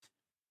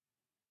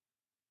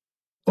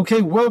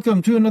Okay,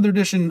 welcome to another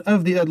edition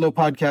of the Edlo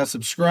Podcast.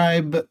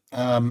 Subscribe.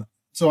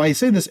 So I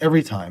say this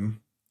every time.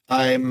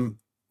 I'm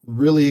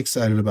really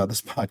excited about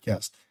this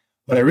podcast,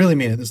 but I really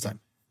mean it this time.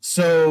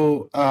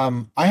 So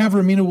I have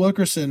Ramina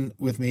Wilkerson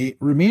with me.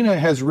 Ramina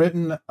has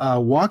written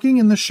Walking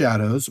in the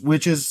Shadows,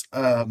 which is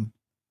a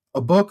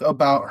book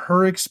about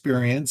her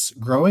experience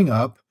growing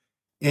up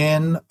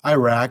in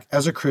Iraq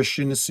as a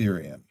Christian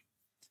Assyrian.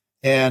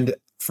 And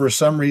for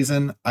some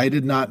reason, I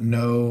did not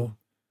know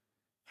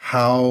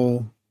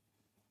how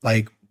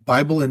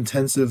Bible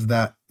intensive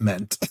that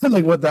meant,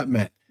 like what that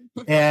meant.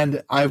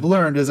 And I've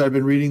learned as I've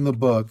been reading the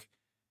book.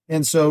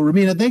 And so,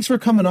 Ramina, thanks for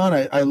coming on.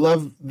 I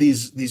love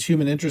these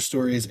human interest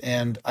stories.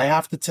 And I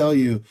have to tell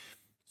you,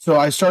 so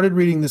I started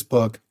reading this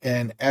book,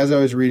 and as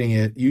I was reading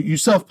it, you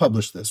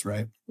self-published this,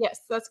 right?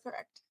 Yes, that's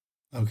correct.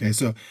 Okay,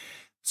 so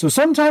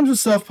sometimes with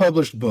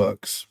self-published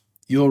books,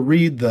 you'll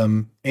read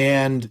them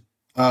and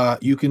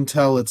you can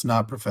tell it's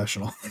not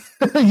professional,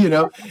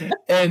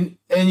 and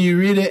you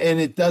read it and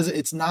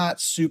it's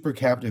not super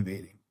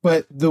captivating.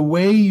 But the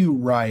way you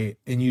write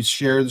and you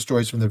share the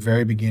stories from the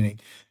very beginning,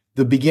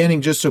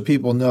 just so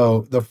people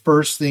know, the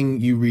first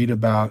thing you read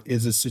about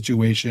is a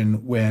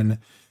situation when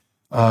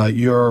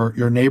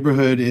your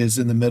neighborhood is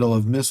in the middle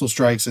of missile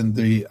strikes in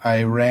the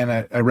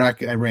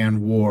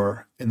Iraq-Iran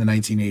war in the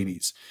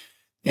 1980s.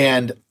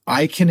 And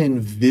I can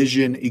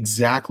envision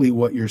exactly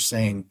what you're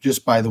saying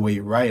just by the way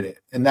you write it.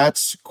 And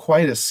that's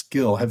quite a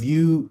skill. How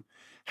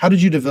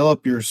did you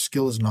develop your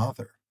skill as an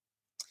author?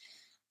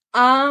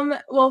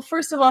 Well,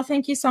 first of all,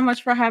 thank you so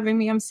much for having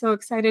me. I'm so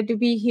excited to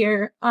be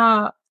here.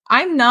 I'm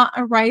not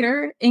a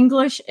writer.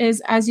 English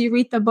is, as you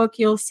read the book,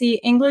 you'll see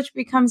English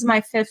becomes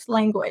my fifth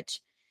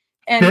language.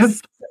 And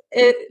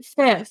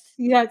fifth,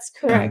 that's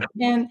correct.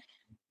 Yeah. And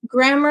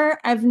grammar,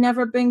 I've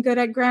never been good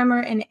at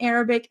grammar in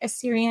Arabic,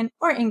 Assyrian,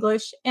 or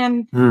English.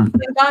 And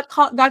God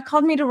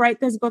called me to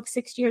write this book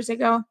 6 years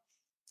ago.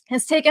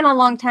 It's taken a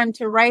long time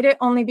to write it,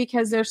 only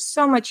because there's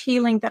so much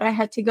healing that I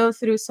had to go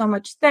through, so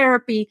much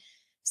therapy,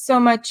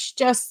 so much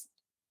just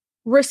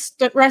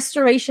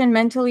restoration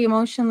mentally,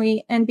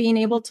 emotionally, and being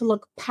able to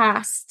look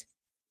past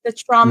the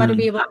trauma to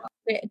be able to put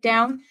it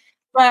down.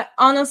 But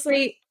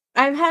honestly,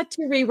 I've had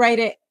to rewrite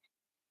it.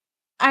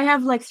 I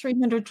have like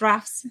 300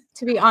 drafts,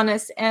 to be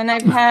honest. And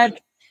I've had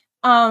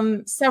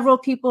several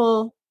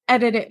people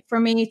edit it for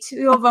me.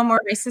 2 of them were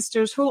my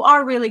sisters, who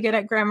are really good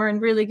at grammar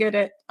and really good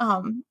at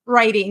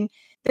writing.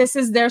 This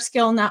is their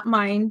skill, not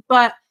mine.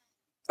 But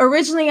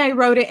originally I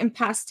wrote it in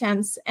past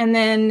tense. And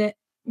then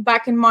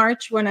back in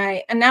March, when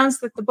I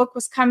announced that the book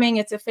was coming,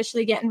 it's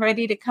officially getting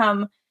ready to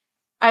come,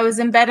 I was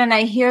in bed and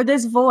I hear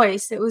this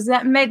voice. It was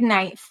at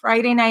midnight,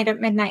 Friday night at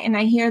midnight. And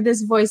I hear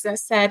this voice that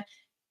said,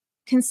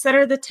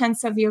 consider the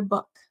tense of your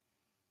book.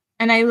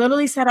 And I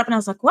literally sat up and I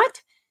was like,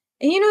 what?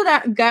 And you know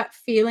that gut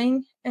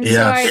feeling? And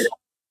so I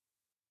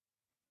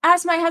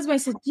asked my husband, I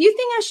said, do you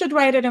think I should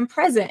write it in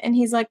present? And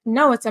he's like,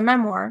 no, it's a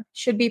memoir.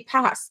 Should be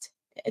past.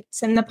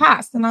 It's in the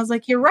past. And I was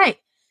like, you're right.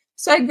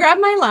 So I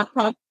grabbed my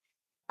laptop.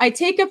 I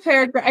take a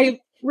paragraph. I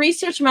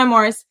research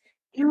memoirs.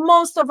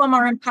 Most of them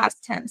are in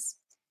past tense.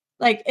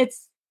 Like,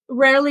 it's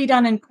rarely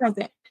done in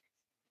present.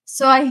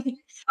 So I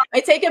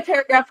take a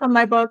paragraph from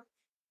my book.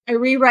 I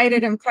rewrite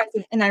it in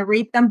present and I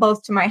read them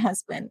both to my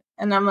husband.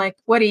 And I'm like,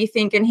 what do you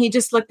think? And he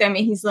just looked at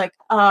me. He's like,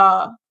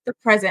 the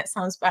present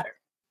sounds better.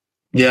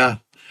 Yeah.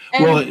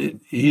 And, well,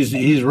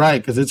 he's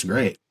right, because it's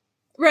great.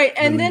 Right.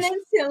 And then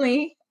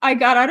instantly I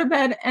got out of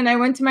bed and I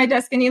went to my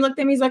desk and he looked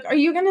at me. He's like, are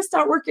you going to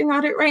start working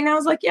on it right now? I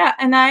was like, yeah.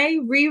 And I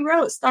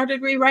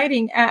started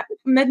rewriting at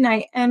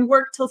midnight and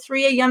worked till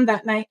 3 a.m.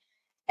 that night,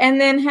 and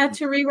then had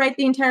to rewrite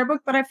the entire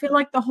book. But I feel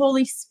like the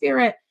Holy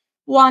Spirit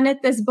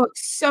wanted this book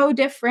so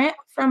different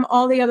from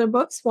all the other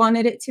books,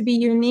 wanted it to be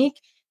unique,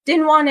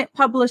 didn't want it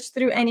published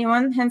through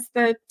anyone, hence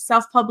the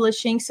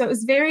self-publishing. So it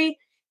was very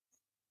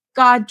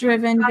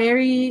God-driven,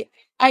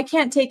 I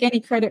can't take any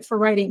credit for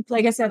writing.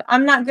 Like I said,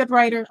 I'm not a good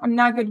writer. I'm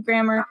not a good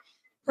grammar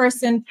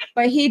person,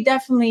 but he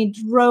definitely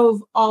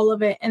drove all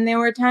of it. And there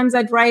were times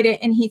I'd write it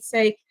and he'd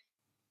say,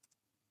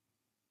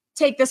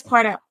 take this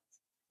part out.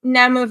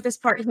 Now move this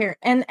part here.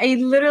 And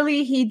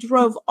he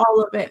drove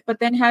all of it. But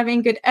then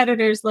having good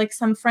editors, like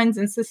some friends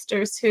and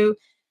sisters who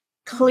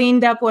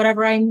cleaned up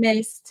whatever I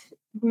missed,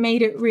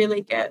 made it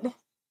really good.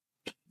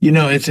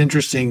 It's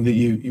interesting that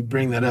you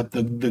bring that up,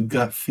 the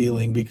gut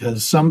feeling,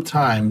 because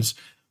sometimes,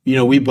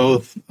 we're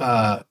both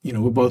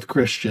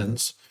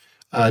Christians,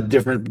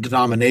 different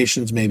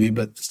denominations maybe,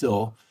 but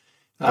still,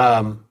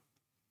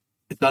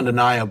 it's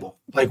undeniable.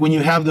 Like when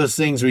you have those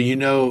things where it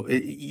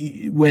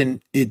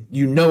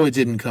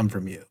didn't come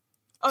from you.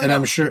 Oh, and no.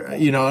 I'm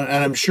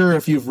sure,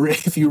 if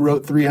you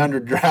wrote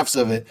 300 drafts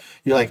of it,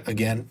 you're like,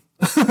 again,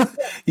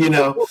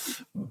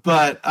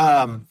 but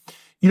I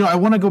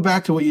want to go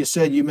back to what you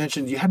said. You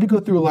mentioned you had to go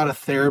through a lot of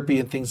therapy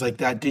and things like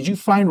that. Did you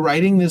find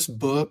writing this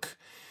book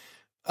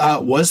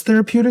was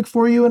therapeutic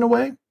for you in a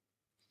way?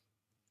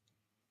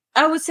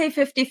 I would say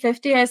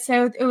 50-50. I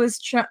say it was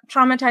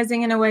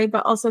traumatizing in a way,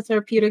 but also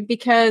therapeutic,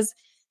 because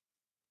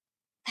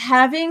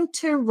having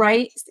to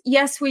write,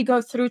 yes, we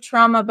go through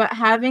trauma, but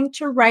having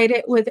to write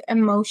it with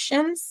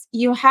emotions,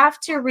 you have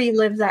to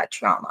relive that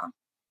trauma.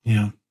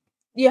 Yeah.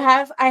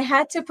 I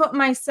had to put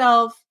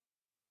myself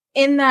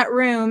in that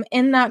room,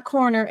 in that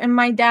corner, in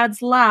my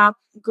dad's lap,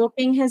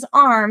 gripping his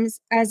arms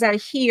as I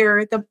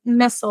hear the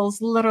missiles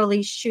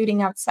literally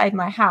shooting outside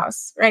my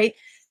house, right?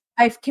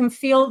 I can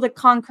feel the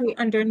concrete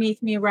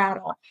underneath me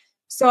rattle.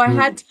 So I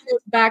had to go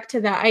back to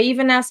that. I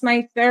even asked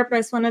my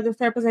therapist, one of the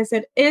therapists, I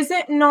said, is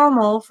it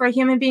normal for a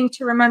human being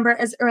to remember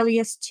as early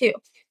as 2?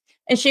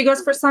 And she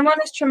goes, for someone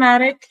as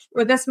traumatic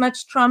with this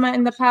much trauma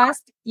in the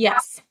past,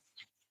 yes.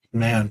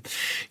 Man,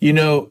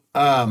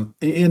 and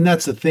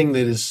that's the thing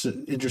that is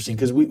interesting,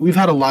 because we've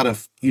had a lot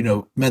of,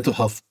 mental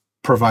health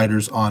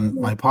providers on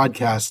my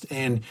podcast.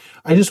 And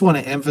I just want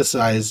to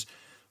emphasize,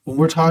 when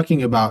we're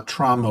talking about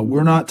trauma,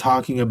 we're not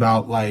talking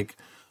about like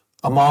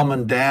a mom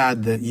and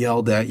dad that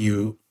yelled at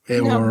you,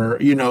 or,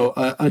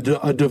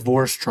 a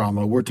divorce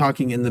trauma. We're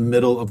talking in the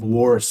middle of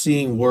war,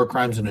 seeing war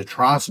crimes and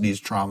atrocities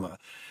trauma.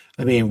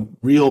 I mean,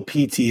 real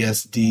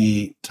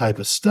PTSD type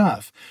of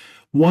stuff.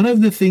 One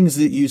of the things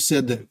that you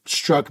said that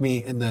struck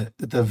me at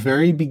the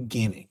very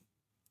beginning,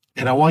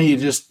 and I want you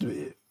to just,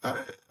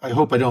 I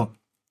hope I don't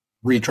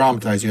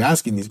re-traumatize you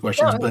asking these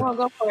questions, but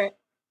go for it.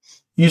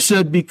 You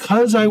said,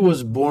 because I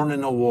was born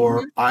in a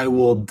war, I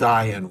will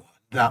die in one.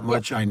 That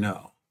much I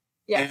know.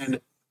 Yes.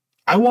 And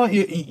I want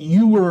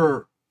you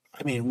were,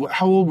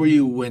 how old were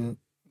you when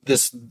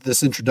this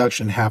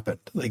introduction happened?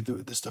 Like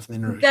the stuff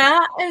in the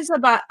introduction?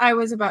 I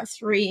was about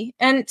 3.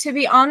 And to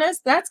be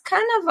honest, that's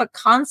kind of a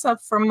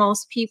concept for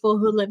most people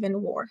who live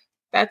in war.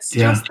 That's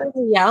just the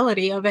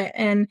reality of it.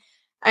 And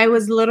I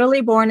was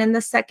literally born in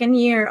the second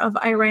year of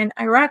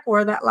Iran-Iraq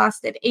war that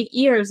lasted 8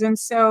 years. And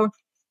so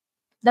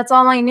that's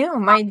all I knew.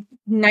 My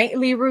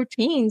nightly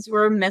routines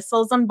were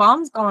missiles and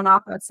bombs going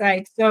off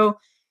outside. So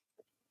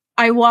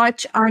I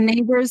watch our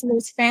neighbors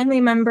lose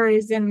family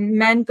members, and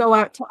men go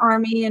out to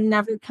army and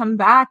never come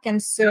back.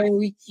 And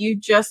so you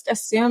just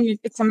assume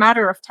it's a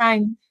matter of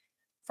time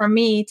for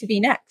me to be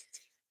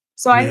next.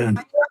 So I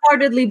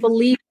wholeheartedly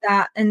believed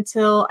that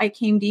until I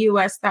came to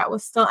US. That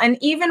was still, and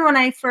even when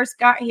I first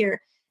got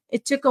here,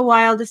 it took a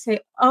while to say,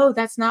 oh,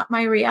 that's not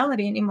my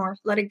reality anymore.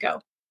 Let it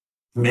go.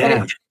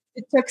 Man. But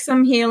it took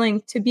some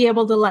healing to be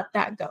able to let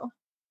that go.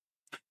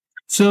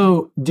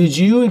 So did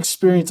you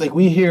experience, like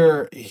we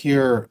hear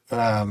here,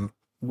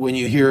 when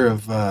you hear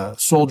of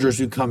soldiers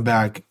who come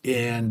back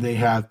and they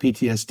have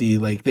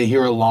PTSD, like they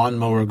hear a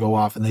lawnmower go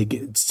off and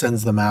it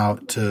sends them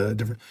out to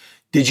different.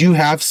 Did you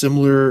have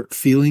similar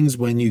feelings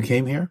when you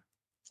came here?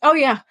 Oh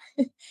yeah,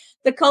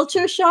 the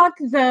culture shock,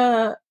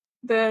 the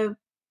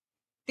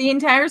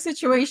entire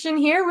situation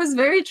here was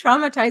very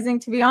traumatizing,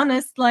 to be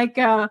honest. Like,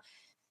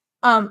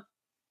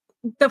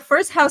 the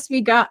first house we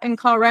got in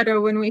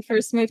Colorado when we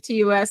first moved to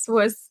US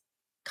was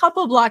a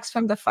couple blocks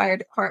from the fire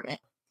department.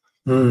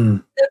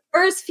 The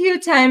first few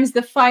times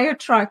the fire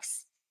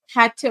trucks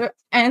had to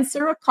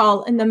answer a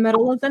call in the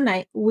middle of the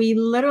night, we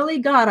literally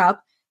got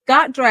up,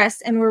 got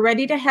dressed, and were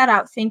ready to head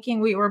out thinking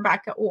we were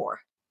back at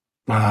war.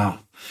 Wow.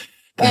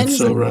 That's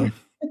so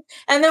rough.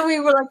 And then we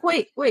were like,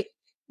 wait,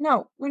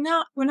 no, we're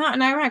not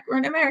in Iraq, we're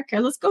in America.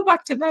 Let's go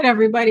back to bed,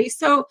 everybody.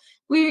 So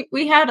we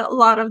had a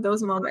lot of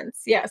those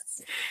moments.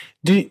 Yes.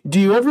 Do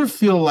you ever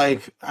feel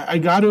like, I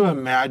got to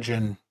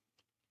imagine,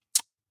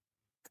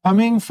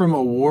 coming from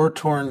a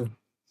war-torn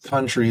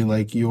country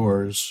like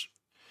yours,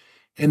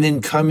 and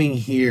then coming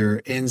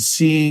here and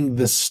seeing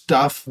the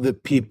stuff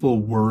that people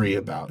worry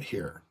about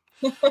here,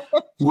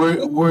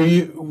 were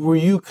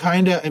you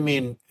kind of,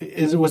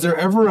 was there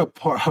ever a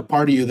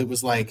part of you that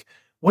was like,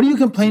 what are you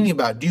complaining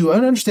about? Do you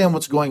understand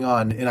what's going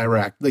on in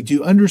Iraq? Like, do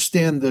you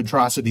understand the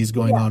atrocities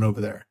going on over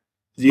there?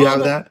 Do you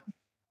have that?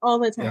 All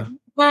the time. Yeah.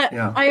 But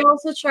I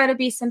also try to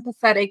be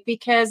sympathetic,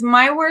 because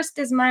my worst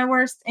is my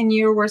worst and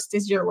your worst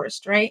is your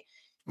worst, right?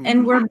 Mm-hmm.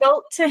 And we're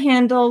built to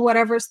handle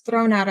whatever's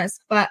thrown at us.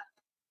 But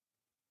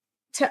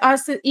to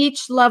us,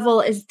 each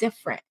level is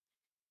different.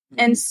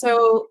 And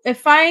so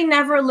if I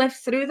never lived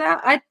through that,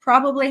 I'd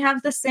probably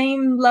have the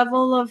same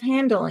level of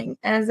handling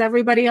as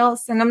everybody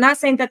else. And I'm not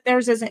saying that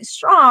theirs isn't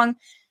strong.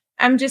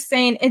 I'm just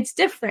saying it's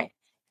different.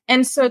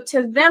 And so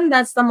to them,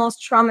 that's the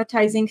most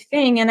traumatizing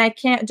thing. And I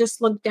can't just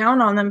look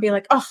down on them and be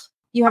like, oh,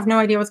 you have no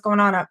idea what's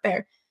going on out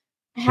there.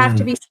 I have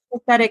to be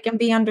sympathetic and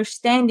be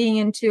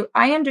understanding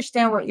I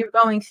understand what you're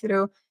going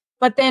through,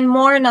 but then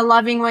more in a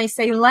loving way,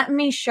 say, let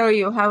me show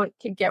you how it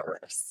could get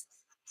worse.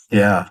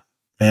 Yeah.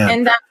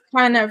 And that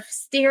kind of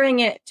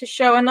steering it to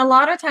show. And a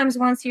lot of times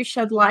once you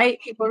shed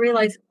light, people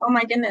realize, oh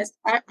my goodness,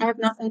 I have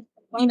nothing to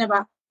complain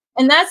about.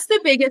 And that's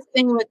the biggest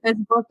thing with this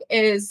book,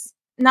 is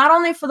not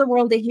only for the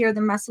world to hear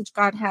the message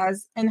God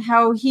has and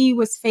how he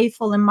was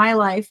faithful in my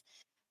life,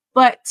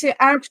 but to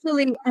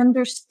actually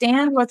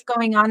understand what's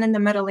going on in the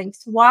Middle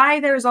East, why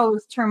there's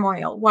always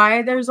turmoil,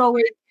 why there's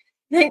always,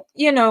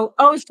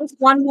 it's just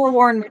one more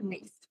war in the Middle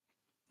East.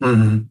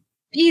 Mm-hmm.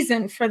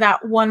 Reason for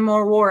that one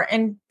more war,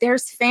 and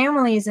there's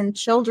families and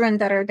children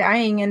that are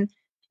dying, and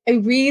I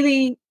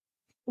really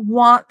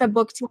want the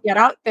book to get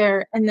out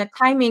there, and the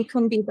timing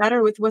couldn't be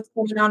better with what's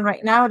going on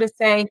right now to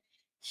say,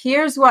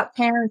 here's what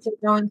parents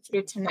are going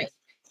through tonight.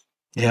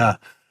 Yeah.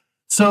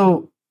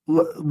 So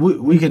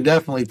we can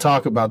definitely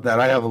talk about that.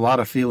 I have a lot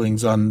of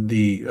feelings on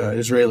the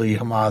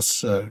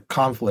Israeli-Hamas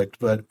conflict,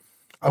 but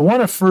I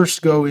want to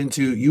first go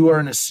into, you are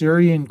an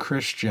Assyrian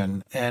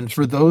Christian, and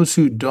for those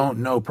who don't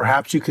know,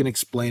 perhaps you can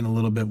explain a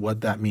little bit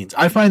what that means.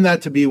 I find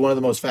that to be one of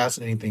the most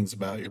fascinating things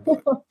about your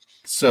book.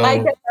 So I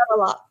get that a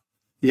lot.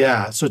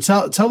 Yeah, so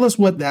tell us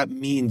what that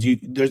means.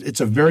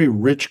 It's a very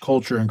rich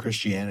culture in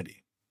Christianity.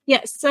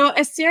 Yes, so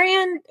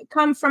Assyrian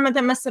come from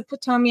the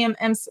Mesopotamian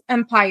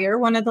Empire,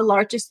 one of the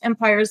largest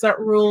empires that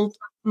ruled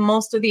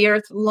most of the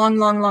earth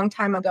long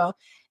time ago.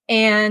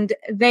 And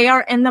they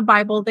are in the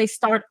Bible. They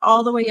start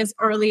all the way as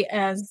early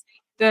as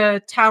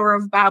the Tower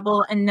of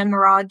Babel and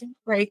Nimrod,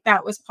 right?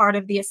 That was part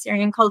of the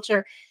Assyrian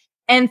culture.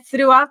 And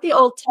throughout the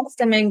Old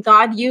Testament,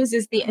 God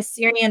uses the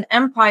Assyrian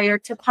Empire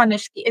to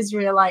punish the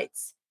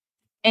Israelites.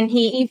 And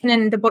he, even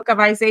in the book of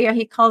Isaiah,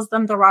 he calls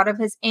them the rod of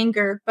his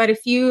anger. But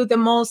the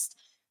most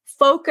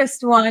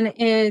focused one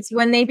is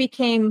when they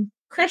became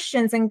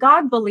Christians and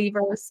God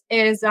believers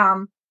is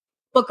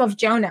book of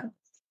Jonah.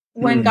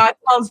 When God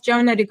calls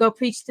Jonah to go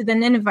preach to the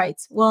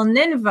Ninevites. Well,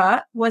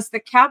 Nineveh was the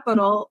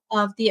capital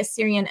of the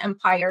Assyrian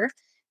Empire.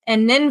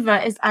 And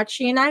Nineveh is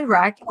actually in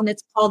Iraq, and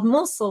it's called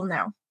Mosul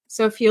now.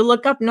 So if you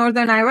look up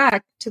northern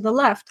Iraq to the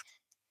left,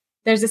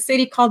 there's a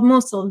city called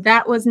Mosul.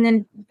 That was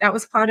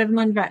part of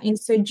Nineveh. And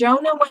so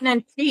Jonah went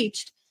and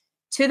preached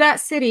to that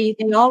city.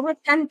 They all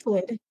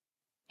repented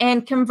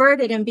and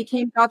converted and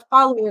became God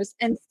followers.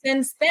 And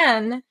since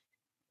then,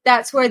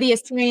 that's where the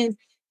Assyrians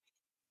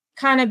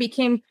kind of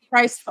became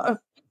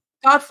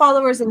God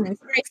followers, and then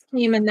Christ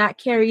came, and that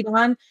carried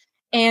on.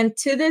 And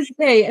to this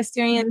day,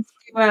 Assyrians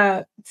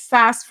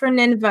fast for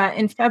Nineveh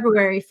in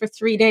February for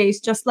 3 days,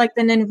 just like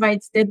the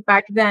Ninevites did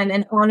back then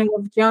in honor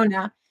of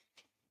Jonah.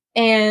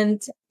 And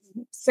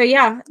so,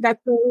 yeah, that's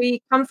where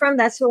we come from.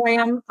 That's who I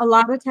am. A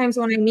lot of times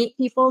when I meet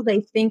people, they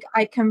think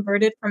I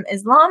converted from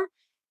Islam,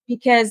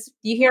 because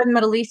you hear the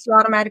Middle East, you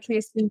automatically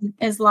assume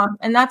Islam.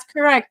 And that's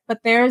correct. But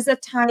there is a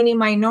tiny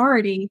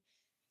minority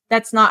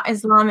that's not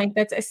Islamic,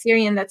 that's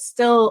Assyrian, that's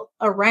still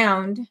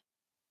around,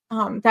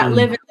 that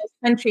live in those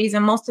countries,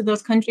 and most of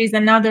those countries,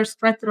 and now they're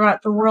spread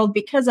throughout the world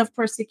because of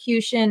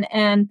persecution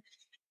and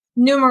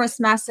numerous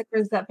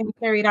massacres that have been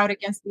carried out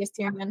against the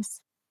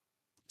Assyrians.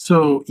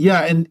 So,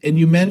 yeah, and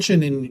you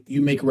mention, and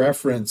you make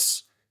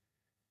reference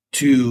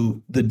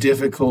to the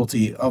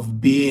difficulty of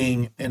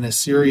being an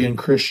Assyrian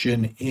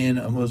Christian in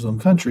a Muslim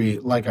country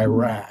like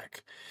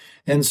Iraq.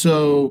 And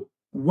so,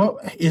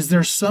 is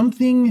there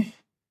something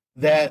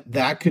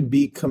that could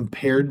be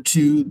compared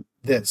to,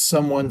 that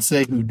someone,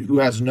 say, who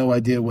has no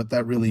idea what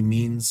that really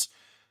means?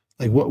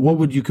 Like, what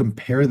would you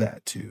compare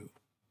that to?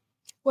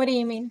 What do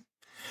you mean?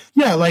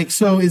 Yeah, like,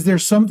 so is there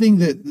something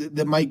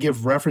that might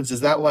give reference?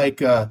 Is that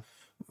like,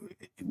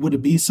 would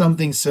it be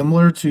something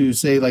similar to,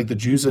 say, like the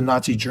Jews in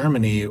Nazi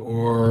Germany,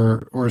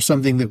 or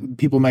something that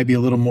people might be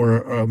a little more,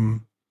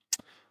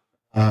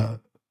 a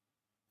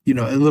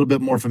little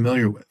bit more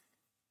familiar with?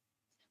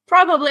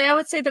 Probably, I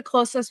would say the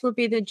closest would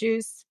be the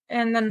Jews,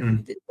 and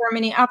then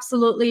Germany,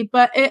 absolutely.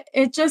 But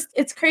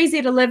it's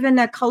crazy to live in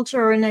a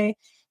culture or in a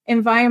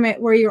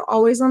environment where you're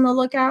always on the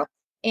lookout.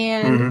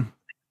 And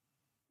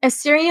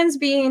Assyrians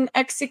being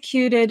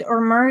executed or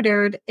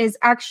murdered is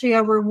actually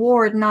a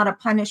reward, not a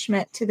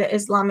punishment, to the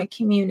Islamic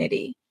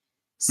community.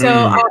 So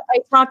I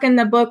talk in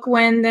the book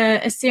when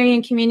the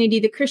Assyrian community,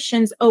 the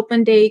Christians,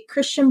 opened a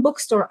Christian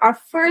bookstore, our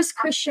first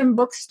Christian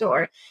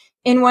bookstore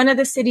in one of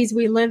the cities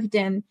we lived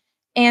in.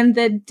 And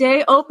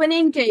the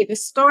opening day, the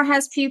store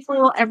has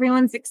people,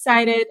 everyone's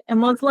excited. A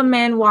Muslim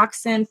man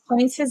walks in,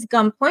 points his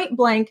gun point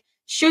blank,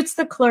 shoots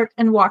the clerk,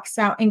 and walks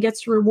out and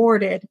gets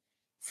rewarded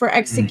for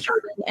executing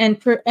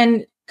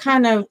and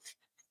kind of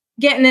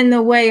getting in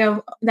the way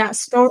of that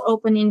store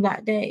opening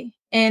that day.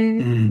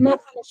 And no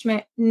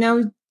punishment,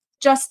 no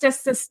justice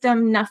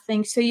system,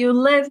 nothing. So you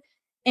live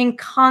in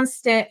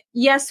constant,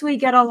 yes, we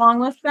get along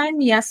with them.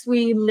 Yes,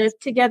 we live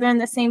together in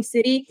the same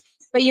city,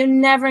 but you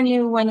never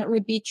knew when it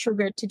would be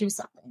triggered to do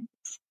something.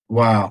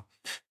 Wow.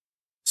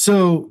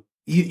 So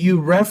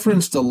you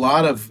referenced a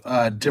lot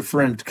of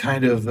different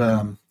kind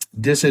of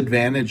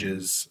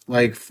disadvantages.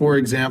 Like, for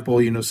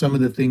example, some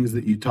of the things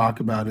that you talk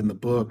about in the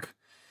book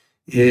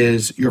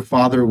is your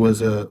father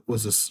was a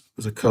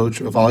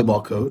coach, a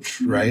volleyball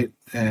coach, right?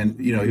 And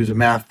he was a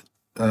math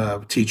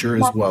teacher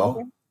as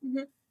well.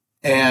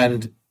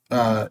 And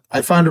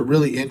I found it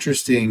really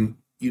interesting.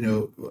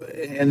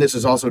 And this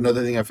is also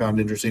another thing I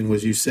found interesting,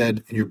 was you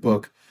said in your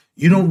book,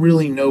 you don't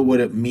really know what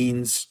it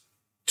means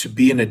to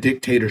be in a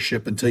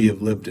dictatorship until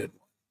you've lived it.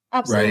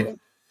 Absolutely. Right.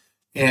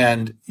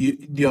 And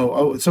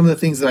some of the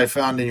things that I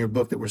found in your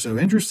book that were so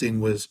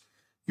interesting was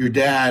your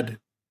dad.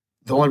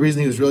 The only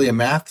reason he was really a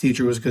math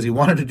teacher was because he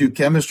wanted to do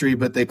chemistry,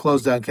 but they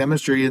closed down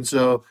chemistry. And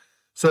so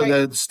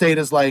the state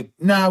is like,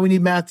 nah, we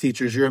need math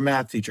teachers. You're a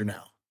math teacher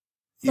now,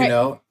 you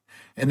know?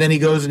 And then he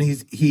goes and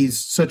he's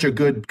such a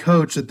good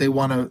coach that they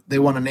want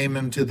to name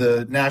him to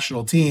the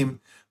national team,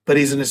 but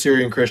he's an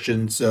Assyrian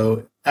Christian.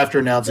 So after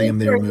announcing him,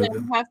 they removed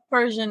him. Half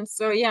Persian.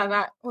 So yeah,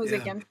 that was Yeah.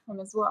 against him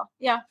as well.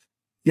 Yeah.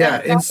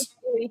 Yeah. That was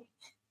really...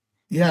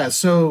 Yeah.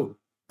 So,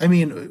 I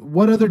mean,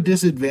 what other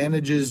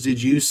disadvantages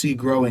did you see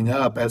growing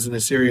up as an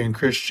Assyrian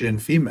Christian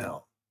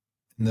female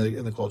in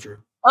the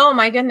culture? Oh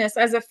my goodness.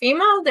 As a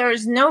female,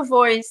 there's no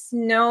voice,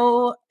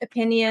 no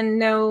opinion,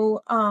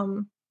 no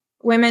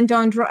women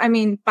don't I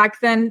mean, back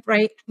then,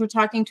 right? We're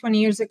talking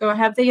 20 years ago.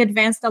 Have they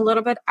advanced a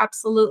little bit?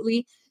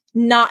 Absolutely.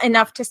 Not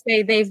enough to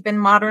say they've been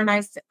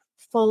modernized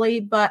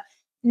fully, but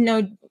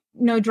no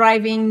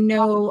driving,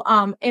 no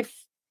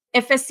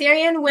if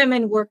Assyrian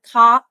women were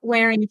caught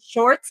wearing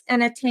shorts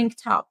and a tank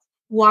top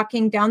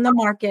walking down the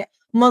market,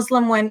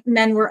 Muslim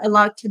men were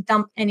allowed to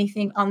dump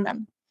anything on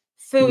them.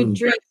 Food,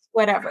 drinks,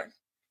 whatever.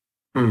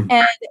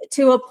 And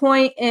to a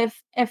point,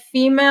 if a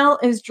female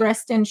is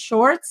dressed in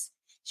shorts,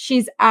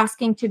 she's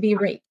asking to be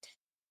raped.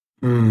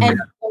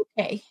 And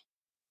okay.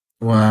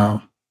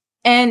 Wow.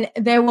 And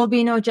there will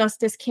be no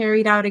justice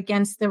carried out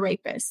against the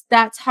rapist.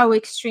 That's how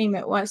extreme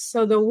it was.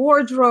 So the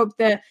wardrobe,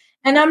 and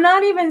I'm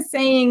not even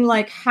saying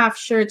like half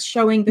shirts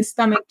showing the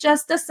stomach,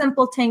 just a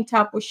simple tank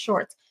top with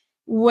shorts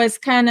was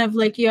kind of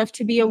like, you have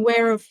to be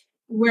aware of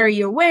where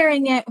you're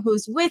wearing it,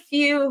 who's with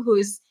you,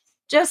 who's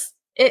just,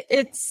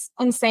 it's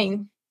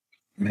insane.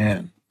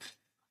 Man.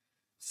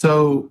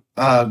 So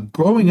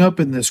growing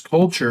up in this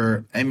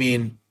culture, I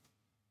mean,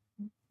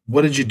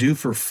 what did you do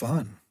for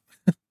fun?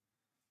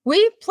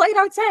 We played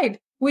outside.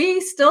 We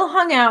still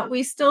hung out.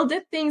 We still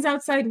did things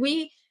outside.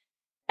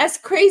 As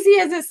crazy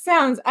as it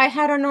sounds, I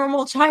had a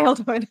normal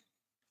childhood.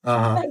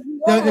 I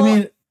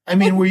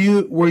mean,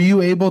 were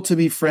you able to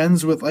be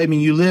friends with, I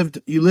mean, you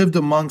lived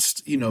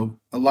amongst, a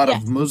lot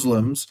of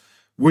Muslims.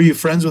 Were you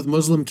friends with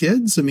Muslim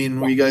kids? I mean,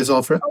 were you guys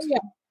all friends? Oh, yeah.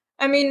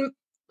 I mean,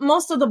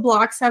 most of the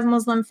blocks have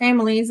Muslim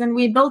families and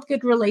we built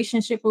good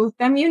relationship with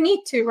them. You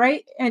need to,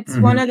 right? It's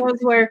one of those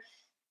where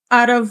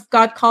out of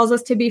God calls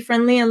us to be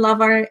friendly and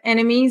love our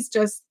enemies,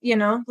 just,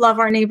 love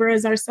our neighbor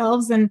as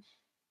ourselves.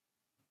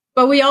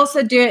 But we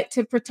also do it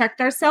to protect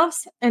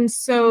ourselves. And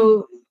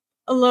so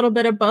a little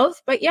bit of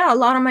both. But yeah, a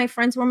lot of my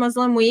friends were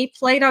Muslim. We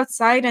played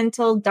outside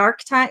until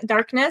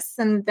darkness,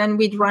 and then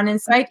we'd run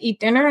inside, eat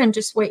dinner, and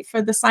just wait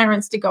for the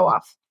sirens to go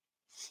off.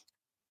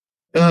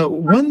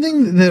 One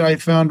thing that I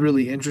found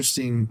really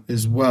interesting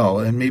as well,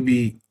 and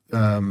maybe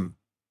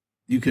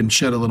you can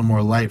shed a little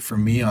more light for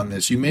me on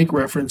this. You make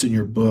reference in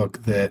your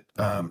book that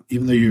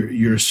even though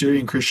you're a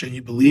Syrian Christian,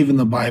 you believe in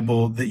the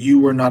Bible, that you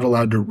were not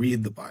allowed to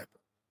read the Bible.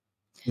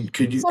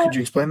 Could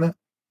you explain that?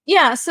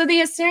 Yeah, so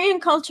the Assyrian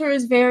culture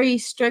is very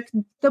strict.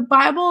 The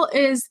Bible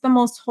is the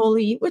most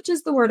holy, which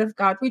is the word of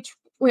God, which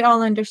we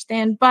all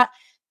understand, but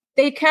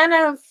they kind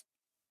of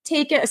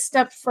take it a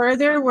step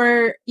further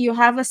where you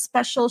have a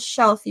special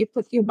shelf you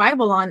put your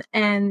Bible on,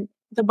 and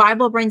the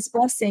Bible brings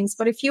blessings.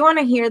 But if you want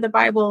to hear the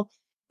Bible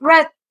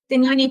read,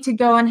 then you need to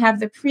go and have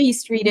the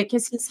priest read it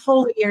because he's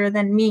holier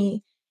than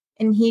me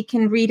and he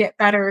can read it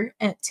better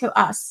to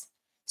us.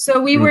 So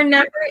we were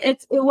never,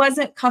 it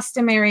wasn't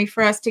customary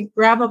for us to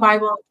grab a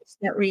Bible and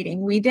start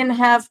reading. We didn't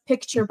have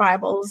picture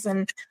Bibles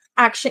and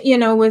action,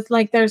 with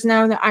like, there's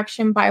now the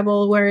Action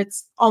Bible where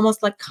it's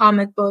almost like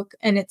comic book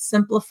and it's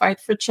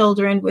simplified for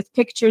children with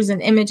pictures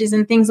and images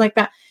and things like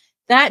that.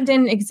 That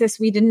didn't exist.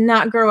 We did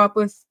not grow up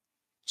with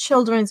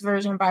children's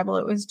version Bible.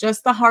 It was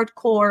just the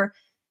hardcore,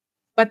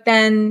 but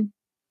then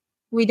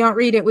we don't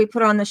read it. We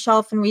put it on the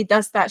shelf and we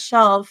dust that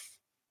shelf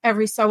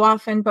every so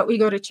often, but we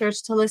go to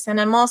church to listen.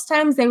 And most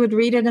times they would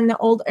read it in the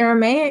old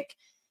Aramaic,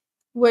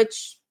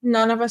 which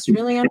none of us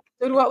really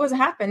understood what was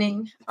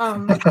happening.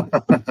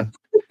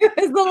 It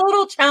was a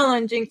little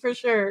challenging for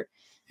sure.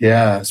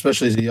 Yeah,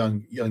 especially as a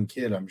young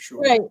kid, I'm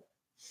sure. Right.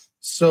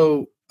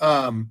 So,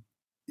 and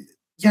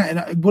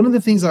one of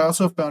the things I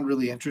also found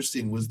really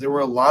interesting was there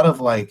were a lot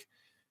of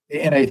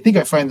and I think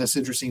I find this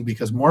interesting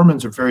because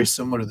Mormons are very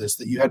similar to this,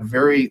 that you had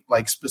very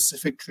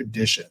specific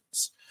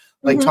traditions.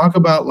 Talk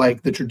about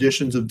the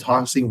traditions of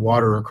tossing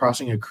water or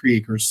crossing a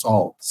creek or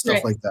salt,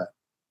 stuff like that.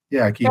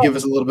 Yeah. Can you give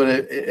us a little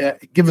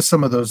bit give us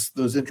some of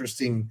those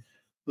interesting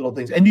little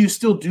things? And do you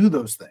still do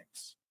those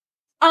things?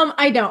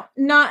 I don't,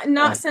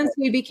 not since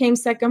we became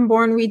second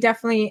born. We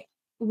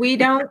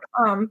don't,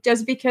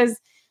 just because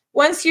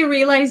once you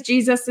realize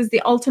Jesus is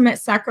the ultimate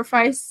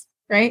sacrifice,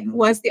 right?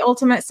 Was the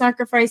ultimate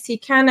sacrifice. He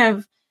kind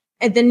of,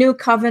 at the new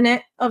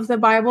covenant of the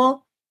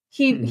Bible,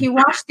 he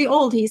washed the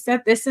old. He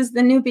said, this is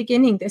the new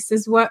beginning. This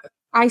is what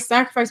I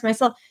sacrifice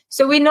myself.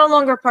 So we no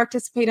longer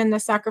participate in the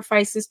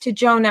sacrifices to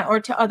Jonah or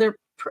to other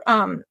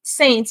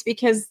saints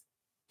because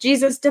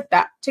Jesus did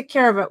that, took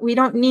care of it. We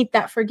don't need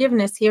that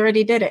forgiveness. He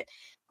already did it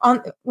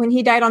when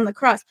he died on the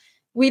cross.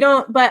 We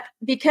don't, but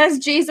because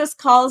Jesus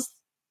calls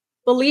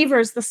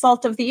believers the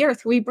salt of the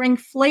earth, we bring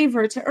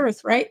flavor to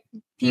earth, right?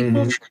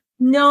 People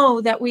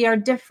know that we are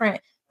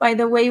different by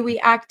the way we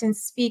act and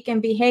speak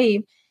and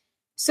behave.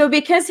 So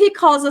because he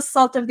calls us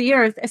salt of the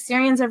earth,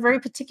 Assyrians are very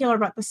particular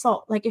about the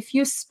salt. If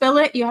you spill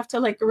it, you have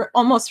to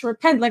almost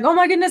repent. Oh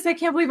my goodness, I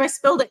can't believe I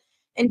spilled it,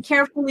 and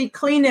carefully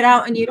clean it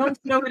out. And you don't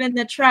throw it in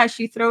the trash.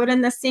 You throw it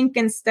in the sink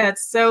instead.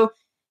 So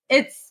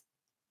it's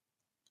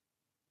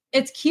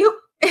it's cute.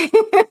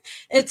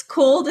 It's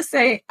cool to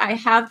say I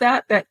have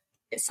that it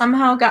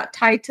somehow got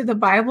tied to the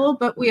Bible,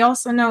 but we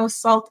also know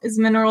salt is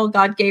mineral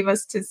God gave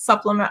us to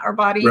supplement our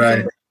bodies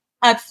and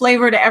add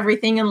flavor to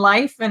everything in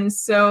life. And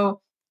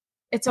so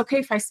it's okay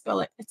if I spill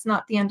it. It's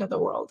not the end of the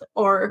world.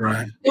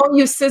 Or don't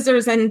use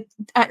scissors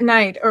at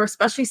night, or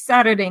especially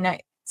Saturday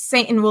night.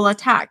 Satan will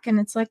attack. And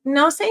it's like,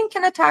 no, Satan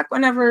can attack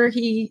whenever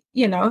the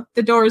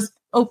door's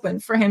open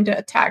for him to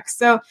attack.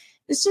 So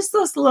it's just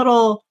those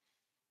little,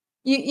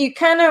 you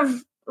kind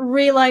of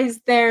realize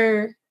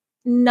they're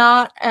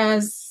not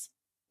as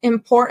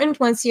important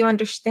once you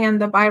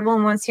understand the Bible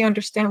and once you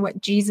understand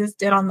what Jesus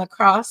did on the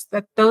cross,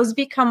 that those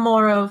become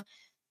more of,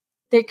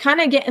 they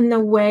kind of get in the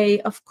way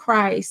of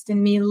Christ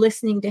and me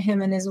listening to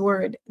him and his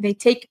word. They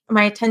take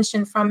my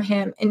attention from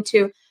him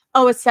into,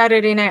 oh, it's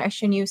Saturday night, I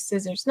shouldn't use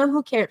scissors. No,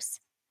 who cares?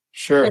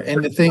 Sure.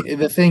 And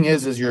the thing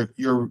is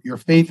your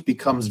faith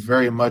becomes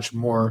very much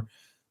more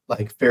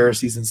like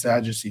Pharisees and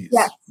Sadducees.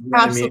 Yeah, you know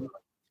absolutely. I mean?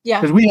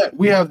 Yeah. Because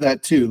we have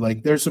that too.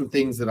 Like there's some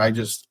things that I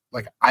just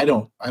like I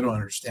don't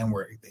understand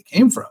where they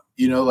came from.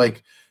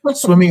 Like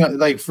swimming,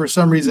 like for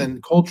some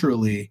reason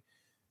culturally,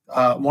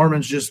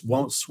 Mormons just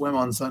won't swim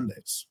on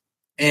Sundays.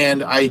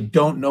 And I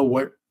don't know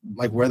where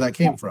that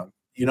came from.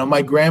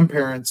 My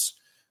grandparents,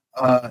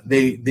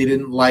 they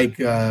didn't like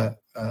there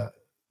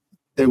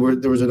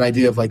was an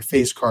idea of like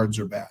face cards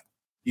are bad,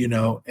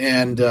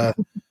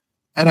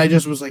 and I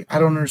just was like, I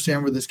don't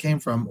understand where this came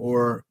from.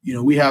 Or,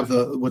 we have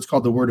what's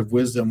called the word of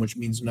wisdom, which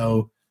means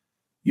no,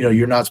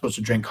 you're not supposed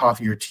to drink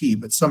coffee or tea,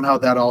 but somehow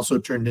that also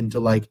turned into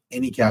like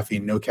any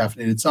caffeine, no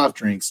caffeinated soft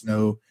drinks,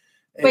 no.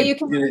 But you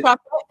can drink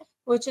chocolate,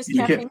 which is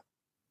caffeine.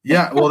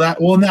 Yeah,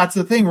 and that's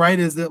the thing, right?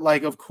 Is that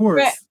like, of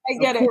course,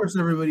 right, of course,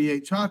 everybody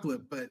ate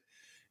chocolate, but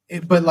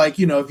like,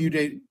 if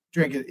you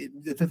drink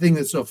it, the thing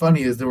that's so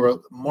funny is there were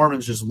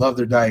Mormons just love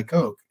their Diet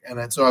Coke, and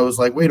then, so I was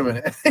like, wait a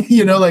minute,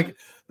 like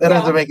that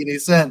doesn't make any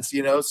sense,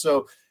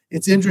 So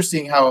it's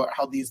interesting how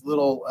these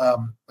little,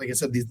 like I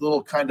said, these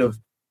little kind of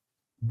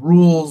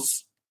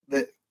rules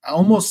that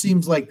almost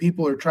seems like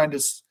people are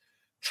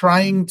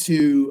trying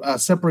to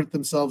separate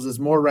themselves as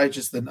more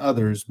righteous than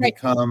others,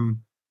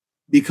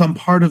 become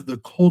part of the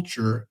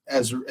culture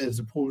as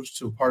opposed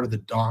to part of the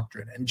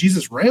doctrine. And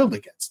Jesus railed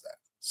against that.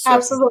 So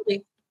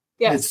absolutely.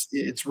 Yes.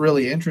 It's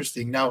really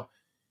interesting. Now,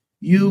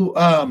 you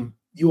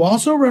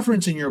also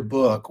reference in your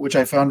book, which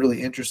I found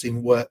really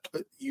interesting, what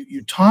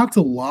you talked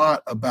a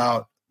lot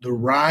about the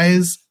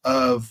rise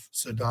of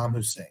Saddam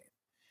Hussein.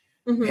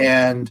 Mm-hmm.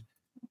 And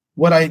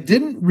what I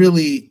didn't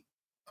really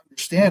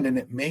understand, and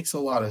it makes a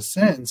lot of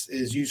sense,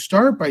 is you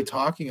start by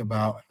talking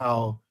about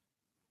how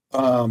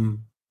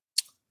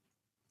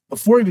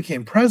before he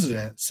became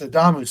president,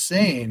 Saddam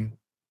Hussein,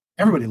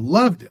 everybody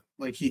loved him.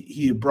 Like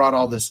he brought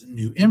all this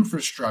new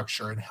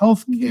infrastructure and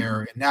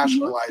healthcare and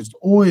nationalized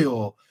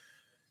oil.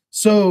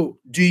 So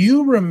do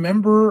you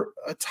remember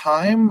a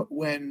time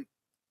when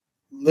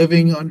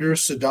living under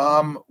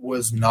Saddam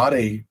was not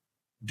a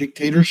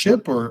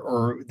dictatorship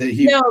or that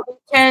he... No,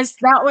 because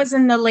that was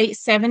in the late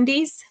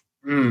 70s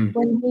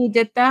when he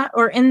did that,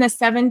 or in the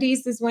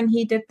 70s is when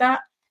he did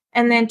that.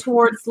 And then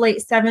towards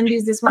late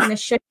 70s is when the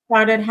shift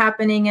started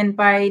happening. And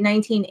by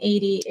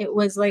 1980, it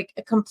was like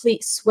a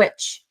complete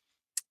switch.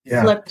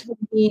 Yeah. Flipped.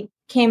 He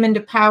came into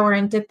power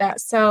and did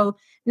that. So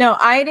no,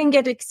 I didn't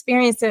get to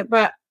experience it,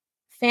 but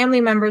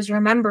family members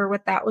remember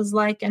what that was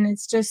like. And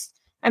it's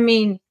just, I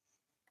mean,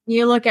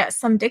 you look at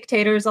some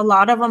dictators, a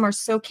lot of them are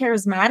so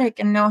charismatic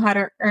and know how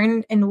to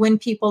earn and win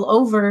people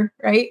over,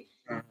 right?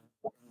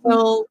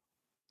 So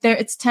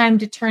it's time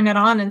to turn it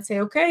on and say,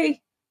 okay,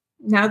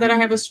 now that I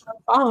have a strong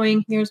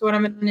following, here's what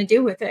I'm going to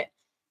do with it.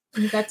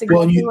 And that's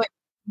exactly what.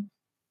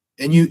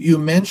 And you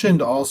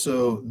mentioned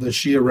also the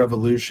Shia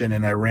revolution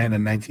in Iran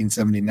in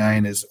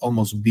 1979 as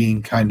almost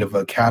being kind of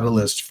a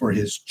catalyst for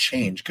his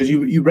change. Because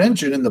you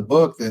mentioned in the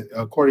book that,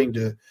 according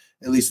to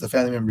at least the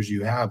family members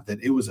you have,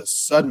 that it was a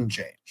sudden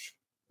change.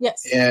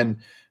 Yes. And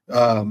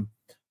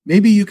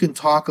maybe you can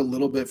talk a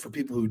little bit for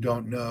people who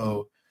don't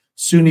know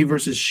Sunni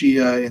versus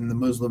Shia in the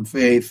Muslim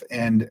faith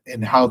and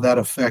how that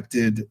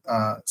affected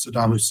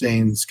Saddam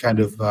Hussein's kind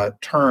of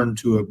turn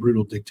to a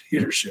brutal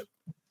dictatorship.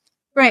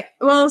 Right.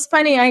 Well, it's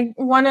funny.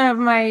 One of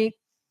my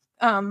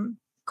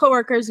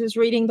coworkers is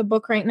reading the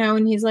book right now,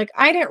 and he's like,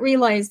 I didn't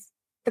realize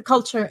the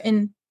culture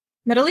in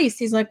Middle East.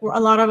 He's like, well, a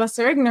lot of us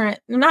are ignorant.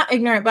 Not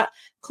ignorant, but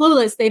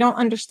clueless. They don't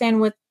understand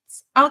what's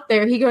out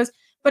there. He goes,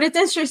 but it's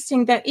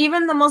interesting that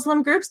even the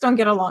Muslim groups don't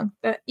get along.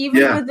 That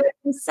even with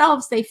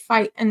themselves, they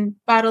fight and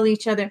battle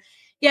each other.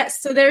 Yes.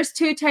 So there's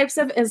two types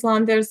of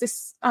Islam. There's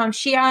this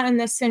Shia and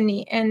the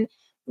Sunni. And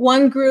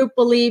one group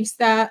believes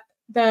that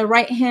the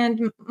right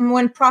hand,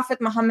 when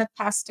Prophet Muhammad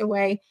passed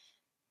away,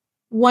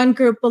 one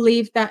group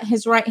believed that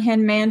his right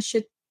hand man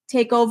should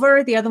take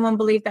over. The other one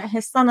believed that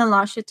his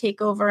son-in-law should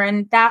take over.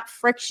 And that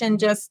friction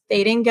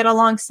they didn't get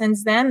along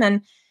since then.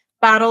 And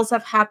battles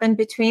have happened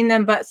between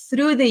them. But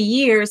through the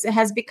years, it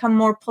has become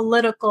more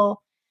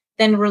political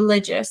than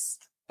religious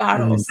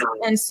battles.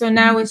 Mm-hmm. And so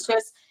now it's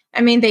just,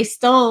 I mean, they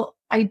still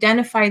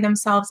identify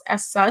themselves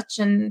as such.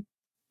 And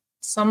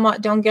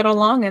somewhat don't get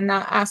along in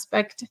that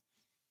aspect.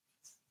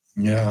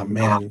 Yeah,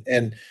 man.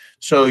 And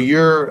so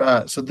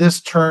so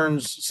this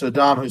turns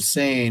Saddam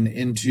Hussein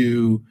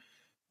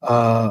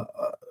uh,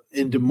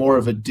 into more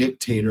of a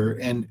dictator.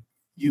 And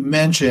you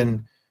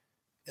mentioned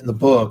in the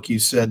book, you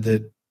said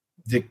that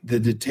the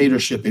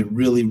dictatorship, it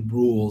really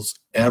rules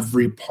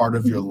every part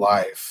of your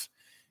life.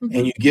 Mm-hmm.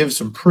 And you give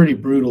some pretty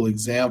brutal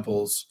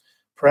examples.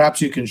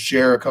 Perhaps you can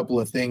share a couple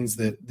of things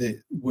that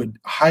would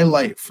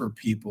highlight for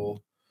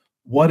people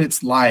what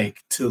it's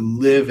like to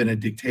live in a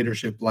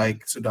dictatorship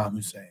like Saddam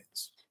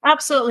Hussein's.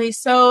 Absolutely.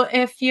 So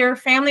if your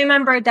family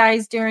member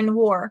dies during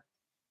war,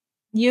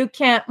 you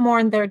can't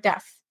mourn their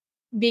death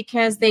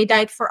because they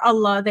died for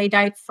Allah. They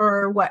died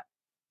for what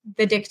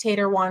the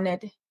dictator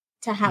wanted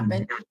to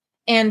happen. Mm-hmm.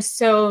 And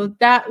so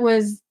that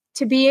was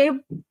to be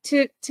able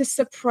to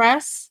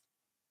suppress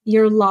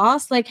your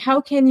loss. Like,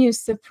 how can you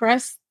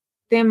suppress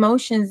the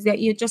emotions that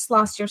you just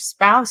lost your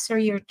spouse or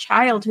your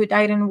child who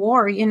died in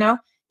war? You know,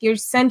 you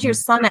send your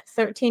son at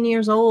 13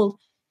 years old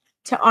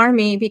to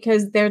army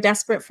because they're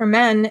desperate for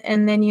men,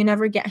 and then you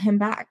never get him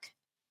back.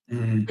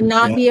 And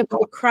not be able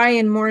to cry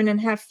and mourn and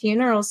have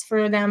funerals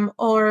for them,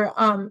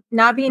 or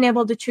not being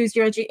able to choose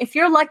your education. If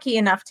you're lucky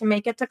enough to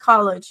make it to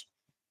college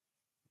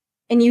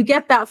and you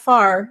get that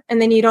far and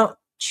then you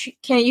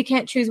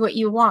can't choose what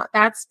you want,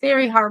 that's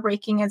very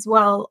heartbreaking as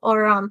well.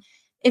 Or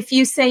if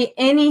you say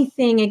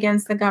anything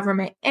against the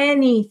government,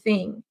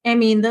 anything, I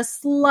mean, the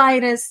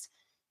slightest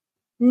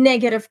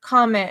negative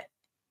comment,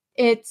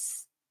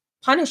 it's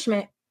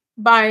punishment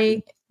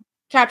by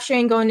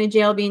capturing, going to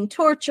jail, being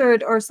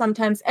tortured, or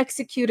sometimes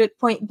executed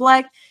point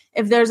blank.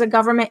 If there's a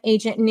government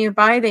agent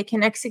nearby, they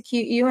can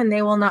execute you and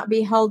they will not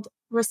be held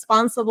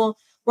responsible.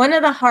 One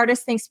of the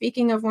hardest things,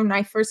 speaking of when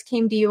I first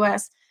came to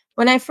US,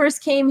 when I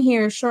first came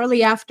here,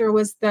 shortly after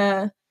was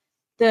the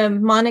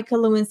Monica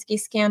Lewinsky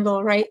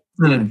scandal, right?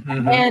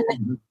 Mm-hmm.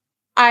 And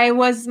I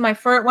was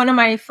one of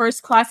my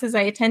first classes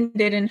I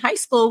attended in high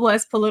school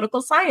was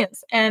political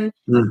science. And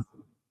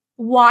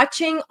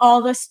watching all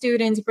the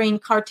students bring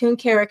cartoon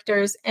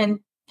characters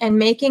and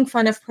making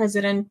fun of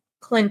President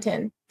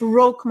Clinton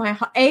broke my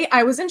heart.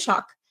 I was in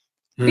shock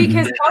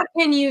because how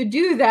can you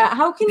do that?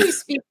 How can you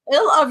speak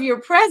ill of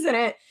your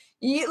president?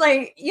 For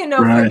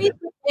me to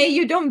say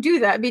you don't do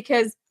that,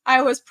 because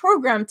I was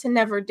programmed to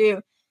never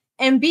do.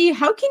 And B,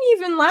 how can you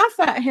even laugh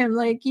at him?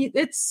 Like,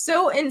 it's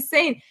so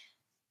insane.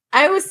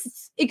 I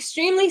was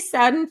extremely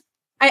saddened.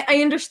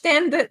 I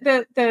understand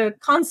the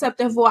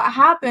concept of what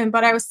happened,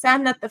 but I was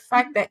saddened at the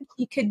fact that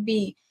he could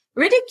be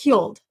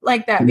ridiculed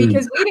like that,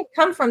 because we didn't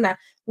come from that.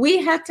 We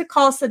had to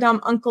call Saddam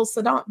Uncle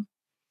Saddam.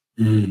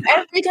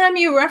 Every time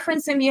you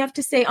reference him, you have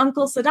to say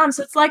Uncle Saddam.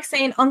 So it's like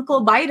saying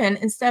Uncle Biden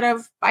instead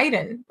of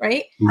Biden,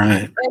 right?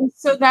 Right. And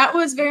so that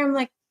was I'm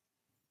like,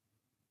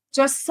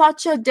 just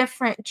such a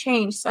different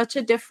change, such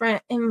a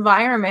different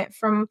environment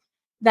from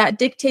that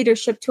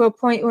dictatorship to a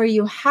point where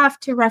you have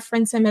to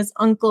reference him as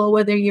uncle,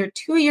 whether you're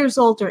 2 years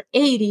old or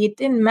 80, it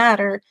didn't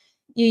matter.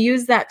 You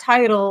use that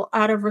title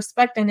out of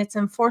respect and it's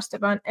enforced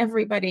upon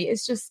everybody.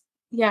 It's just,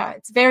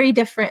 it's very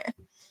different.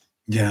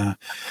 Yeah.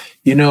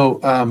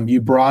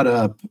 You brought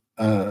up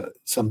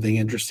something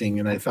interesting,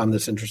 and I found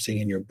this interesting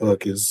in your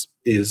book is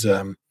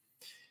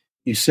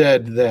you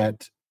said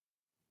that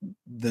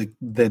that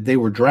they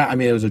were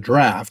it was a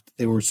draft.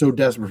 They were so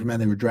desperate for men,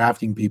 they were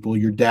drafting people.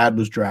 Your dad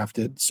was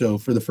drafted. So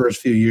for the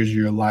first few years of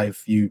your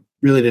life, you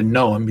really didn't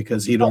know him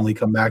because he'd only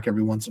come back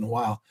every once in a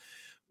while.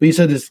 But you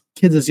said his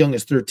kids as young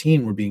as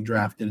 13 were being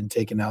drafted and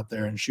taken out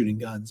there and shooting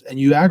guns. And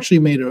you actually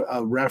made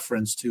a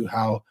reference to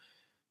how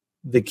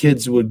the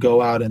kids would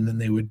go out and then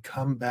they would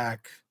come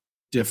back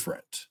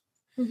different.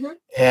 Mm-hmm.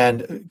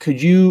 And could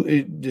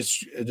you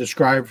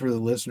describe for the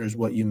listeners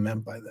what you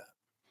meant by that?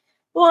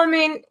 Well, I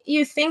mean,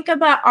 you think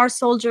about our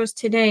soldiers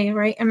today,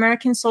 right?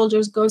 American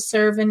soldiers go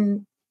serve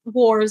in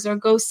wars or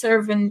go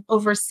serve in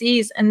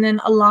overseas. And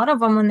then a lot of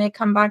them, when they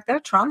come back, they're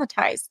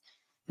traumatized.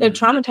 They're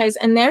traumatized,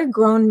 and they're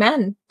grown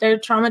men. They're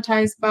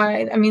traumatized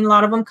a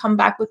lot of them come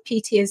back with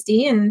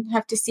PTSD and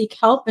have to seek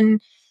help,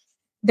 and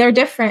they're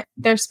different.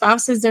 Their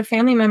spouses, their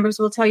family members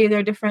will tell you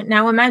they're different.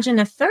 Now imagine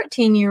a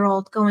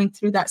 13-year-old going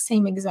through that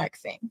same exact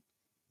thing.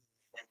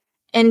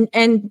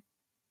 And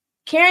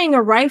carrying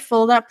a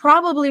rifle that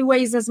probably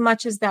weighs as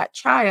much as that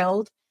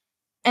child,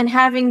 and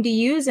having to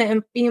use it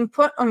and being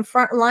put on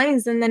front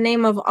lines in the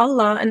name of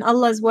Allah, and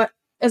Allah is what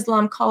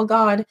Islam call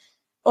God,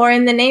 or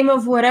in the name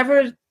of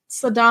whatever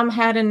Saddam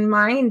had in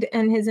mind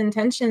and his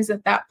intentions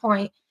at that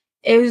point.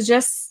 It was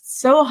just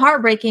so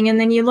heartbreaking. And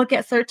then you look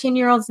at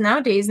 13-year-olds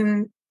nowadays,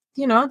 and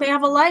they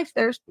have a life.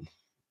 They're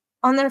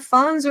on their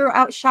phones or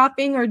out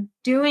shopping or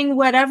doing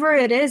whatever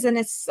it is. And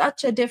it's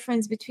such a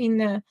difference between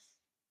the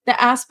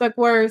aspect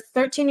where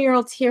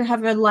 13-year-olds here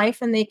have a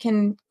life and they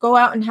can go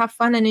out and have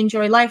fun and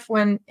enjoy life,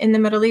 when in the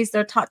Middle East,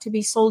 they're taught to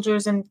be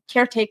soldiers and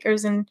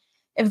caretakers. And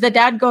if the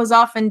dad goes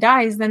off and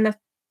dies, then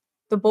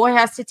the boy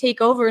has to take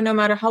over no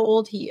matter how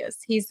old he is.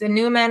 He's the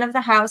new man of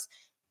the house,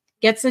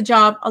 gets a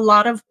job. A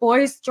lot of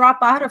boys drop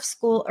out of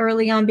school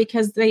early on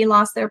because they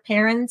lost their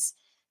parents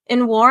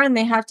in war and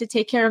they have to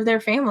take care of their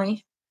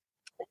family.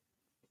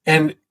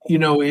 And,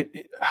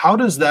 how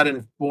does that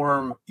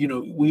inform,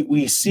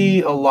 we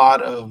see a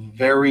lot of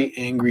very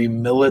angry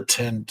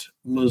militant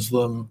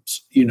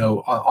Muslims,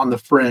 on the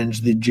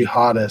fringe, the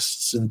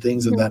jihadists and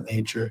things of that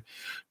nature.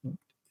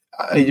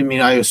 I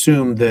mean, I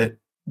assume that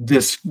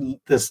this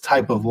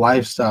type of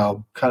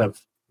lifestyle kind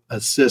of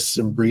assists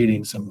in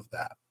breeding some of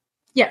that.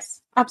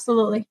 Yes,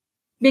 absolutely.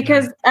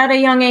 Because at a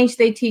young age,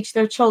 they teach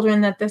their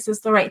children that this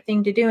is the right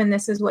thing to do and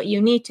this is what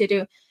you need to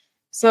do.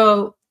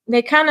 So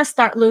they kind of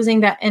start losing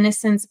that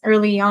innocence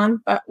early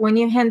on. But when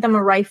you hand them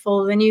a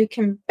rifle, then you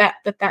can bet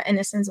that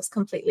innocence is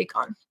completely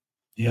gone.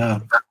 Yeah.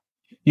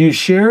 You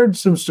shared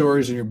some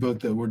stories in your book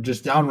that were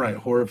just downright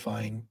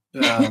horrifying.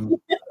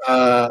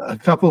 A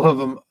couple of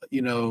them,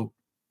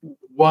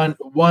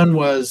 one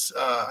was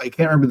I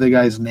can't remember the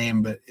guy's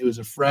name, but it was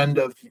a friend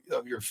of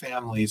your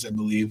family's, I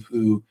believe,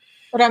 who.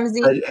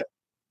 Ramzi.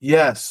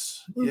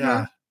 Yes. Mm-hmm.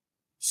 Yeah.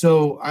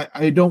 So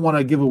I don't want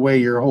to give away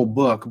your whole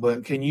book,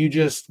 but can you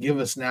just give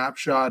a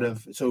snapshot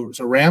of so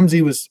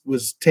Ramsey was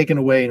taken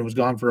away and was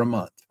gone for a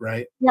month,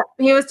 right? Yeah,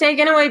 he was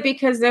taken away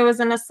because there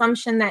was an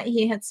assumption that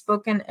he had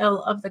spoken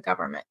ill of the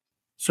government.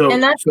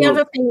 And that's the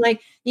other thing.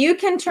 Like, you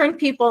can turn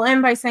people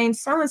in by saying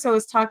so-and-so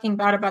is talking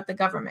bad about the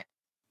government.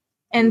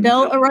 And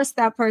they'll arrest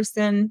that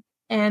person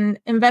and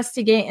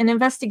investigate. An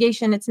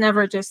investigation, it's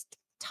never just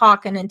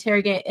talk and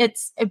interrogate.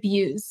 It's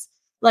abuse,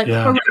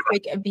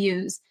 horrific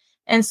abuse.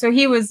 And so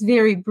he was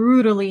very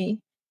brutally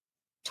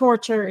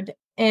tortured.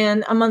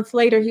 And a month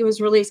later, he was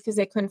released because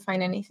they couldn't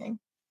find anything.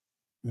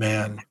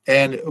 Man.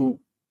 And,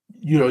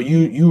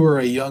 you were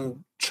a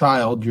young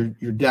child.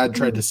 Your dad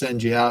tried to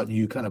send you out and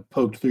you kind of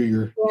poked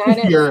through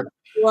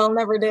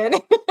never did.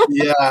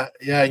 Yeah.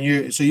 And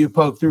you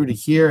poked through to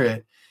hear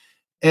it.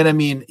 And I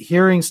mean,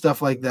 hearing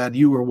stuff like that,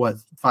 you were what,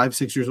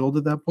 5-6 years old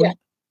at that point? Yeah,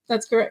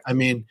 that's correct. I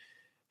mean,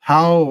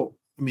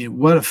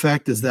 what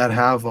effect does that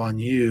have on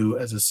you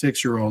as a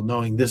 6-year-old,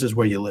 knowing this is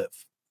where you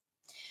live?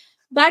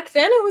 Back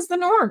then it was the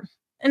norm.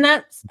 And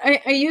that's,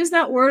 I use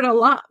that word a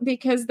lot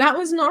because that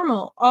was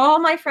normal. All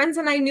my friends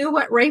and I knew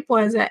what rape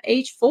was at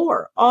age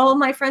 4. All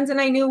my friends and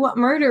I knew what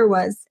murder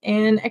was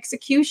and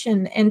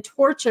execution and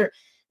torture.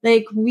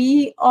 Like,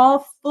 we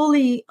all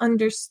fully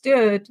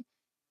understood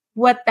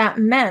what that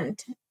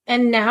meant.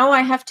 And now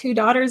I have 2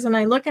 daughters and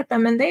I look at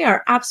them and they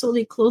are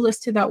absolutely clueless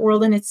to that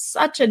world. And it's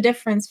such a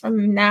difference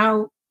from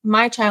now,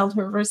 my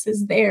childhood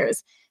versus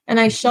theirs. And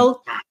I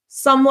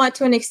somewhat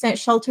to an extent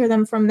shelter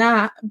them from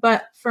that.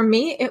 But for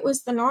me, it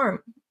was the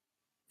norm.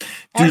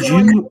 Did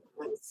you?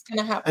 It's going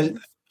to happen.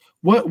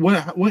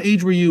 What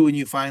age were you when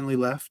you finally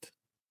left?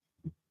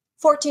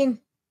 14.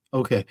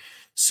 Okay.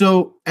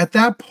 So at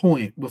that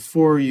point,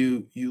 before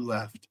you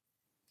left,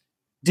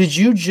 did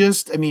you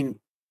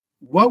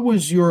what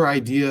was your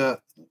idea?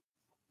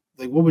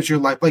 Like, what was your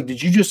life like?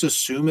 Did you just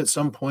assume at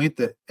some point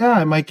that,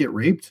 I might get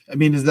raped? I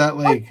mean, is that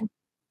like...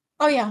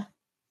 Oh, yeah.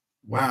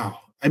 Wow.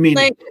 I mean...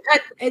 Like,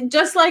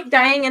 just like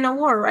dying in a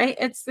war, right?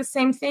 It's the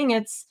same thing.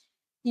 It's,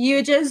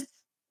 you just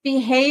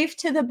behave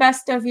to the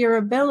best of your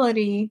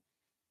ability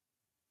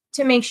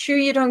to make sure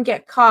you don't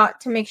get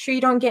caught, to make sure you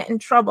don't get in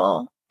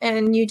trouble.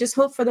 And you just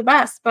hope for the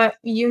best, but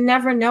you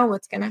never know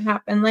what's going to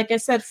happen. Like I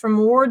said, from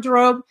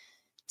wardrobe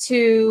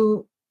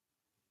to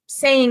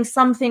saying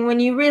something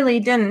when you really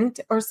didn't,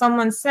 or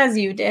someone says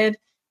you did,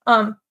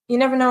 you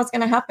never know what's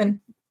going to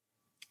happen.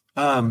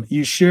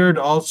 You shared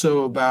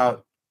also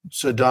about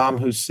Saddam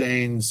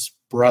Hussein's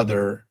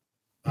brother,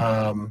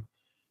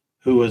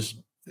 who was,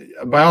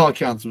 by all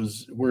accounts,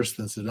 was worse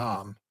than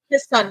Saddam.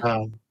 His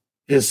son.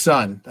 His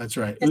son, that's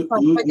right.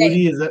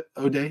 Udi, is that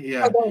O'Day?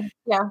 Yeah. O'Day,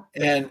 yeah.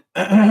 And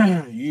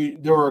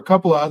there were a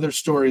couple of other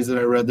stories that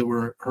I read that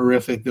were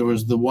horrific. There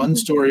was the one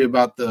story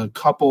about the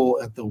couple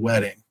at the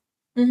wedding.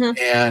 Mm-hmm.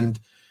 And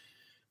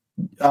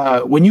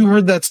when you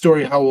heard that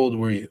story, how old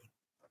were you?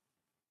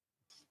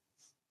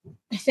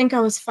 I think I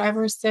was 5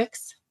 or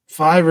 6.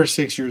 5 or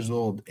 6 years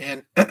old.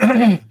 And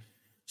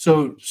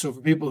so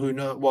for people who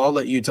know, well, I'll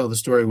let you tell the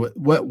story.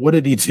 What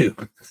did he do?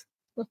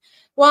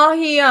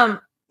 Well,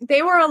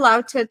 they were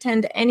allowed to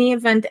attend any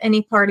event,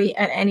 any party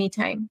at any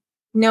time.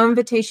 No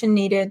invitation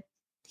needed.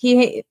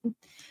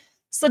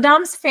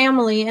 Saddam's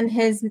family and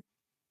his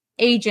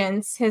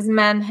agents, his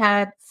men,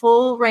 had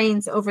full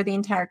reins over the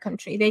entire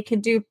country. They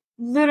could do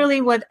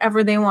literally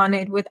whatever they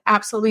wanted with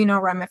absolutely no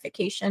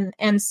ramification.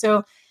 And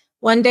so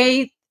one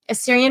day,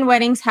 Assyrian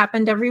weddings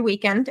happened every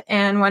weekend.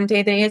 And one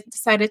day they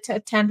decided to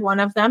attend one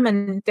of them.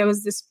 And there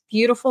was this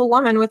beautiful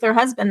woman with her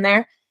husband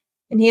there.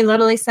 And he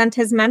literally sent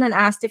his men and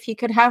asked if he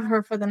could have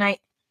her for the night.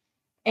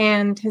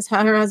 And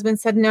her husband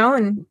said no.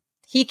 And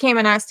he came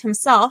and asked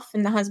himself.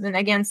 And the husband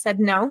again said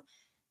no.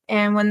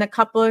 And when the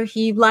couple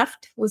he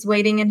left was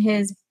waiting in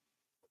his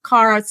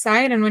car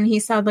outside, and when he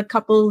saw the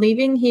couple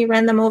leaving, he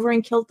ran them over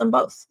and killed them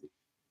both.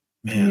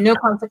 Man. No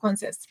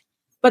consequences.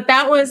 But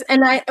that was,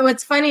 and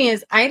what's funny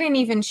is I didn't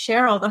even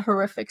share all the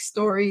horrific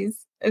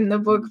stories in the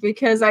book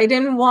because I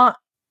didn't want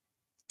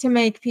to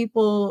make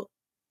people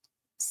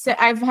sick.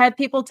 I've had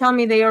people tell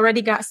me they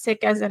already got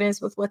sick as it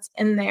is with what's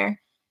in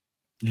there.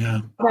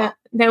 Yeah. That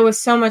there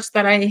was so much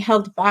that I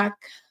held back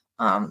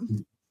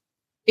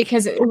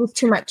because it was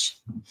too much.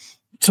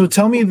 So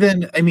tell me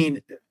then, I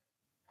mean,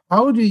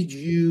 how did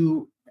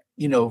you,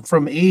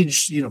 from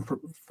age,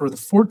 for the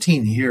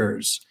 14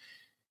 years,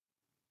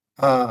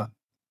 how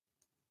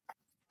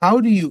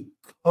do you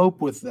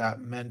cope with that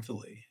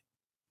mentally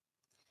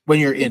when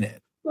you're in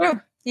it?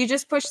 You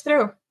just push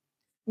through.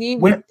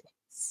 When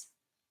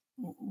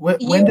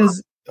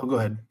does, go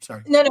ahead.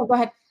 Sorry. No, go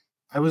ahead.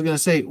 I was going to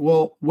say,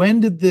 well,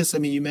 when did this, I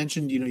mean, you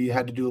mentioned, you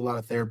had to do a lot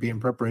of therapy in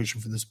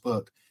preparation for this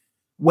book.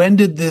 When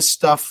did this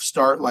stuff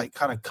start like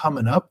kind of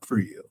coming up for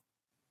you?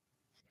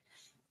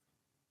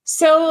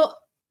 So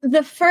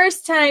the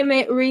first time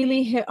it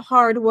really hit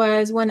hard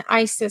was when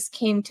ISIS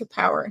came to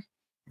power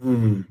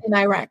in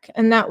Iraq.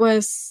 And that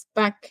was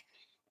back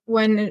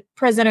when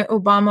President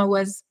Obama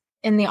was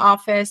in the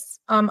office.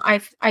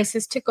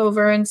 ISIS took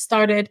over and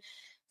started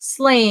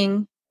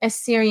slaying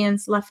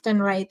Assyrians left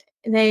and right.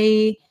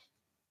 They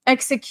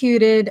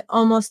executed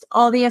almost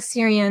all the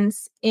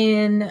Assyrians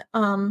in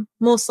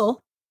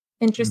Mosul.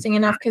 Interesting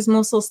enough, because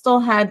Mosul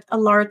still had a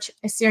large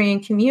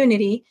Assyrian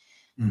community.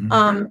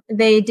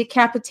 They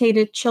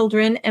decapitated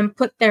children and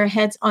put their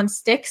heads on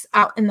sticks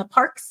out in the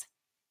parks.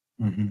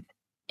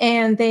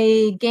 And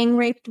they gang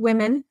raped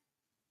women.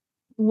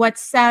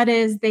 What's sad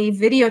is they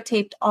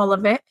videotaped all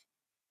of it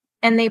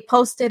and they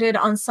posted it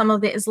on some of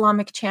the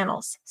Islamic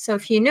channels. So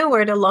if you knew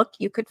where to look,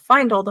 you could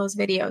find all those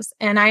videos.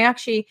 And I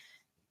actually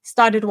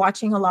started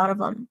watching a lot of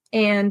them.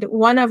 And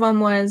one of them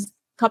was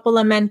a couple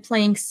of men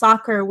playing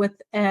soccer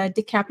with a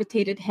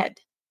decapitated head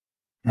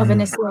of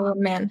an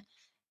Assyrian man.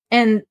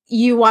 And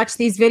you watch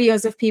these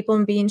videos of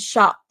people being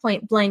shot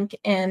point blank,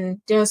 and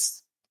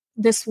just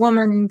this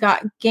woman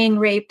got gang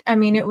raped. I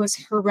mean, it was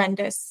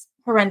horrendous.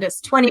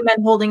 20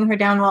 men holding her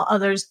down while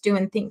others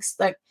doing things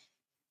like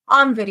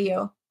on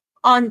video,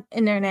 on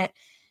internet.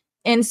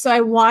 And so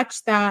I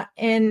watched that,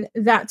 and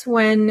that's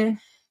when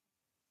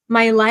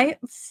my life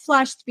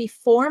flashed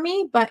before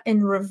me, but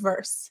in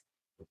reverse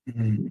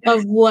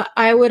of what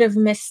I would have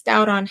missed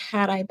out on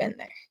had I been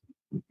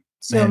there.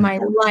 So my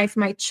life,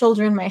 my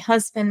children, my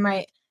husband,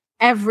 my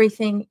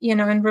everything,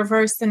 in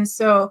reverse. And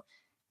so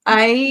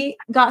I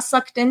got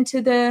sucked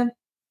into the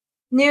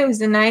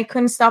news and I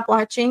couldn't stop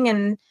watching,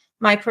 and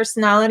my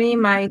personality,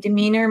 my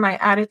demeanor, my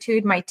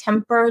attitude, my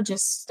temper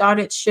just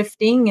started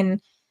shifting, and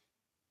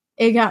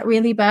it got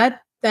really bad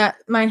that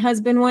my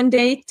husband one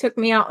day took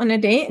me out on a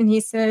date and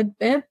he said,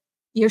 "Babe,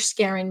 you're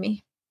scaring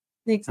me.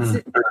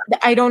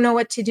 I don't know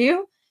what to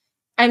do.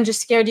 I'm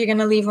just scared you're going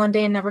to leave one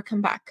day and never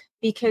come back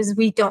because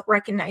we don't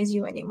recognize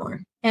you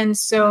anymore." And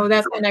so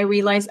that's when I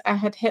realized I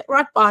had hit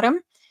rock bottom,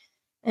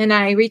 and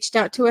I reached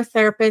out to a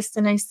therapist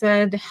and I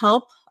said,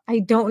 "Help. I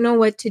don't know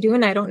what to do,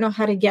 and I don't know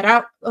how to get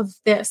out of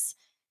this."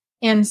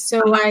 And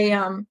so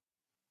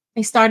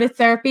I started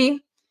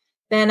therapy.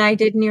 Then I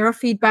did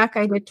neurofeedback.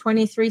 I did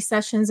 23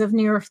 sessions of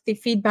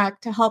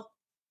neurofeedback to help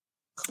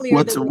clear.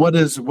 What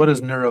is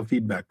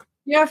neurofeedback?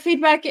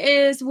 Neurofeedback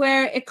is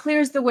where it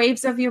clears the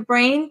waves of your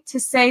brain to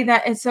say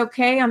that it's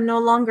okay, I'm no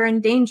longer in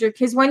danger.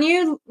 Because when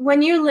you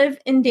live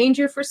in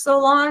danger for so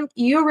long,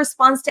 your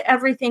response to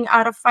everything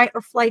out of fight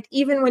or flight,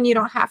 even when you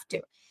don't have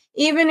to.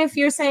 Even if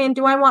you're saying,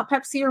 "Do I want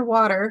Pepsi or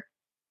water?"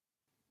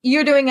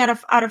 You're doing out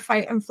of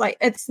fight and flight.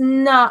 It's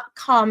not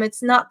calm.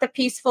 It's not the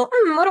peaceful,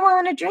 what do I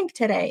want to drink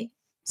today?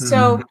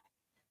 So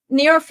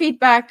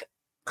neurofeedback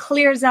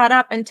clears that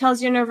up and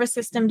tells your nervous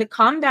system to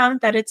calm down,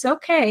 that it's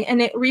okay. And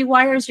it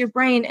rewires your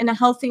brain in a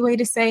healthy way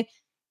to say,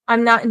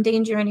 "I'm not in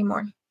danger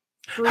anymore."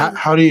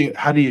 How do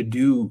you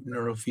do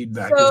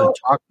neurofeedback? So, is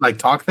it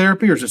talk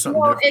therapy, or is it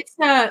something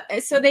different?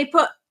 It's so they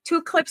put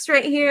 2 clips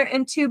right here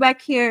and 2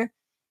 back here.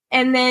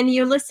 And then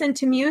you listen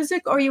to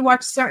music or you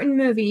watch certain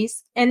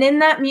movies. And in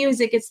that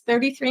music, it's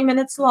 33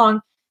 minutes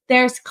long.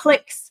 There's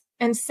clicks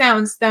and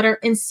sounds that are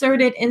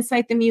inserted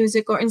inside the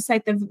music or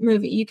inside the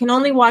movie. You can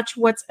only watch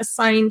what's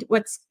assigned,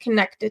 what's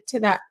connected to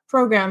that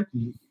program.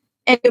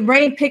 And your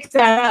brain picks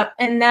that up,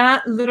 and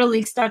that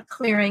literally started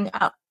clearing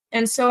up.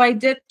 And so I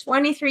did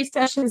 23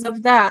 sessions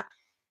of that.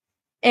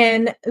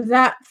 And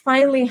that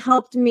finally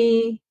helped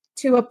me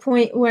to a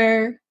point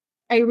where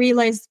I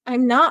realized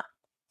I'm not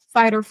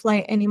fight or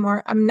flight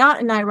anymore. I'm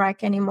not in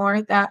Iraq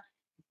anymore, that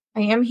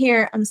I am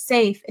here. I'm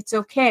safe. It's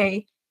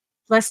okay.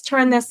 Let's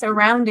turn this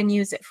around and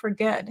use it for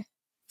good.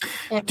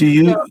 And do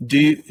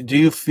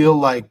you feel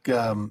like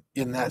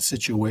in that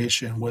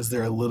situation, was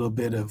there a little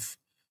bit of,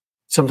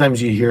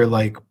 sometimes you hear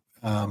like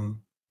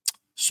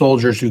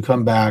soldiers who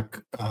come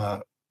back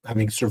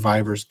having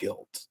survivor's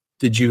guilt.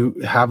 Did you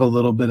have a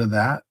little bit of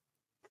that?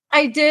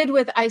 I did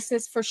with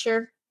ISIS for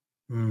sure.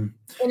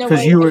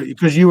 Because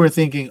you were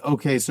thinking,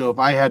 okay, so if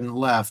I hadn't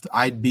left,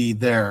 I'd be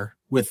there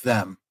with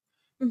them.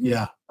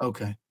 Yeah.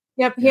 Okay.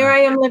 Yep. Here I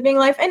am living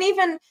life. And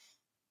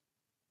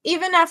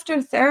even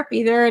after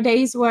therapy, there are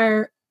days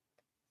where,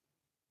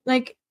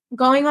 like,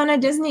 going on a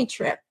Disney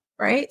trip,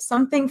 right?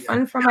 Something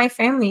fun for my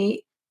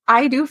family.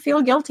 I do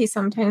feel guilty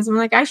sometimes. I'm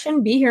like, I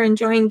shouldn't be here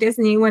enjoying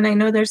Disney when I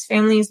know there's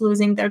families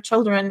losing their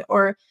children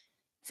or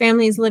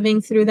families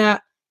living through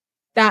that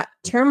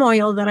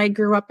turmoil that I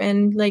grew up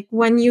in. Like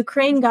when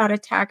Ukraine got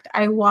attacked,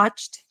 I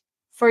watched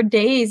for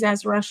days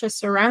as Russia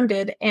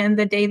surrounded. And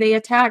the day they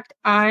attacked,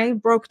 I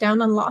broke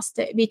down and lost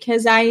it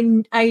because I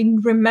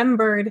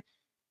remembered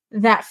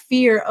that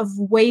fear of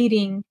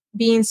waiting,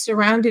 being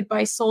surrounded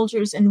by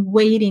soldiers and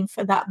waiting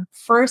for that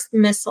first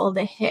missile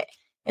to hit.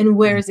 And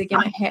where is it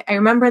going to hit? I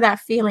remember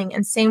that feeling.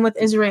 And same with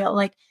Israel.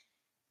 Like,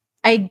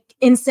 I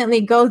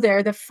instantly go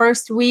there the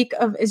first week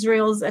of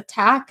Israel's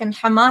attack, and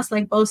Hamas,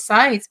 like both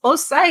sides,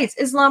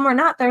 Islam or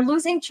not, they're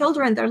losing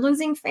children, they're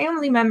losing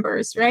family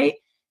members, right?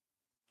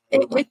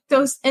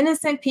 Those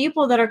innocent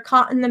people that are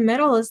caught in the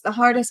middle is the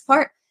hardest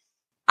part.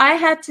 I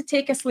had to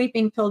take a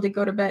sleeping pill to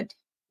go to bed.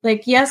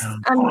 Like, yes,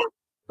 I'm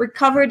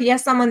recovered.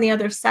 Yes, I'm on the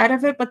other side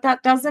of it, but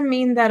that doesn't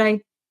mean that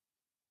I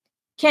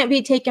can't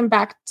be taken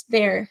back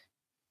there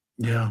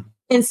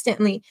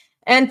instantly.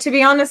 And to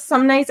be honest,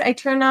 some nights I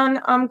turn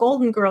on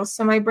Golden Girls,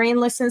 so my brain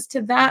listens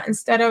to that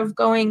instead of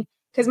going,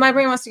 because my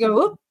brain wants to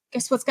go, oh,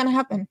 guess what's going to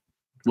happen?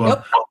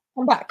 Well, nope,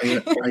 come back.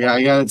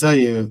 I got to tell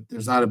you,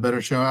 there's not a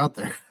better show out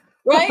there.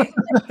 Right?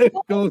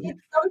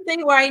 It's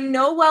something where I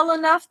know well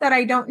enough that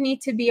I don't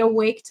need to be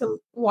awake to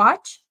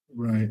watch.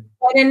 Right.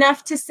 But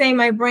enough to say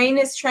my brain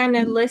is trying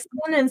to listen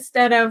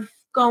instead of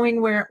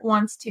going where it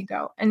wants to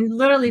go. And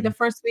literally the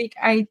first week,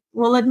 I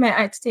will admit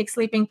I had to take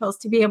sleeping pills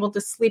to be able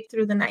to sleep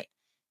through the night.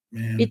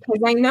 Man.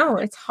 Because I know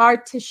it's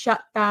hard to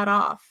shut that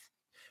off.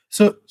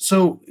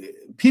 So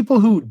people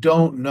who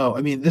don't know,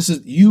 I mean,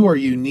 you are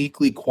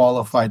uniquely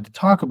qualified to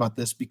talk about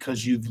this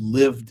because you've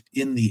lived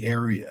in the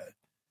area.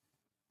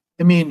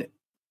 I mean,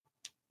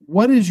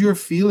 what is your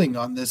feeling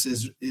on this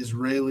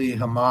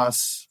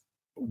Israeli-Hamas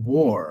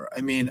war?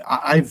 I mean,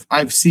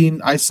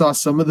 I saw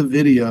some of the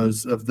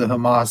videos of the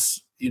Hamas,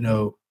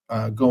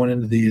 going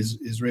into these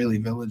Israeli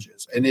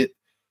villages, and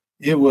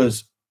it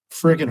was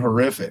freaking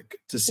horrific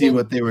to see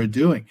what they were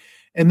doing.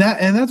 And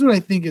that's what I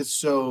think is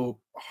so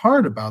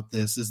hard about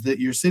this, is that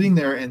you're sitting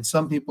there and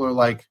some people are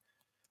like,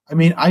 I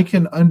mean, I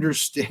can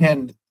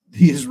understand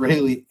the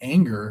Israeli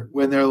anger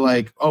when they're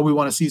like, oh, we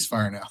want a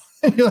ceasefire now.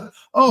 You're like,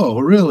 oh,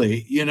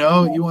 really? You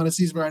want a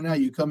ceasefire now?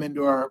 You come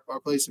into our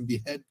place and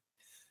behead,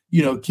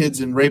 kids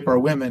and rape our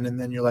women.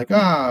 And then you're like,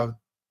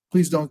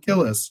 please don't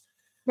kill us.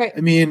 Right. I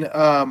mean,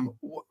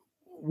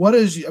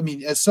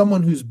 as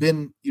someone who's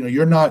been,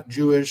 you're not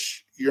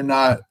Jewish, you're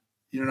not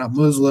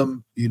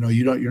Muslim,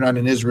 you're not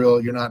in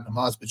Israel, you're not in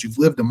Hamas, but you've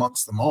lived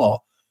amongst them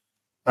all.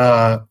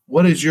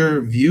 What is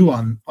your view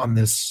on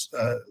this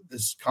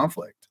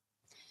conflict?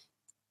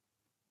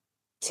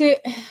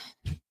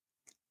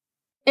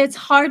 It's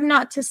hard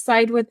not to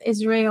side with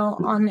Israel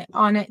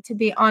on it, to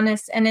be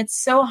honest. And it's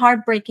so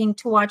heartbreaking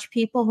to watch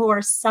people who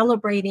are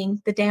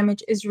celebrating the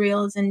damage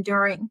Israel is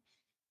enduring.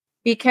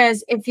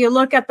 Because if you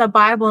look at the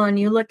Bible and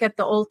you look at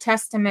the Old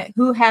Testament,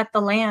 who had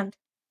the land?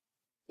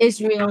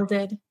 Israel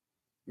did.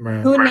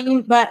 Right.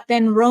 But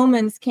then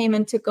Romans came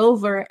and took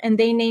over and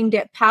they named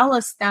it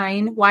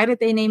Palestine. Why did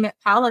they name it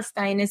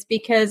Palestine? Is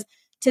because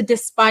to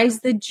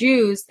despise the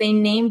Jews, they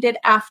named it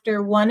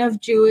after one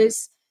of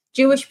Jewish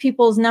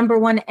people's number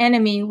one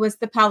enemy was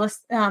the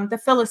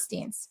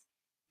Philistines.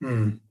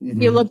 Mm-hmm.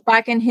 If you look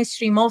back in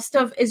history, most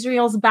of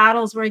Israel's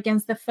battles were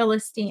against the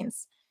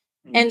Philistines.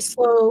 Mm-hmm. And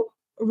so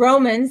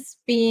Romans,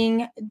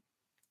 being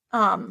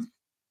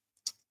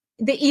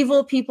the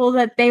evil people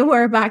that they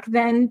were back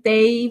then,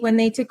 when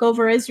they took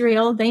over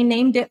Israel, they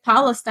named it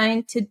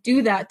Palestine to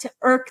do that, to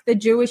irk the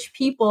Jewish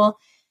people.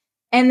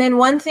 And then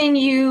one thing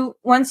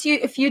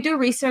if you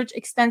do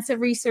extensive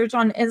research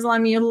on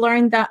Islam, you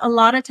learn that a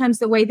lot of times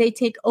the way they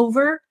take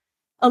over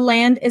a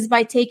land is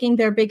by taking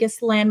their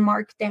biggest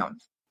landmark down.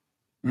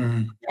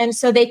 Mm-hmm. And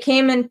so they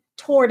came and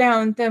tore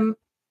down the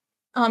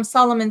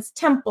Solomon's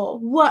temple.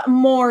 What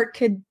more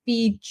could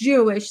be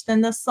Jewish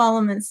than the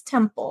Solomon's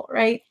temple,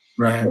 right?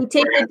 Right. They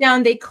take it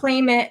down, they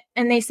claim it,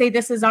 and they say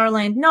this is our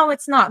land. No,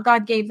 it's not.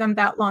 God gave them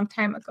that long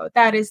time ago.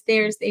 That is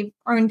theirs. They've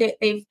earned it.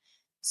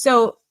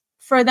 So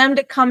for them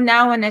to come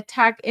now and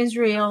attack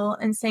Israel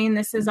and saying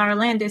this is our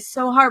land is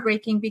so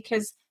heartbreaking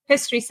because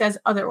history says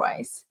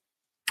otherwise.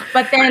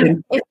 But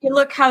then if you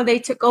look how they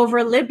took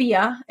over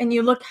Libya and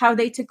you look how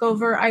they took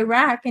over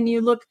Iraq and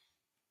you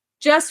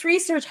just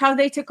research how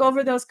they took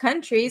over those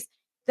countries.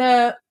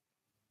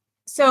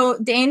 So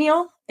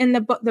Daniel, in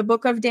the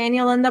book of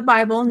Daniel in the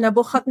Bible,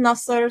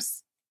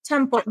 Nebuchadnezzar's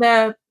temple,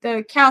 the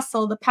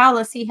castle, the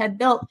palace he had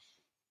built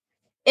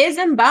is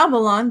in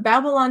Babylon.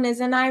 Babylon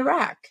is in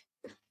Iraq.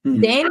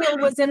 Mm-hmm. Daniel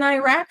was in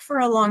Iraq for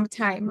a long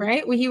time,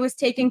 right? He was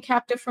taken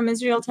captive from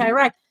Israel to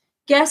Iraq.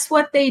 Guess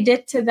what they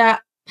did to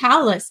that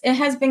palace? It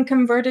has been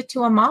converted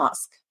to a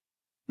mosque.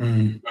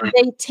 Mm-hmm.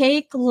 They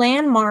take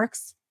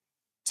landmarks,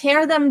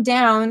 tear them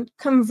down,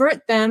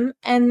 convert them,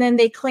 and then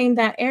they claim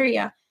that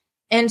area.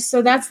 And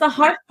so that's the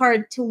hard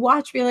part to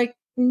watch. Be like,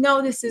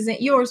 no, this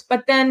isn't yours.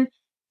 But then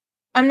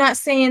I'm not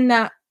saying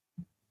that,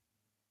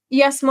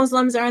 yes,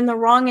 Muslims are in the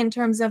wrong in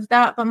terms of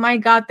that. But my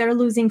God, they're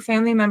losing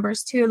family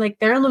members too. Like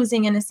they're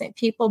losing innocent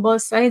people,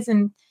 both sides.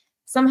 And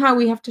somehow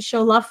we have to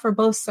show love for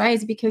both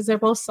sides because they're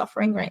both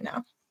suffering right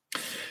now.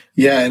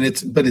 Yeah. And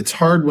it's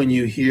hard when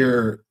you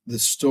hear the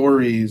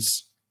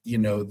stories,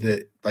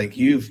 that like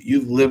you've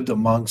lived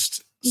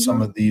amongst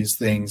some of these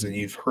things, and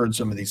you've heard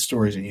some of these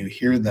stories, and you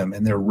hear them,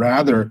 and they're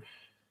rather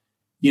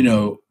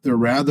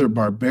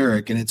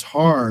barbaric, and it's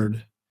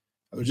hard.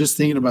 I was just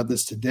thinking about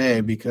this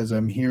today because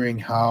I'm hearing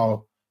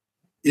how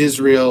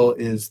Israel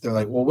is. They're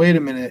like, well, wait a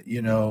minute,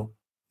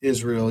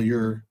 Israel,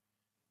 you're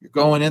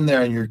going in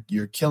there and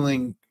you're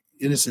killing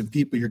innocent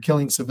people, you're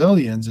killing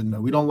civilians,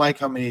 and we don't like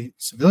how many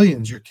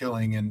civilians you're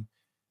killing. And you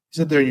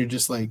sit there and you're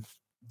just like,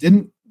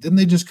 didn't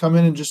they just come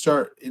in and just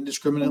start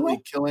indiscriminately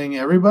killing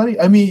everybody?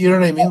 I mean, you know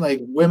what I mean?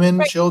 Like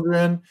women,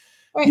 children,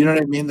 you know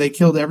what I mean? They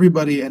killed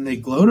everybody and they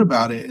gloat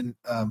about it. And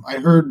I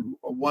heard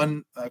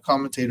one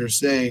commentator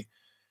say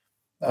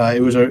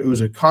it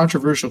was a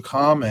controversial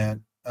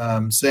comment,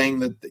 saying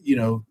that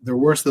they're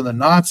worse than the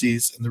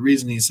Nazis, and the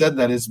reason he said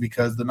that is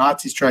because the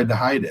Nazis tried to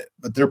hide it,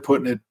 but they're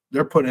putting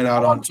it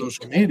out on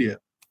social media.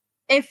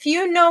 If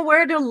you know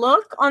where to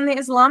look on the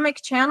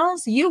Islamic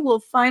channels, you will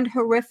find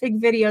horrific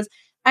videos.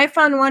 I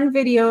found one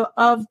video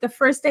of the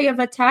first day of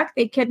attack.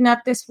 They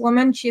kidnapped this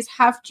woman. She's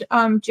half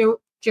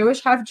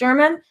Jewish, half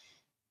German.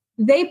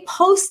 They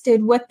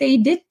posted what they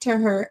did to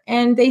her,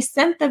 and they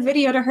sent the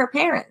video to her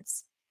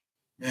parents.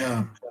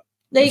 Yeah.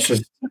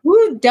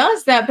 Who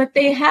does that? But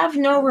they have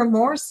no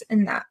remorse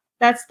in that.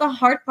 That's the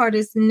hard part,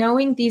 is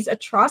knowing these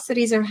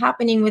atrocities are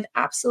happening with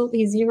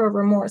absolutely zero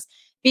remorse,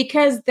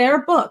 because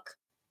their book,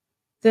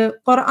 the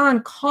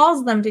Quran,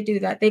 calls them to do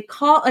that. It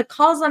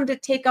calls them to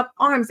take up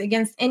arms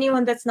against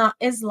anyone that's not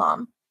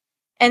Islam.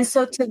 And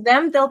so to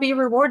them, they'll be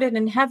rewarded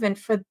in heaven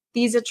for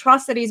these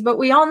atrocities. But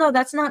we all know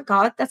that's not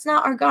God. That's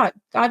not our God.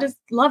 God is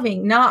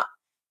loving.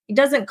 He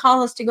doesn't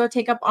call us to go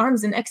take up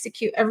arms and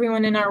execute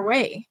everyone in our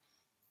way.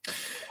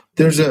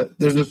 There's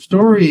a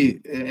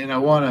story, and I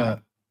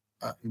want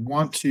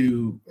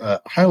to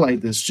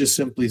highlight this just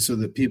simply so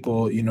that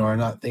people, are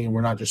not thinking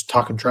we're not just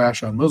talking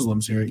trash on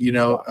Muslims here.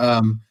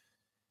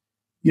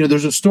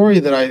 There's a story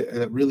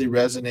that really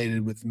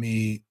resonated with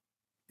me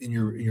in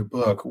your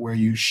book, where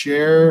you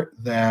share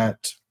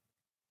that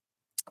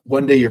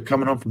one day you're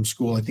coming home from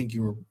school. I think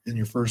you were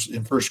in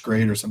first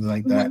grade or something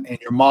like that, and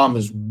your mom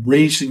is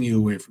racing you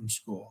away from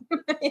school.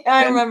 Yeah,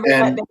 I remember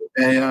that day.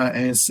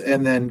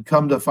 And then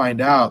come to find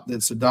out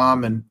that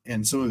Saddam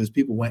and some of his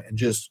people went and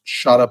just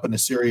shot up an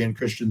Assyrian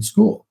Christian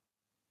school.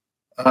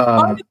 It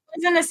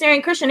wasn't a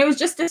Assyrian Christian. It was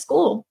just a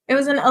school. It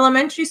was an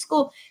elementary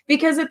school,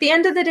 because at the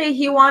end of the day,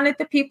 he wanted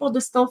the people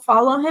to still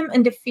follow him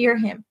and to fear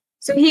him.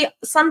 So he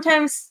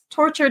sometimes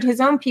tortured his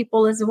own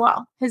people as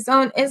well. His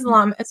own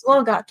Islam as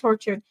well got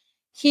tortured.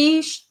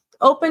 He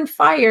opened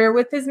fire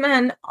with his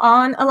men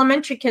on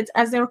elementary kids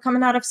as they were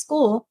coming out of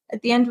school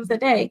at the end of the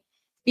day,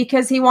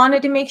 because he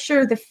wanted to make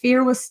sure the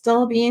fear was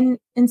still being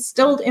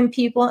instilled in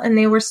people and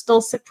they were still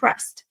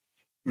suppressed.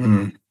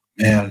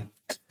 Man,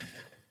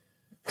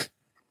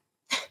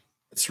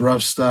 it's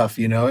rough stuff.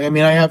 I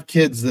mean, I have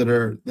kids that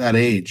are that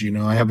age.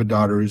 I have a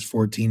daughter who's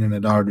 14 and a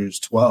daughter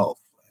who's 12,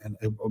 and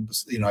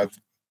I have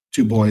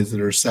two boys that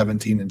are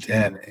 17 and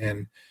 10,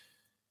 and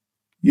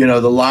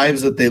the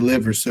lives that they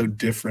live are so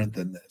different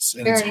than this.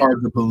 And it's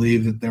hard to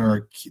believe that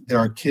there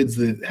are kids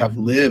that have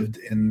lived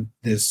in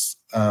this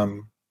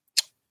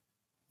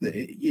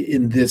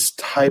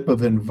type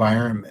of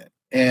environment.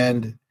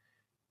 And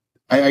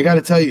I got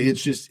to tell you,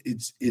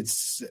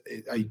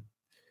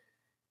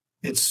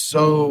 it's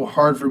so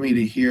hard for me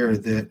to hear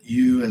that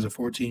you, as a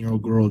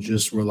 14-year-old girl,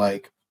 just were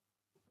like,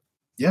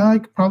 yeah, I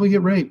could probably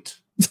get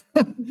raped.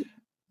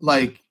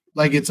 like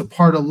it's a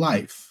part of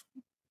life.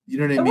 You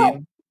know what I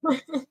mean?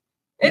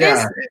 It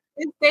is.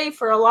 It's safe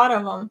for a lot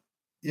of them.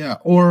 Yeah,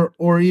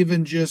 or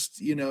even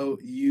just you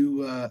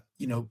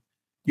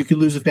could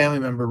lose a family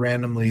member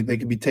randomly. They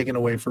could be taken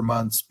away for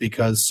months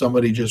because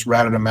somebody just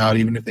ratted them out,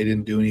 even if they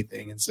didn't do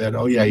anything, and said,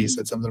 "Oh yeah, you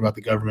said something about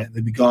the government."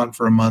 They'd be gone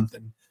for a month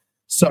and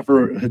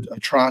suffer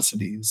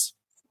atrocities.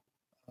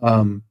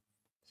 And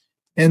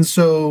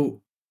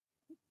so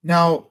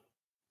now,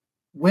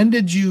 when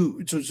did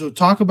you? So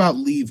talk about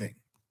leaving.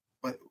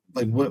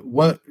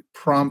 What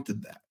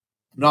prompted that?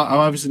 I'm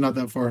obviously not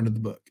that far into the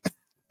book.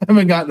 I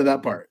haven't gotten to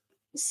that part.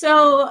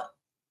 So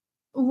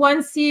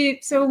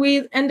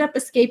we end up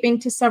escaping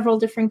to several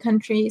different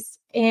countries,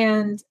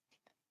 and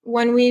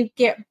when we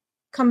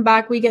come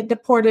back, we get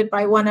deported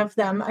by one of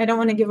them. I don't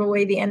want to give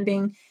away the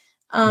ending.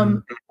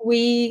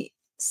 We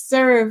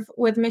serve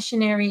with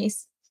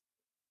missionaries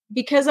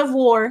because of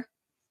war.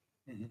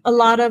 A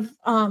lot of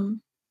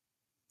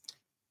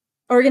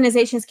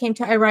organizations came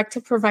to Iraq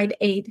to provide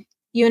aid.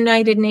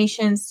 United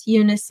Nations,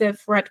 UNICEF,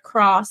 Red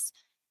Cross,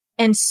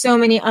 and so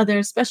many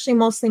others, especially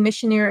mostly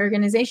missionary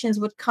organizations,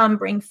 would come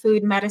bring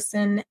food,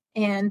 medicine,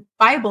 and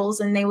Bibles,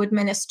 and they would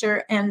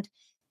minister and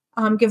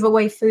give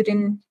away food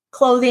and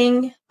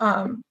clothing.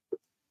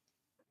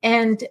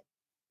 And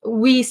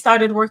we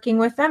started working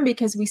with them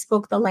because we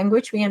spoke the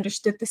language. We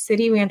understood the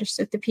city. We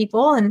understood the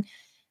people. And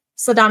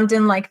Saddam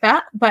didn't like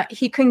that, but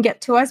he couldn't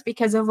get to us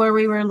because of where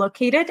we were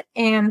located.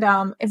 And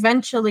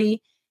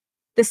eventually,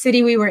 the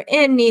city we were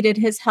in needed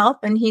his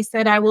help, and he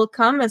said, I will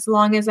come as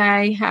long as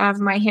I have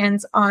my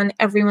hands on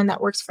everyone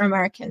that works for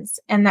Americans.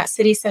 And that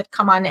city said,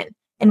 come on in.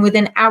 And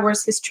within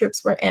hours, his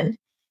troops were in.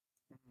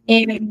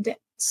 And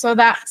so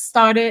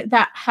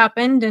that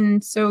happened.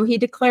 And so he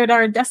declared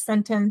our death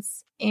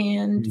sentence.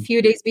 And a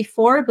few days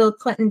before, Bill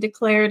Clinton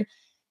declared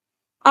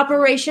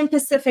Operation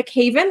Pacific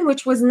Haven,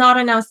 which was not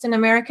announced in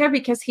America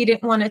because he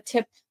didn't want to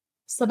tip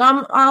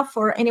Saddam off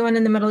or anyone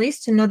in the Middle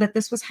East to know that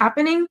this was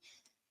happening.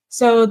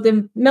 So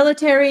the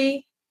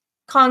military,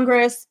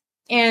 Congress,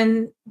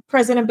 and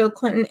President Bill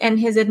Clinton and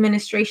his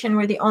administration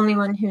were the only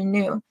one who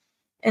knew.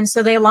 And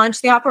so they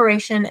launched the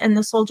operation, and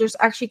the soldiers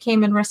actually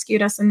came and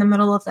rescued us in the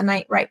middle of the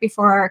night right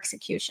before our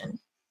execution.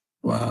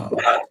 Wow.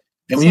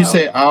 And when you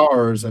say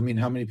ours, I mean,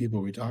 how many people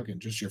are we talking?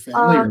 Just your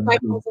family?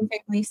 5,000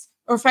 families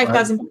or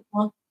 5,000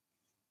 people.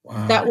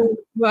 Wow.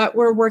 that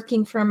were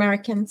working for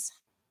Americans.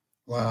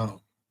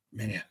 Wow,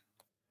 man.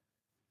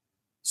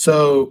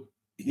 So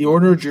he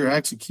ordered your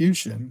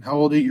execution. How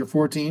old are you? You're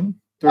 14?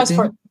 13?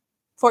 I was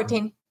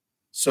 14.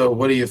 So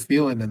what are you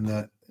feeling in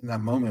that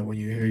moment when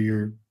you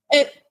hear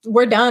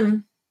we're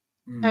done.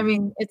 I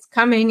mean, it's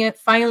coming. It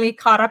finally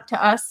caught up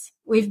to us.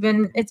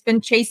 It's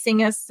been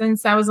chasing us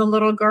since I was a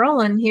little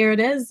girl, and here it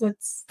is.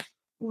 It's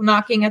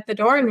knocking at the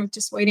door, and we're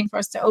just waiting for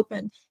us to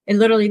open. And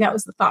literally, that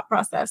was the thought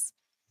process.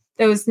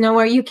 There was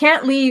nowhere. You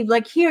can't leave.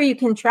 Like here, you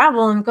can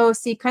travel and go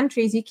see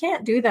countries. You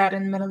can't do that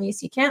in the Middle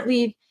East. You can't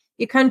leave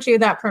your country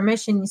without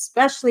permission,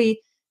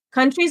 especially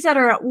countries that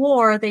are at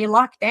war. They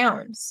lock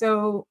down.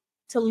 So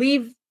to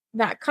leave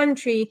that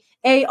country,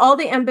 all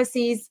the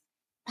embassies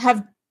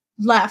have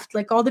left.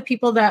 Like all the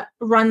people that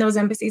run those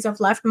embassies have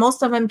left.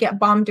 Most of them get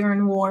bombed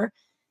during war.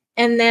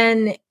 And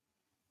then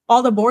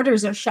all the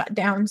borders are shut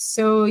down.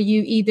 So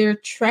you either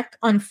trek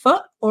on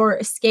foot or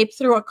escape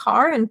through a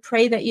car and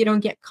pray that you don't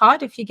get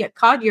caught. If you get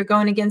caught, you're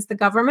going against the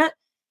government.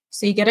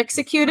 So you get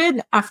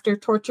executed after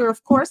torture,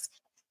 of course.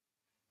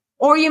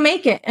 Or you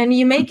make it, and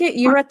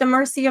you're at the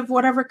mercy of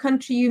whatever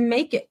country you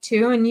make it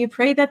to. And you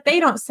pray that they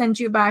don't send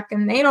you back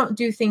and they don't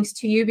do things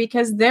to you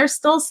because they're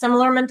still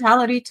similar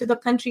mentality to the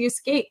country you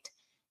escaped.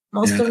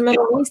 Most of the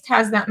Middle East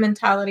has that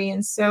mentality.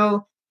 And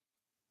so,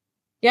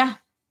 yeah.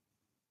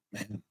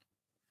 Man.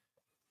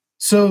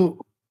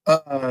 So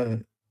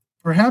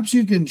perhaps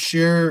you can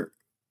share,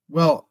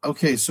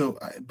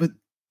 but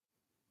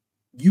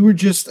you were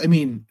just, I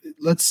mean,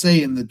 let's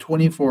say in the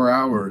 24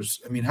 hours,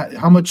 I mean,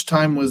 how much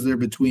time was there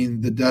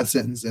between the death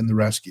sentence and the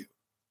rescue?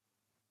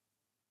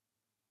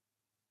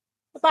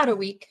 About a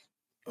week.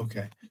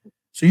 Okay.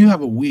 So you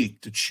have a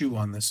week to chew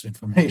on this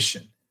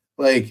information.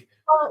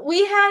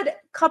 We had a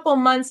couple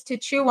months to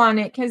chew on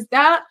it because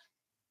that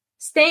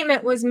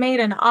statement was made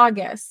in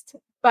August.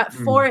 But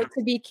for it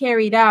to be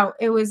carried out,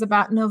 it was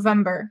about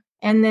November.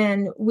 And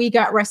then we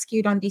got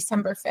rescued on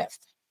December 5th.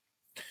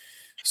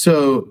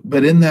 So,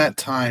 but in that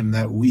time,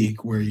 that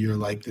week where you're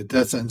like the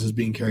death sentence is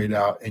being carried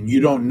out and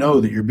you don't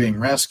know that you're being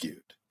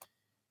rescued.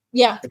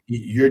 Yeah.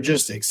 You're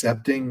just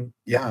accepting,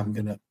 I'm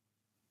going to.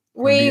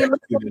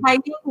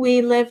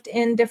 We lived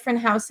in different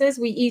houses.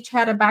 We each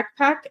had a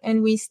backpack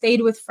and we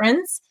stayed with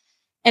friends.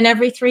 And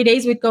every 3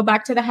 days we'd go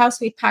back to the house.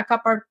 We'd pack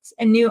up our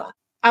new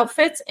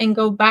outfits and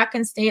go back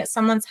and stay at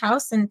someone's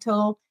house and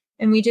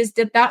we just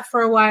did that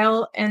for a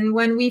while. And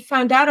when we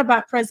found out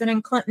about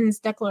President Clinton's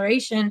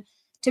declaration,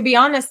 to be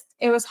honest,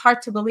 it was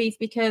hard to believe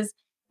because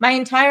my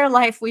entire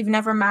life we've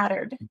never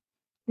mattered.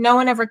 No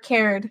one ever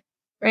cared,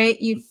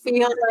 right? You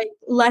feel like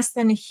less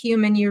than a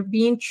human. You're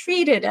being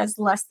treated as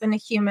less than a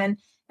human.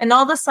 And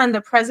all of a sudden,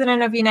 the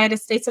President of the United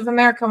States of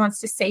America wants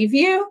to save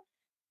you.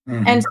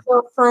 Mm-hmm. And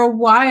so for a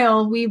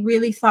while, we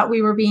really thought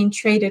we were being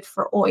traded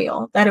for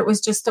oil, that it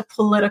was just a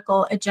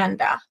political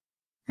agenda.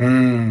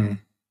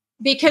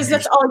 Because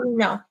that's all you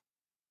know.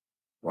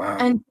 Wow.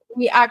 And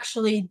we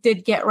actually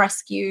did get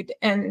rescued.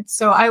 And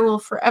so I will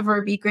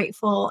forever be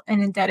grateful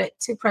and indebted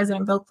to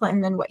President Bill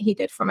Clinton and what he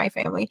did for my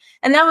family.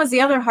 And that was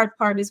the other hard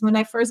part is when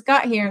I first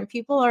got here and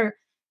people are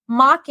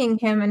mocking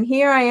him. And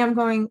here I am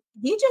going,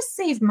 he just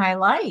saved my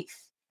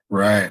life.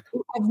 Right. I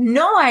have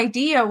no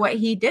idea what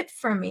he did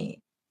for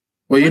me.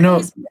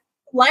 Well,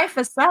 life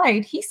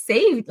aside, he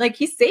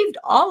saved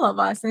all of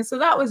us. And so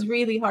that was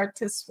really hard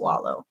to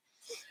swallow.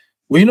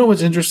 Well, you know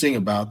what's interesting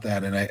about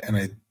that, and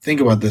I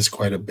think about this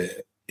quite a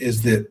bit,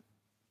 is that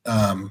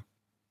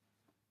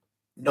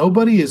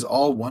nobody is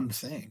all one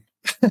thing.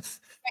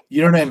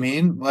 You know what I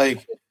mean?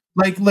 Like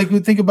we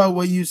think about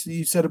what you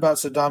said about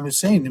Saddam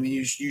Hussein. I mean,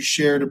 you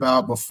shared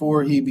about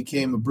before he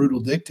became a brutal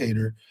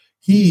dictator,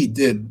 he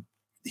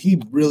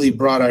really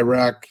brought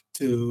Iraq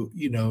to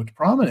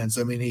prominence.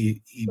 I mean,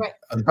 he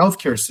a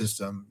healthcare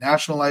system,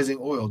 nationalizing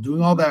oil,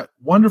 doing all that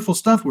wonderful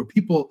stuff where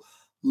people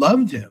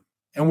loved him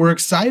and were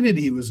excited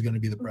he was going to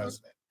be the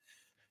president.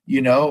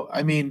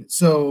 I mean,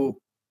 so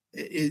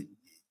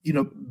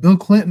Bill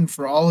Clinton,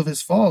 for all of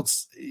his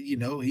faults, he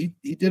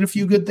did a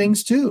few good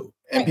things too.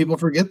 And people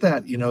forget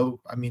that,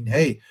 I mean,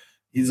 hey,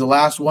 he's the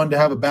last one to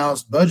have a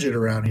balanced budget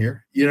around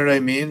here. You know what I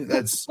mean?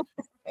 That's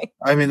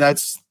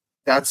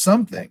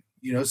something,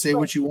 say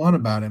what you want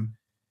about him.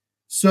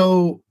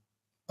 So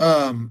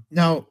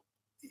now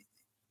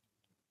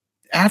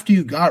after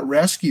you got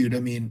rescued, I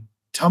mean,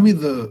 tell me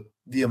the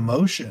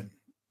emotion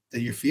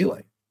that you're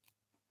feeling.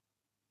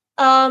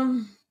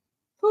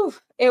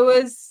 It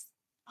was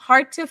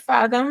hard to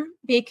fathom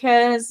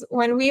because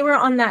when we were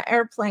on that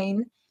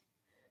airplane,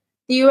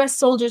 the US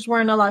soldiers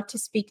weren't allowed to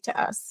speak to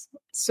us.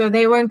 So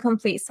they were in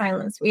complete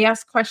silence. We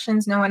asked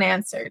questions, no one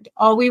answered.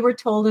 All we were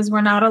told is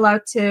we're not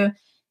allowed to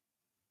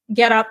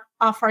get up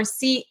off our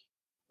seat.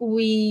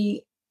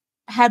 We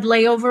had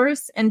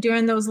layovers, and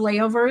during those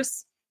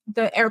layovers,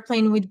 the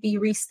airplane would be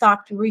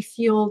restocked,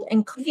 refueled,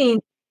 and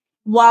cleaned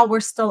while we're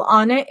still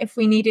on it. If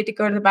we needed to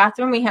go to the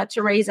bathroom, we had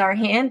to raise our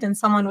hand, and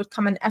someone would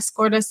come and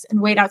escort us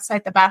and wait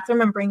outside the bathroom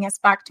and bring us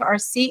back to our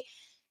seat.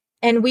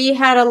 And we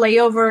had a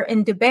layover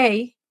in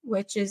Dubai,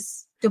 which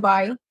is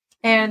Dubai,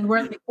 and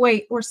we're like,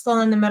 wait, we're still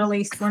in the Middle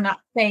East. We're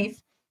not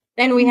safe.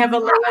 Then we have a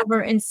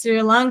layover in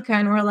Sri Lanka,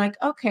 and we're like,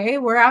 okay,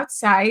 we're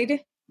outside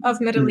of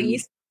Middle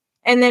East.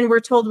 And then we're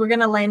told we're going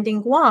to land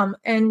in Guam.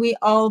 And we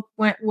all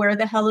went, where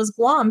the hell is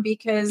Guam?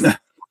 Because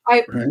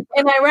in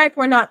Iraq,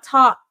 we're not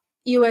taught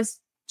U.S.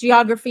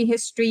 geography,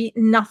 history,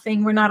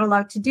 nothing. We're not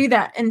allowed to do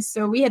that. And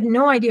so we had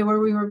no idea where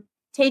we were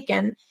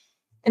taken.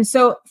 And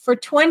so for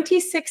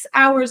 26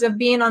 hours of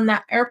being on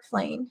that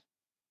airplane,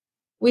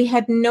 we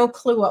had no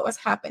clue what was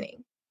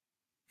happening.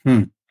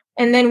 And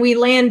then we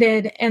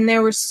landed, and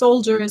there were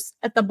soldiers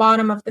at the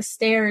bottom of the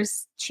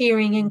stairs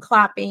cheering and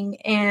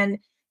clapping and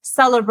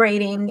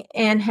celebrating,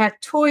 and had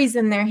toys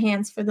in their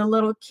hands for the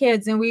little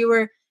kids. And we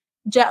were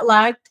jet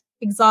lagged,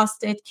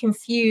 exhausted,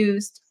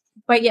 confused,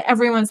 but yet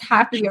everyone's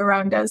happy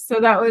around us. So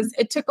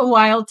it took a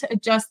while to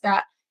adjust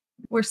that.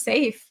 We're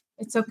safe.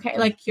 It's okay.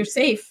 Like, you're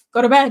safe.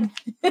 Go to bed.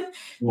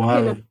 Wow.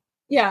 You know?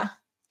 Yeah.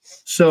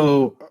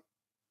 So,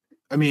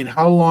 I mean,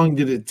 how long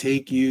did it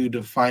take you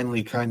to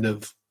finally kind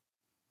of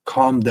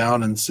calm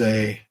down and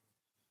say,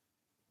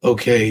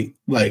 okay,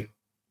 like,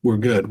 we're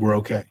good, we're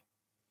okay?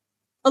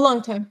 A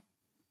long time.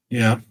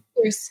 Yeah.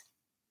 Years.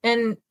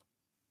 And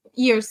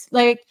years.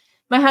 Like,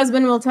 my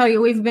husband will tell you,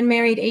 we've been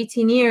married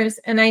 18 years,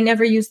 and I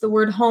never used the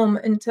word home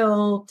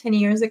until 10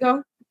 years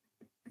ago.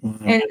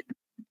 And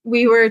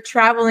we were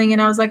traveling,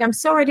 and I was like, I'm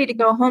so ready to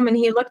go home. And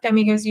he looked at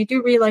me and goes, you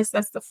do realize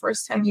that's the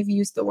first time you've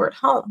used the word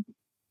home.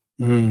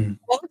 And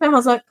I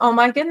was like, oh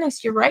my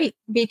goodness, you're right.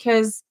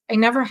 Because I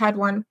never had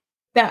one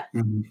that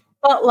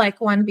felt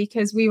like one,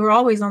 because we were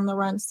always on the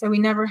run. So we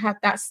never had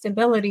that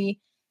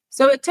stability.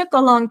 So it took a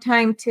long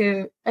time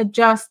to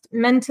adjust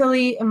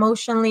mentally,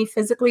 emotionally,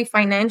 physically,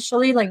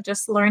 financially, like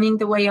just learning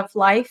the way of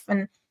life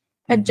and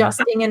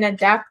adjusting and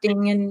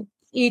adapting. And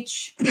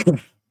each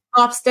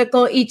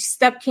obstacle, each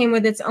step came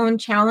with its own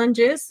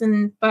challenges.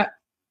 But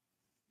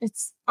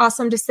it's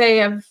awesome to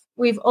say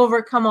we've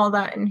overcome all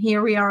that, and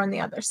here we are on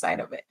the other side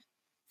of it.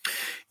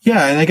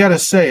 Yeah, and I got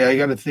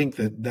to think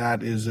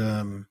that is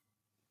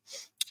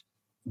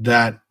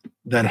that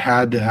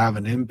had to have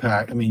an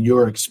impact. I mean,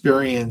 your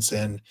experience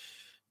and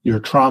your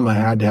trauma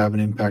had to have an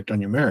impact on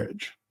your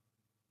marriage.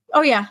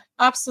 Oh yeah,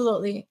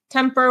 absolutely.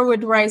 Temper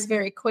would rise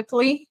very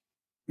quickly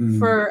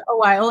for a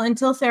while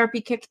until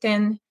therapy kicked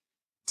in.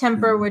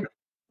 Temper would,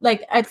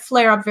 like, I'd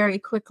flare up very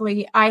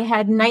quickly. I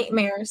had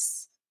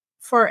nightmares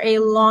for a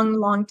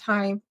long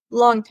time.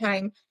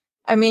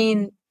 I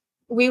mean,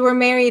 we were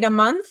married a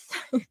month,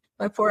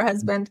 my poor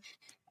husband,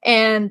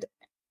 and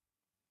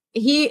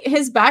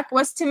his back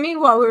was to me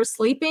while we were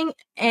sleeping,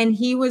 and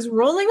he was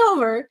rolling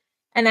over,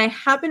 and I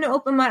happened to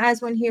open my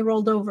eyes when he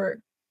rolled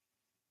over,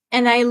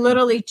 and I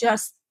literally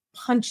just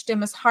punched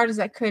him as hard as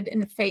I could in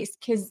the face,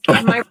 because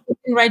my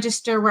didn't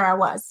register where I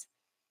was.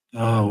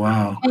 Oh,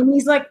 wow. And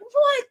he's like,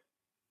 what?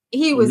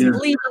 He was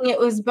bleeding. It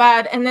was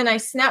bad. And then I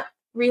snapped,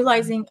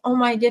 realizing, oh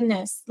my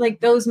goodness, like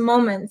those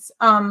moments.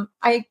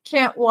 I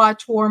can't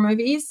watch war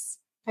movies.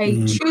 I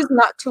choose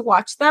not to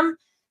watch them,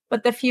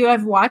 but the few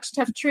I've watched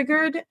have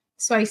triggered.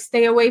 So I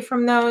stay away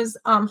from those.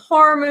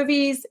 Horror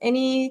movies,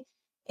 anything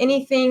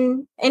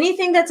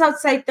that's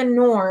outside the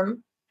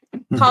norm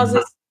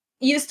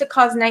used to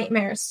cause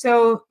nightmares.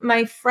 So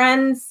my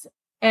friends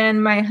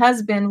and my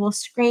husband will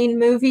screen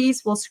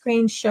movies, will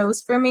screen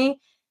shows for me.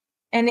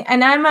 And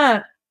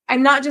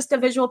I'm not just a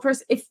visual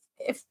person.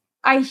 If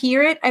I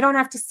hear it, I don't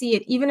have to see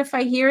it. Even if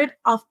I hear it,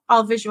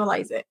 I'll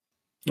visualize it.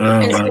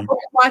 And so we're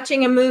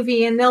watching a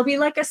movie, and there'll be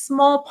like a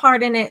small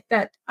part in it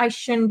that I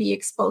shouldn't be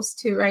exposed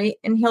to, right?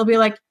 And he'll be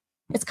like,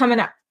 it's coming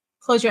up.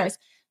 Close your eyes.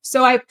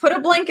 So I put a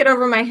blanket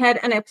over my head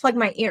and I plug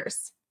my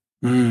ears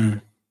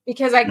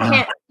because I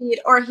can't see it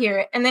or hear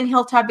it. And then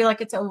he'll be like,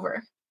 it's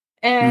over.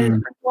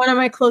 And one of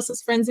my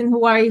closest friends in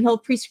Hawaii, he'll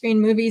pre-screen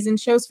movies and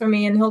shows for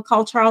me, and he'll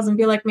call Charles and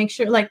be like, make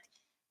sure, like,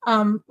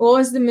 what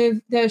was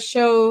the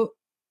show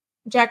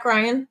Jack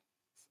Ryan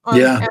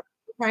on Amazon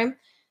Prime?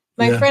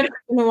 My friend was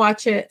going to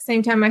watch it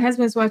same time my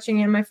husband's watching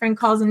it, and my friend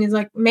calls and he's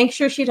like, make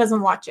sure she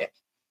doesn't watch it.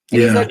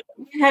 And he's like,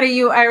 ahead of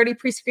you, I already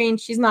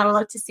pre-screened. She's not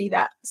allowed to see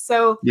that.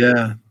 So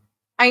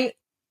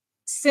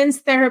since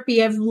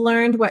therapy, I've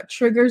learned what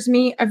triggers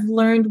me. I've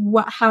learned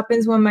what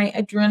happens when my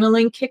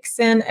adrenaline kicks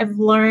in. I've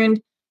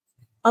learned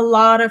a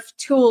lot of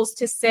tools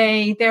to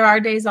say, there are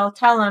days I'll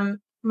tell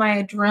him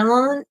my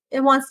adrenaline,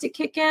 it wants to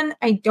kick in.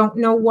 I don't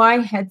know why,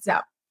 heads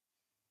up.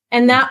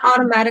 And that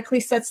automatically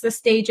sets the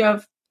stage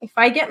of, if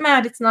I get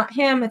mad, it's not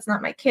him, it's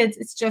not my kids,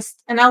 it's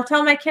just, and I'll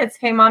tell my kids,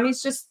 hey,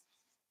 mommy's just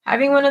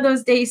having one of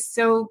those days.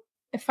 So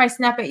if I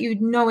snap at you,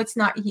 know it's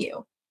not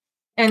you.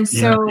 And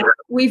so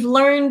we've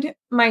learned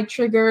my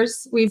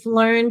triggers. We've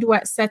learned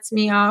what sets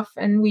me off,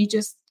 and we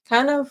just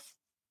kind of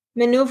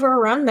maneuver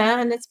around that,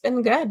 and it's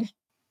been good.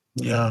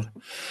 Yeah.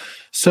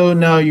 So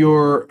now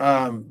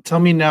tell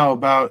me now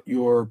about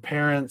your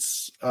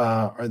parents.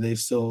 Are they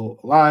still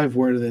alive?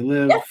 Where do they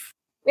live?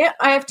 Yeah,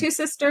 I have 2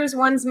 sisters.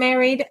 One's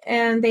married,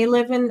 and they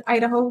live in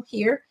Idaho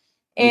here.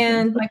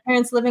 And my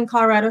parents live in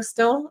Colorado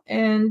still.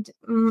 And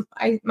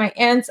my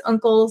aunts,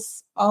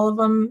 uncles, all of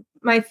them,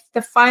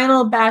 the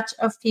final batch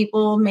of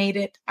people made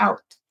it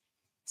out.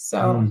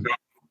 So,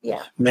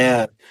 yeah.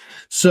 Man.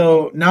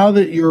 So now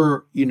that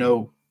you're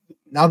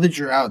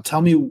out,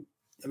 tell me,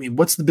 I mean,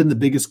 what's been the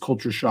biggest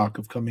culture shock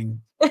of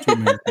coming to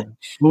America?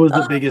 What was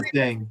the biggest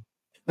thing?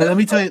 Let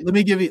me tell you, let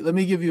me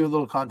give you a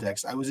little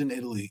context. I was in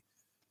Italy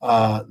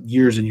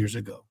years and years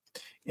ago.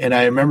 And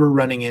I remember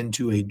running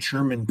into a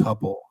German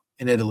couple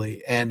in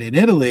Italy. And in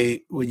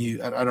Italy,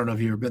 I don't know if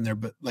you've ever been there,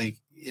 but like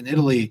in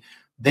Italy,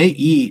 they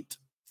eat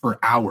for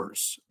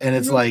hours. And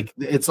it's like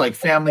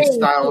family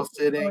style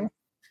sitting.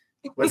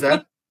 What's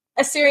that?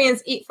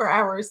 Assyrians eat for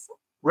hours.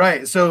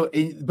 Right. So,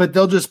 but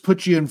they'll just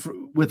put you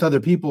in with other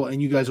people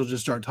and you guys will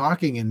just start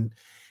talking.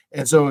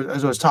 And so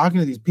as I was talking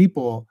to these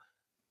people,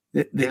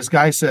 this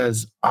guy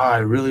says, I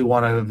really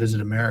want to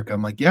visit America.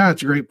 I'm like, yeah,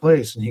 it's a great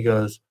place. And he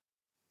goes,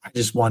 I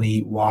just want to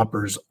eat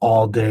Whoppers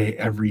all day,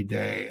 every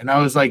day. And I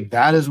was like,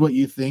 that is what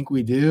you think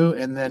we do?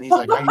 And then he's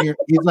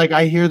like,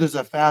 I hear there's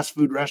a fast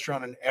food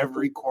restaurant in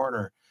every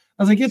corner.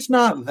 I was like, it's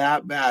not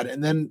that bad.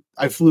 And then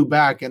I flew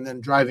back, and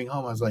then driving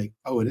home, I was like,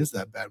 oh, it is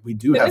that bad. We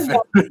do have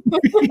fast food.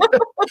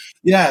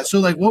 Yeah. So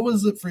like, what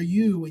was it for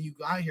you when you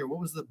got here? What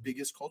was the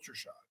biggest culture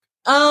shock?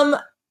 So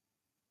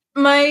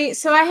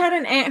I had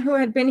an aunt who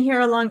had been here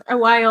a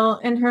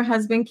while, and her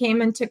husband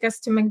came and took us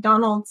to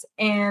McDonald's,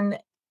 and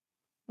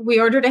we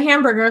ordered a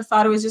hamburger,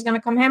 thought it was just going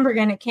to come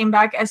hamburger, and it came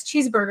back as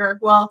cheeseburger.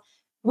 Well,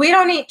 we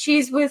don't eat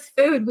cheese with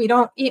food. We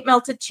don't eat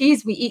melted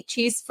cheese. We eat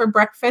cheese for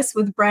breakfast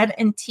with bread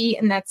and tea,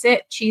 and that's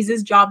it.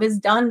 Cheese's job is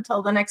done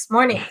till the next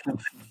morning.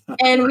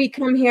 And we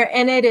come here,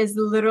 and it is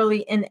literally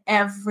in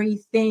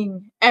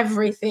everything.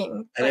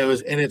 And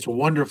it's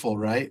wonderful,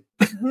 right?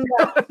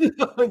 No.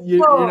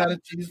 You're not a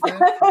cheese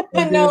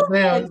fan? No.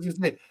 I was going to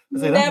say,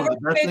 that's one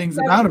of the best things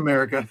about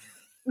America.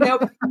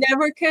 Nope,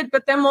 never could.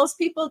 But then most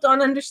people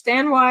don't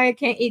understand why I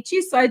can't eat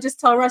cheese. So I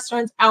just tell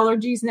restaurants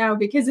allergies now,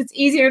 because it's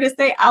easier to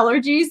say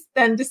allergies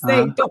than to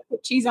say don't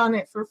put cheese on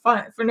it for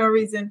fun, for no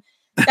reason.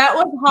 That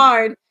was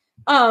hard.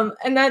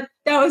 And that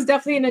was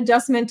definitely an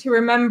adjustment to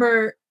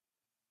remember,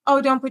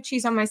 oh, don't put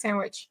cheese on my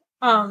sandwich.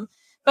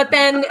 But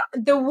then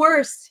the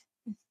worst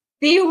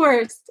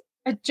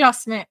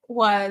adjustment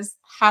was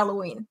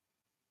Halloween.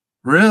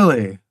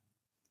 Really?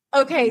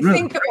 Okay,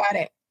 think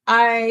about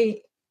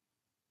it.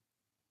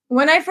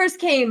 When I first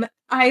came,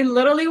 I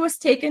literally was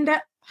taken to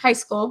high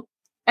school.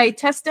 I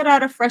tested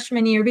out a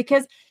freshman year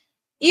because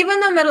even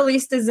though Middle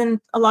East is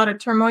in a lot of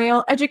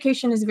turmoil,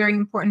 education is very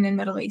important in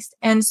Middle East.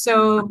 And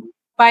so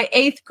by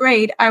 8th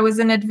grade, I was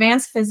in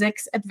advanced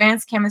physics,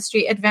 advanced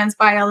chemistry, advanced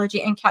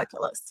biology, and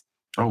calculus.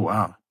 Oh,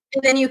 wow.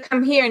 And then you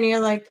come here and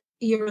you're like,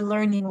 you're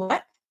learning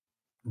what?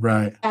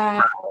 Right.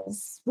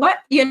 What?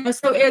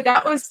 So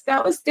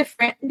that was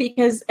different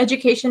because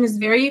education is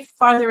very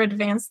farther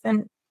advanced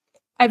than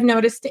I've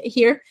noticed it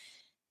here.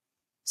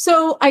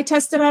 So I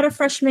tested out a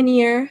freshman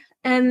year,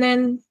 and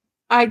then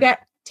I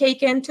got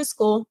taken to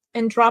school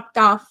and dropped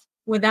off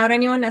without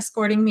anyone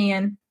escorting me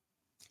in.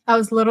 I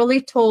was literally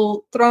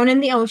thrown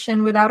in the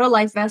ocean without a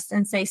life vest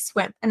and say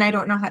swim, and I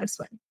don't know how to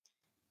swim.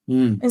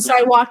 And so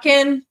I walk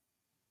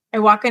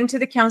into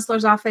the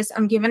counselor's office.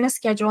 I'm given a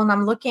schedule, and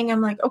I'm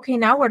like, okay,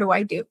 now what do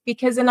I do?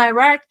 Because in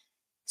Iraq,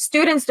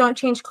 students don't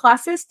change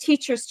classes,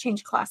 teachers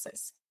change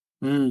classes.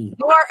 You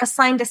are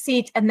assigned a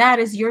seat, and that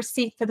is your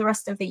seat for the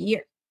rest of the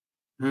year.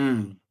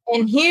 And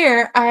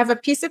here I have a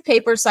piece of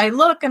paper. So I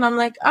look and I'm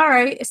like, all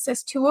right, it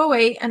says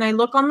 208. And I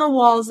look on the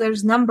walls,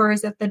 there's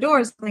numbers at the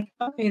doors. I'm like,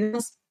 okay,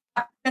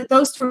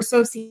 those two are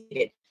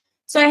associated.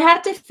 So I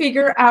had to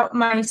figure out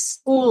my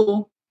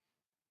school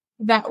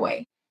that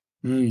way.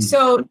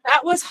 So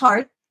that was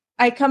hard.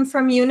 I come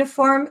from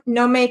uniform,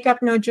 no makeup,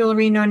 no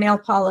jewelry, no nail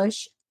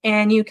polish.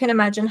 And you can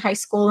imagine high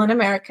school in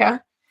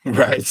America.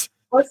 Right.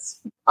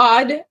 What's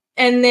odd.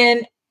 And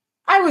then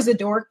I was a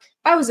dork.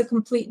 I was a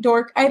complete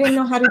dork. I didn't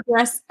know how to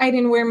dress. I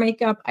didn't wear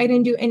makeup. I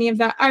didn't do any of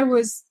that.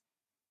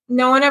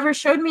 No one ever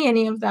showed me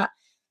any of that.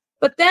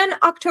 But then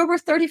October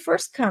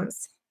 31st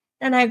comes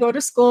and I go to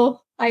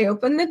school. I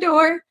open the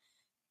door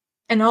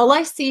and all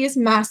I see is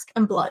mask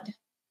and blood.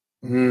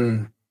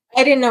 I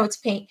didn't know it's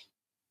paint,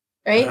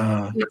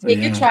 right? You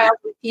take a child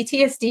with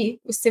PTSD,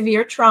 with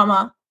severe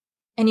trauma,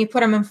 and you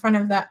put them in front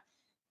of that.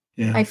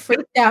 Yeah. I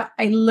freaked out.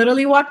 I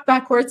literally walked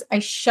backwards. I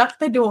shut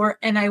the door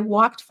and I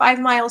walked 5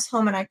 miles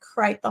home and I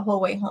cried the whole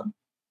way home.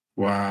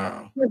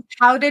 Wow.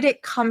 How did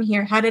it come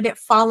here? How did it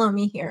follow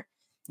me here?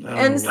 So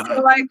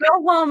I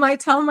go home. I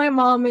tell my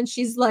mom and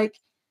she's like,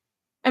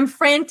 I'm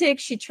frantic.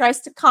 She tries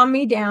to calm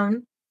me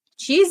down.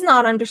 She's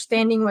not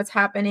understanding what's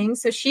happening.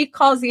 So she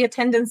calls the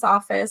attendance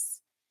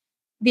office.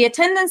 The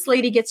attendance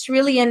lady gets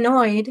really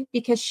annoyed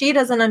because she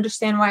doesn't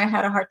understand why I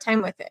had a hard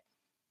time with it.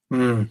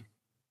 Mm.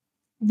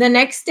 The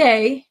next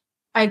day,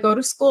 I go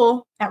to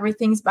school.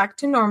 Everything's back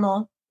to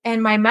normal.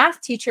 And my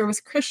math teacher was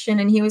Christian,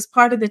 and he was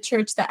part of the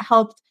church that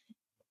helped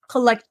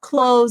collect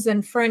clothes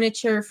and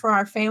furniture for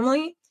our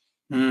family.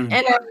 Mm.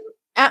 And I'm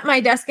at my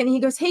desk, and he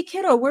goes, "Hey,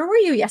 kiddo, where were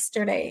you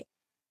yesterday?"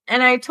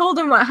 And I told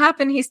him what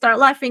happened. He started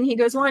laughing. He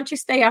goes, "Why don't you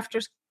stay after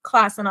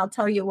class and I'll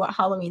tell you what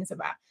Halloween's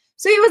about?"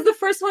 So he was the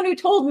first one who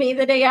told me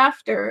the day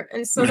after.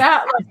 And so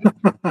that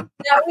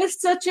was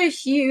such a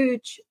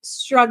huge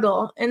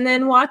struggle. And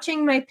then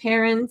watching my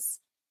parents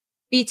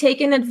be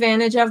taken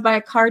advantage of by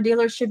a car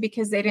dealership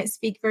because they didn't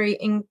speak very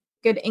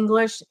good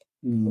English,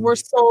 were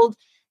sold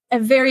a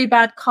very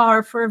bad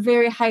car for a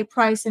very high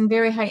price and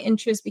very high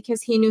interest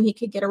because he knew he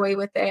could get away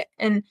with it.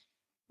 And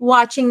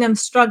watching them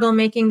struggle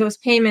making those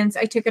payments,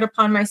 I took it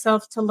upon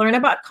myself to learn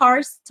about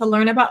cars, to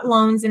learn about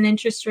loans and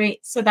interest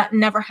rates, so that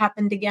never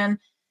happened again.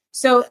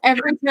 So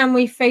every time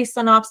we faced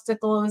an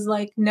obstacle, it was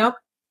like, nope.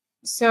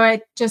 So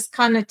I just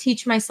kind of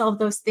teach myself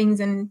those things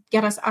and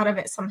get us out of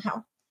it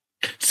somehow.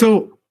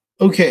 So,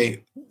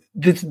 okay,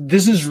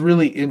 this is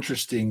really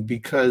interesting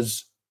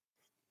because,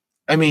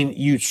 I mean,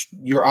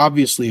 you're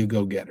obviously a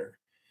go-getter.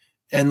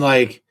 And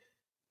like,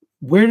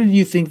 where did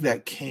you think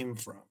that came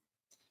from?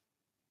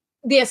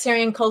 The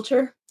Assyrian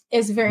culture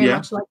is very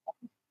much like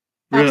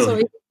that. Really?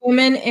 Absolutely.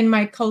 Women in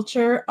my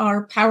culture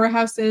are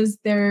powerhouses.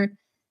 They're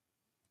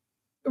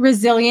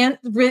resilient.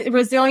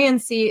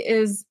 Resiliency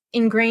is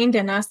ingrained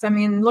in us. I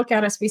mean, look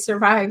at us. We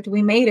survived.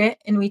 We made it.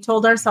 And we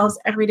told ourselves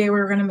every day we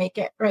were going to make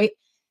it, right?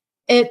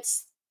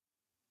 It's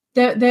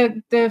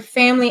the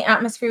family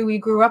atmosphere we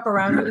grew up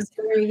around. It was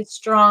very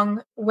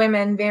strong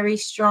women, very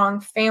strong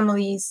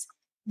families,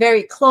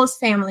 very close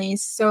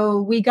families.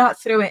 So we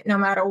got through it no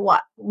matter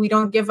what. We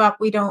don't give up.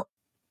 We don't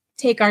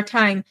take our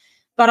time.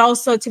 But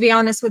also, to be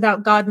honest,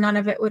 without God, none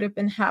of it would have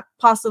been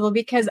possible,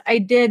 because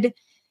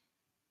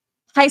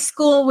high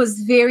school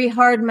was very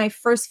hard. My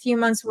first few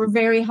months were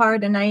very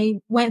hard. And I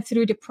went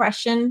through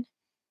depression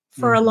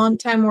for a long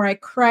time, where I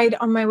cried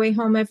on my way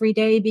home every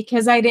day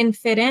because I didn't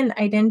fit in.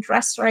 I didn't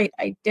dress right.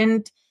 I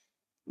didn't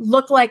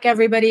look like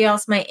everybody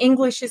else. My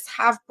English is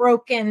half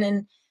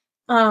broken.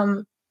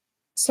 And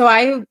so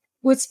I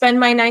would spend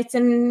my nights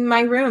in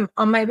my room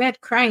on my bed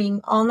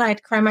crying all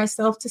night, cry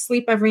myself to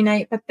sleep every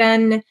night. But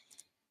then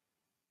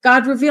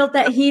God revealed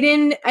that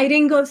I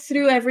didn't go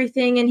through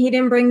everything, and he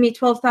didn't bring me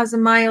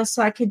 12,000 miles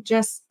so I could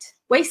just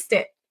waste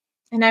it.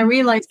 And I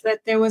realized that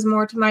there was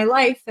more to my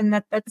life, and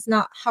that that's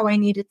not how I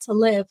needed to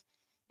live.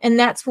 And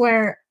that's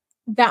where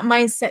that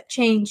mindset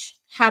change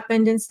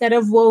happened. Instead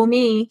of woe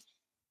me,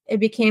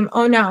 it became,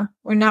 oh no,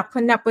 we're not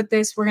putting up with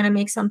this. We're going to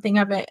make something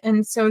of it.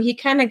 And so he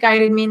kind of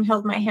guided me and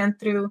held my hand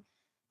through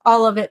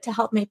all of it to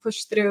help me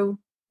push through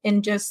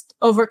and just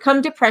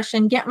overcome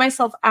depression, get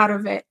myself out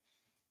of it,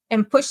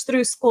 and push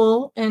through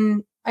school.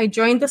 And I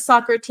joined the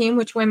soccer team,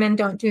 which women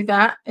don't do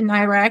that in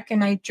Iraq.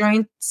 And I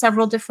joined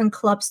several different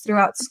clubs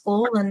throughout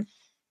school. And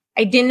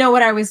I didn't know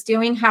what I was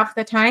doing half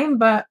the time,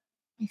 but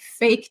I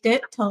faked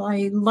it till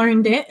I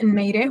learned it and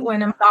made it.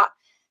 When I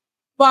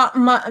bought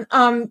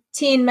my,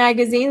 teen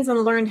magazines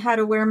and learned how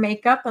to wear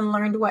makeup and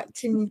learned what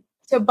to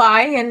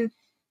buy. And,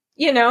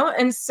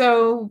 and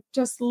so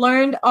just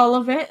learned all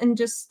of it and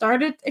just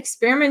started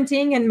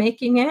experimenting and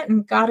making it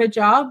and got a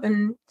job,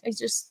 and I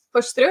just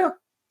pushed through.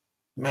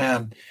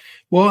 Man.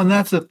 Well, and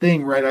that's the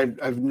thing, right?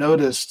 I've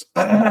noticed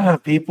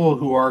people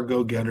who are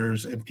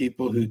go-getters and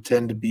people who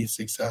tend to be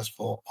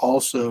successful,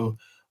 also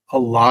a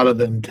lot of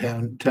them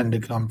tend to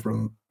come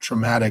from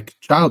traumatic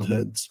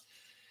childhoods,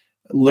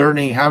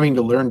 having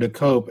to learn to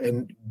cope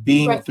and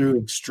being through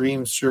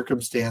extreme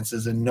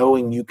circumstances and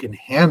knowing you can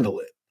handle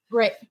it.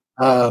 Right.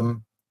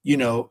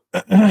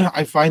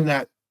 I find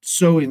that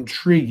so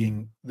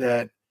intriguing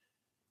that,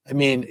 I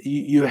mean,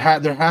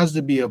 there has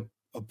to be a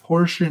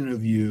portion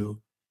of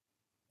you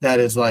that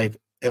is like,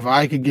 if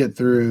I could get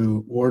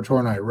through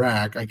war-torn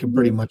Iraq, I could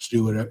pretty much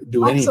do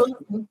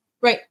anything.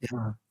 Right.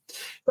 Yeah.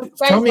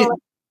 Tell me,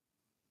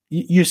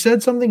 you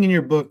said something in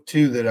your book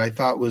too that I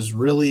thought was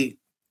really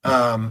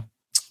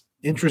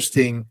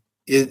interesting.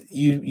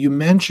 You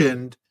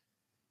mentioned,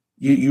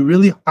 you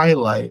really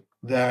highlight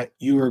that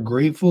you are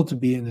grateful to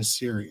be an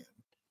Assyrian.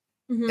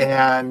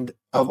 And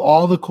of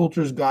all the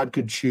cultures God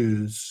could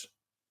choose,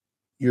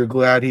 you're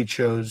glad he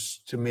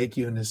chose to make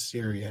you an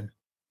Assyrian.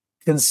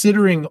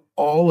 Considering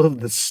all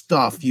of the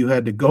stuff you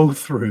had to go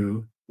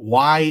through,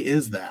 why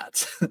is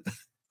that?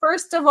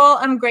 First of all,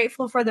 I'm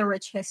grateful for the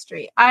rich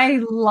history.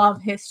 I love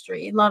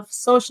history, love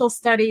social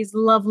studies,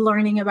 love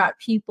learning about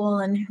people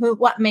and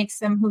what makes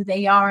them who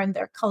they are and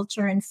their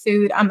culture and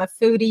food. I'm a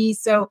foodie,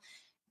 so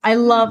I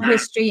love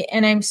history,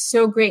 and I'm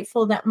so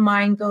grateful that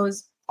mine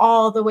goes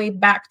all the way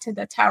back to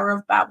the Tower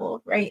of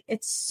Babel, right?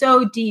 It's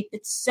so deep,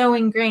 it's so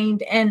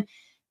ingrained, and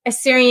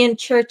Assyrian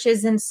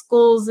churches and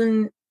schools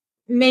and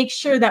make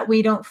sure that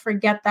we don't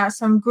forget that.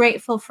 So I'm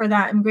grateful for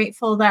that. I'm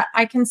grateful that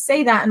I can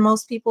say that, and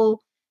most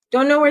people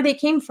don't know where they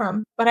came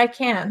from, but I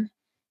can.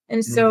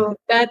 And so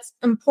that's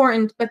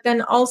important. But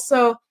then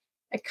also,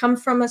 I come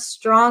from a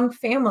strong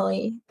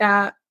family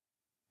that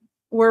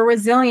we're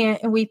resilient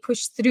and we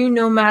push through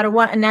no matter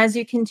what. And as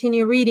you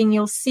continue reading,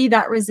 you'll see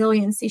that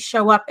resiliency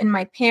show up in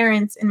my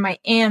parents and my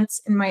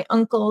aunts and my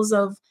uncles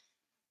of,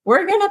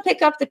 we're going to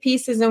pick up the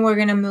pieces and we're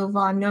going to move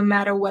on no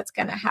matter what's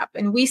going to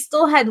happen. We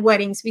still had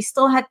weddings, we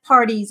still had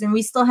parties, and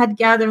we still had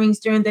gatherings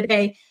during the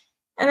day.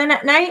 And then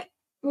at night,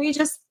 we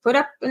just put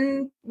up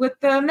with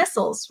the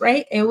missiles,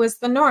 right? It was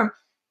the norm.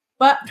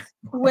 But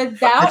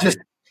without...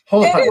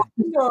 Hold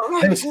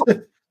on.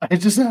 I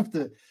just have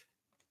to...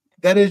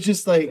 That is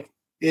just like...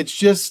 It's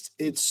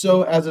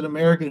so, as an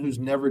American who's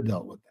never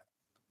dealt with that.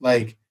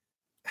 Like...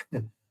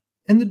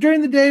 And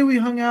during the day we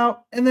hung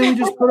out, and then we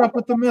just put up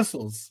with the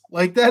missiles.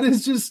 Like, that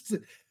is just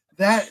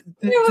that.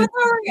 It was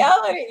a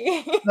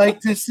reality. Like,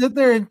 to sit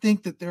there and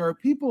think that there are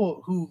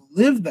people who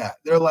live that.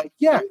 They're like,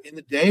 yeah, in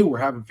the day we're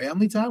having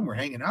family time, we're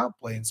hanging out,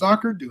 playing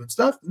soccer, doing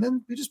stuff, and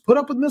then we just put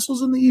up with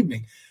missiles in the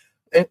evening.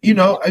 And,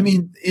 I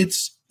mean,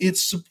 it's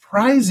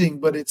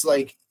surprising, but it's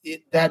like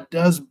that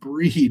does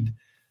breed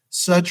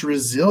such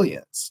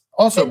resilience.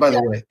 Also, by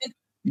the way,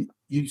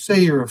 you say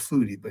you're a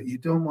foodie, but you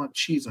don't want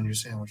cheese on your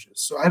sandwiches.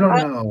 So I don't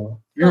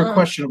know. You're a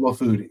questionable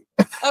foodie.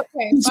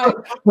 Okay.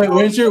 So, wait,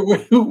 where's your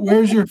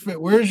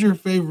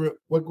favorite?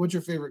 What's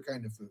your favorite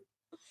kind of food?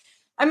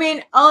 I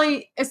mean, I'll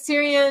eat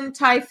Assyrian,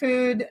 Thai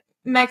food,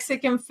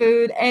 Mexican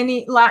food,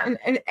 any Latin,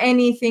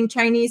 anything,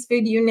 Chinese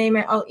food, you name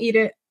it, I'll eat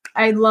it.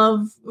 I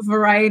love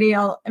variety.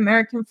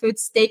 American food,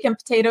 steak and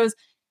potatoes.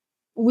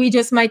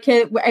 I've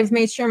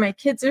made sure my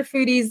kids are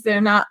foodies.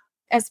 They're not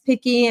as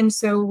picky, and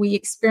so we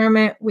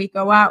experiment, we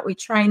go out, we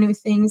try new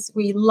things,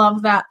 we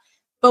love that.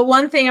 But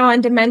one thing I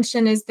wanted to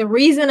mention is the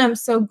reason I'm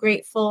so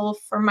grateful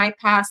for my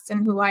past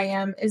and who I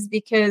am is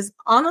because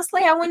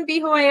honestly, I wouldn't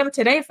be who I am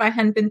today if I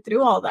hadn't been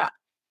through all that.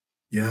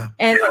 Yeah.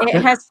 And it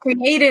has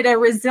created a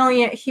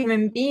resilient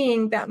human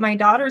being that my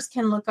daughters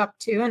can look up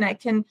to, and I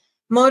can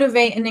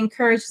motivate and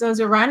encourage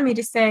those around me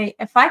to say,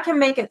 if I can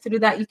make it through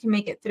that, you can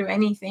make it through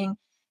anything,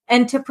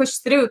 and to push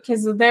through,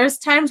 because there's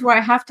times where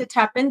I have to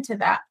tap into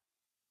that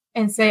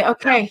and say,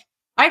 okay,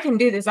 I can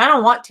do this. I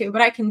don't want to, but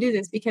I can do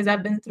this because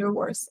I've been through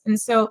worse. And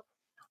so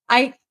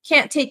I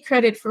can't take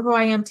credit for who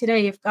I am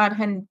today if God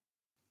hadn't,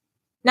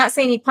 not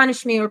saying he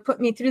punished me or put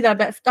me through that,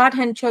 but if God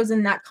hadn't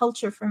chosen that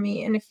culture for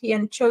me, and if he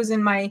hadn't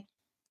chosen my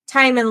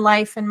time in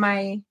life and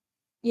my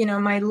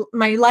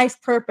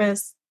life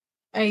purpose,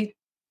 I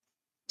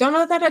don't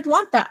know that I'd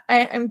want that.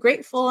 I'm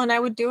grateful, and I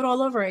would do it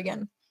all over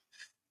again.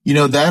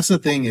 That's the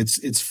thing.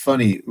 It's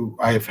funny.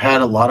 I've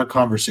had a lot of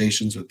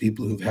conversations with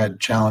people who've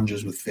had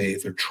challenges with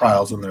faith or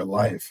trials in their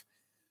life.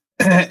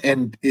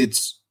 And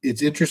it's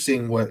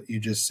interesting what you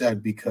just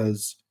said,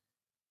 because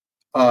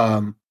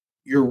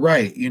you're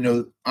right.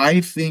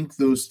 I think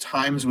those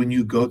times when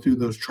you go through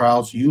those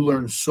trials, you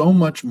learn so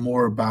much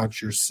more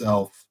about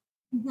yourself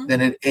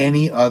than at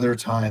any other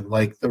time.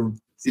 Like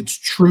it's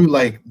true.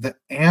 Like, the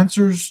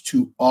answers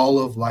to all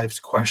of life's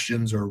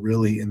questions are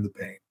really in the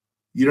pain.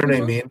 You know what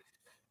I mean?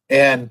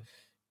 And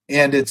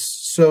it's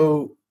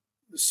so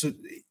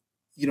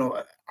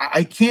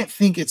I can't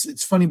think.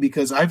 It's funny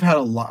because I've had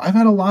a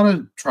lot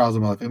of trials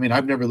in my life. I mean,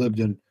 I've never lived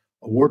in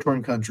a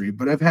war-torn country,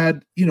 but I've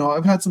had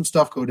some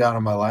stuff go down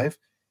in my life.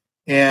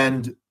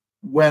 And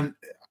when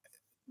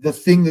the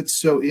thing that's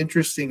so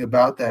interesting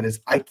about that is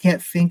I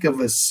can't think of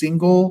a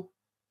single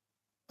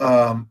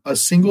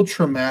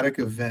traumatic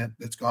event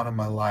that's gone in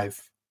my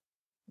life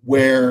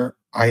where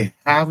I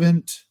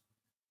haven't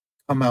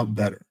come out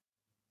better.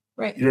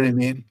 Right. You know what I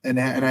mean? And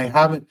I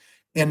haven't,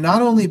 and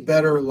not only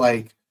better,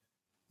 like,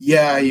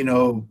 yeah,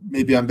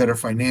 maybe I'm better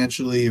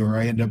financially, or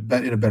I end up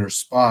in a better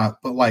spot,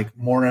 but like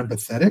more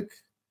empathetic,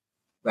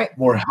 right,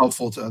 more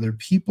helpful to other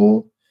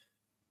people.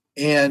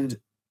 And,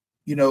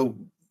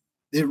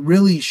 it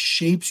really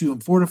shapes you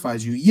and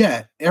fortifies you.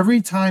 Yet every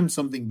time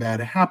something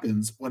bad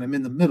happens, when I'm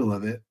in the middle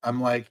of it,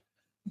 I'm like,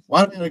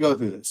 why don't I go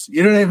through this?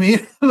 You know what I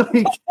mean?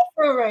 Like,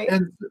 right.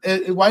 And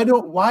why do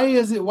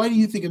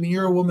you think, I mean,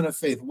 you're a woman of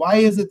faith. Why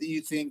is it that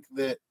you think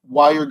that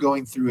while you're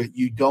going through it,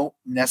 you don't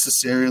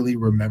necessarily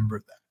remember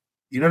that?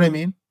 You know what I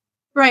mean?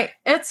 Right.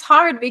 It's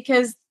hard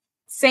because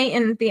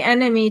Satan, the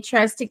enemy,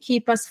 tries to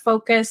keep us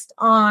focused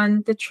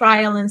on the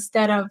trial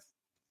instead of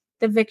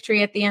the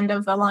victory at the end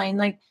of the line.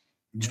 Like,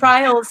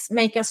 trials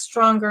make us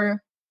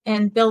stronger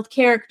and build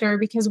character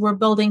because we're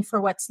building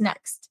for what's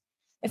next.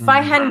 If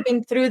I hadn't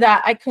been through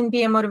that, I couldn't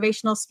be a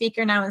motivational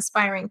speaker now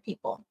inspiring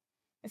people.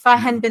 If I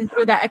hadn't been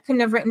through that, I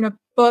couldn't have written a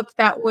book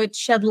that would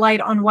shed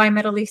light on why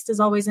Middle East is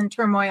always in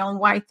turmoil and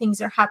why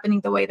things are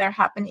happening the way they're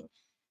happening.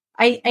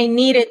 I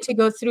needed to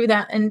go through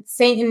that. And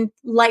Satan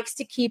likes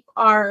to keep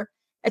our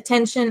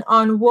attention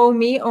on, woe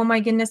me, oh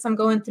my goodness, I'm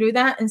going through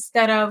that,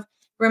 instead of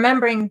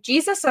remembering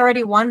Jesus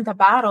already won the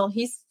battle.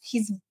 He's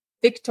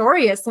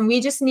victorious. And we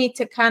just need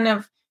to kind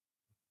of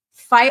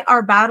fight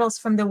our battles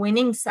from the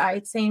winning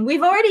side, saying he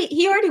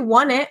already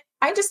won it.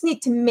 I just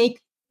need to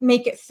make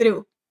it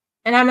through.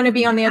 And I'm going to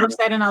be on the other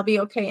side and I'll be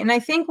okay. And I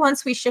think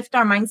once we shift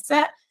our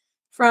mindset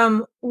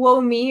from woe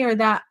me, or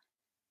that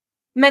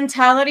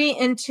mentality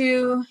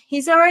into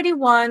he's already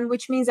won,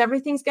 which means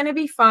everything's going to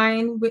be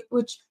fine,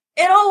 which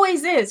it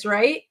always is,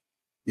 right?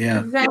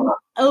 Yeah. Then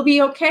it'll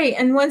be okay.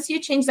 And once you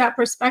change that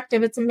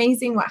perspective, it's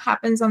amazing what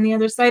happens on the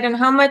other side and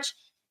how much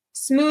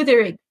smoother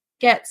it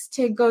gets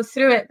to go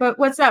through it. But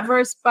what's that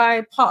verse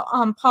by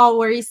Paul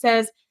where he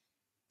says,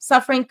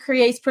 suffering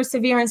creates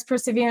perseverance,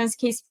 perseverance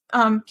keeps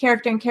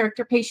character, and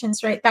character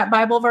patience, right? That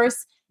Bible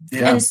verse.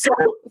 Yeah. And so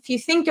if you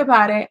think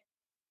about it,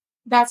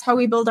 that's how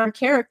we build our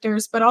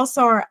characters, but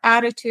also our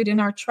attitude in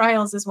our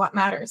trials is what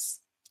matters.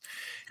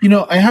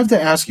 I have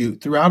to ask you,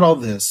 throughout all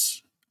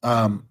this,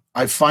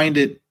 I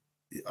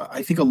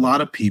think a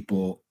lot of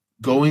people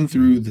going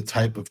through the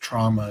type of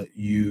trauma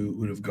you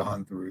would have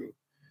gone through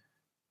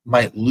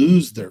might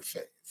lose their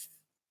faith.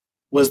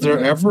 Was there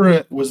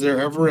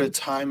ever a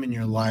time in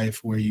your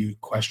life where you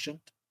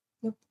questioned?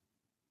 Nope.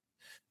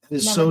 That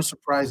is so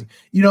surprising.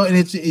 And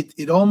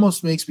it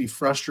almost makes me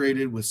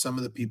frustrated with some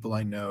of the people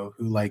I know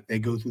who, like, they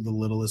go through the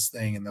littlest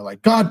thing and they're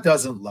like, God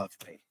doesn't love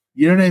me.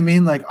 You know what I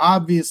mean? Like,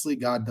 obviously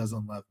God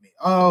doesn't love me.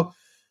 Oh,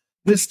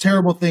 this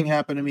terrible thing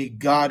happened to me.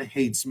 God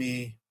hates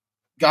me.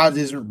 God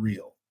isn't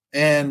real.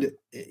 And,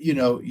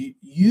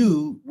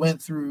 you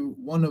went through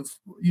one of,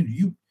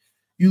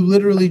 you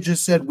literally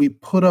just said, we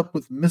put up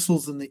with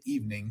missiles in the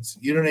evenings.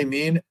 You know what I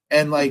mean?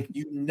 And like,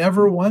 you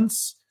never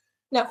once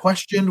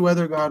questioned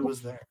whether God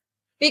was there.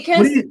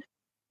 Because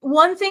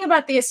one thing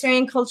about the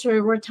Assyrian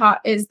culture we're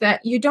taught is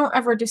that you don't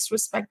ever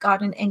disrespect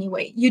God in any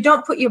way. You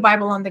don't put your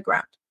Bible on the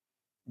ground.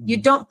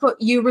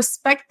 You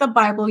respect the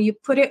Bible. You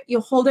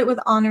hold it with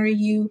honor.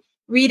 You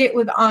read it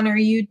with honor.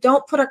 You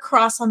don't put a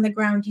cross on the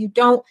ground. You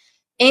don't,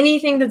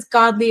 anything that's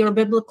godly or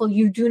biblical,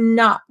 you do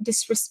not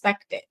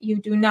disrespect it. You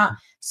do not.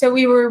 So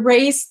we were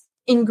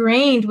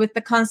ingrained with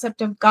the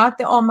concept of God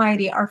the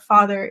Almighty, our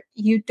Father.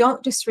 You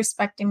don't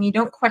disrespect him. You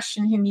don't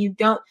question him. You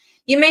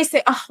may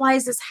say, oh, why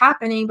is this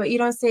happening? But you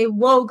don't say,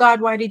 whoa,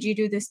 God, why did you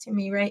do this to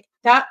me? Right?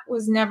 That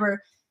was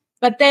never.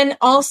 But then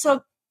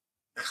also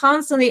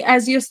constantly,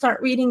 as you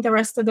start reading the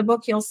rest of the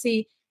book, you'll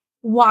see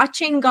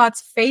watching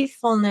God's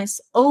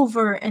faithfulness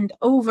over and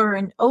over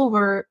and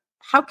over.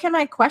 How can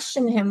I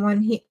question him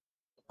when he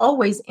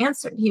always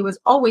answered? He was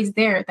always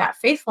there. That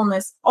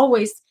faithfulness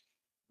always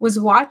was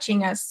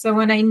watching us. So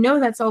when I know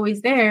that's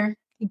always there,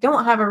 you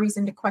don't have a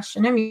reason to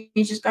question him.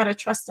 You just got to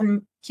trust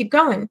and keep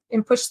going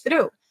and push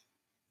through.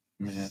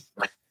 Man,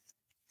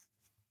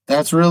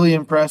 that's really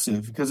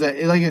impressive because,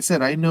 like I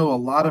said, I know a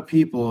lot of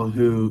people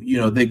who,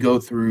 they go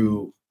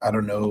through, I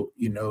don't know,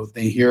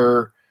 they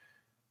hear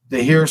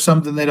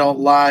something they don't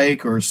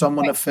like, or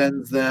someone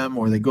offends them,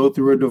 or they go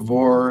through a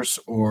divorce,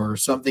 or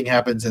something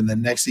happens, and the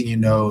next thing you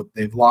know,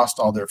 they've lost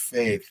all their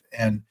faith.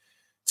 And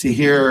to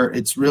hear,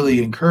 it's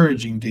really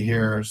encouraging to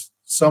hear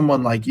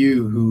someone like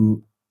you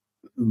who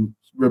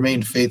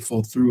remained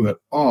faithful through it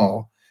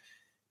all.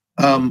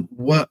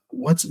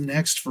 What's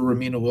next for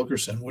Ramina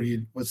Wilkerson?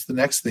 What's the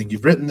next thing?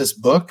 You've written this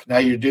book. Now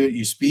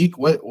you speak.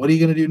 What are you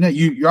going to do next?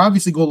 You're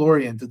obviously goal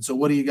oriented. So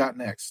what do you got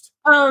next?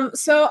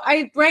 So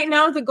right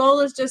now the goal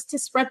is just to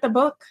spread the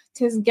book,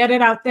 to get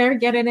it out there,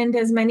 get it into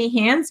as many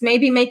hands,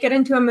 maybe make it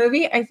into a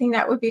movie. I think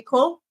that would be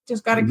cool.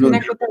 Just got to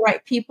connect with the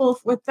right people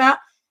with that.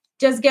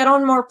 Just get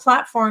on more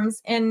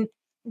platforms. And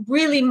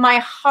really my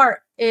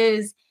heart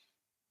is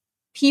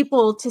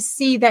people to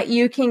see that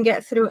you can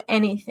get through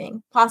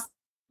anything.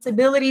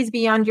 Possibilities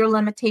beyond your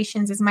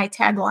limitations is my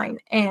tagline.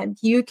 And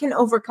you can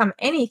overcome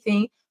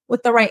anything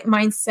with the right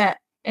mindset.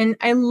 And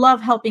I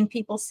love helping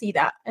people see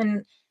that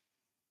and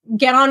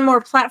get on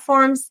more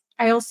platforms.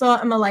 I also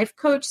am a life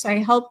coach, so I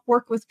help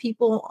work with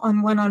people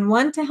on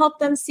one-on-one to help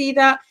them see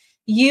that.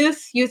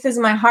 Youth is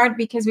my heart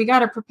because we got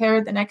to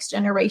prepare the next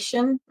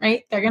generation,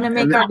 right? They're going to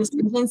make our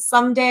decisions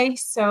someday.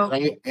 So,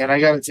 and I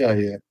got to tell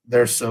you,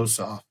 they're so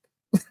soft.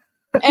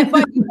 But you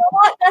know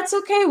what? That's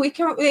okay.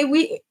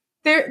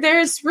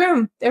 There's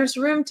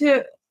room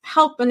to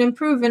help and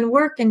improve and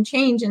work and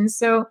change. And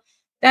so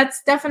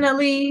that's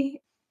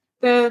definitely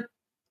the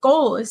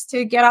goal, is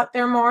to get out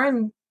there more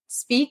and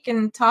speak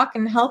and talk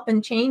and help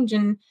and change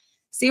and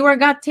see where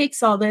God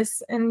takes all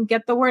this and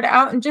get the word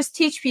out and just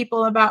teach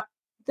people about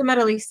the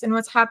Middle East and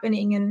what's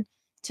happening. And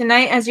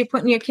tonight, as you're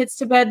putting your kids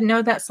to bed,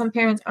 know that some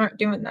parents aren't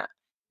doing that.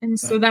 And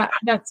so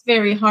that's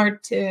very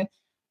hard to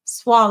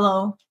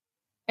swallow.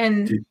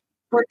 And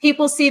where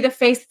people see the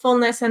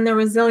faithfulness and the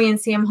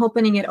resiliency, I'm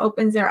hoping it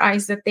opens their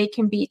eyes that they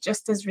can be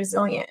just as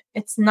resilient.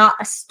 It's not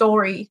a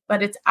story,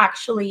 but it's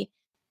actually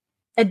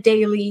a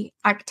daily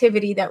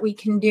activity that we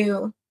can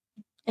do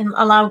and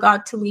allow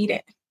God to lead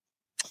it.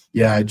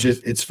 Yeah,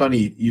 it's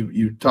funny.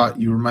 You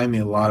remind me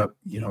a lot of,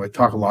 I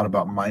talk a lot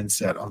about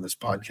mindset on this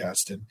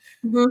podcast, and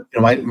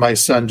my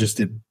son just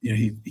did,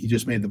 he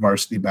just made the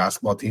varsity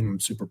basketball team. I'm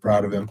super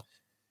proud of him.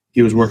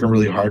 He was working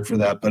really hard for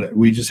that, but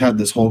we just had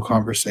this whole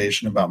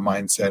conversation about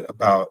mindset,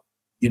 about,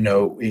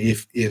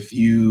 if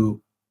you're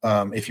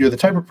the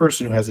type of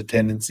person who has a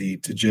tendency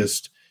to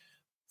just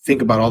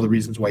think about all the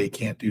reasons why you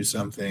can't do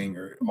something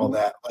or all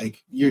that,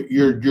 like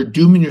you're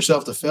dooming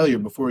yourself to failure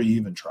before you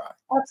even try.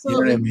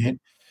 Absolutely. You know what I mean?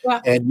 Yeah.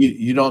 And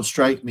you don't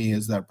strike me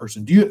as that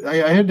person. I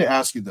had to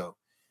ask you though,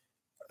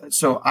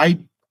 so I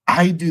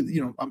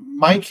do,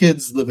 my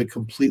kids live a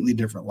completely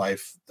different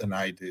life than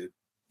I do.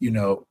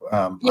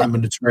 I'm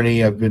an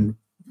attorney. I've been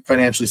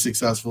financially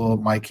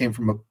successful. I came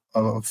from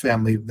a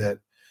family that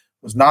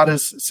was not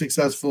as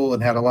successful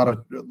and had a lot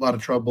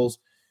of troubles.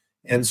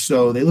 And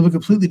so they live a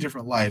completely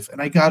different life.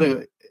 And I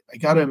gotta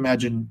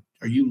imagine,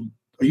 are you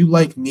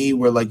like me,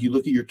 where like you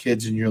look at your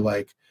kids and you're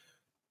like,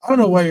 I don't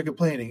know why you're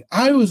complaining.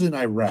 I was in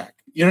Iraq.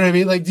 You know what I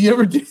mean? Like, do you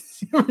ever do that?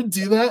 Do you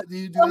do that to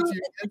your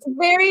kids?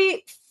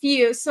 Very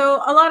few.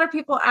 So a lot of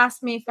people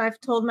ask me if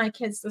I've told my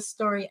kids the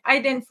story. I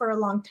didn't for a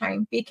long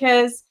time,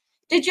 because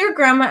did your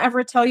grandma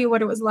ever tell you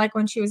what it was like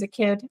when she was a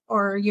kid,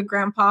 or your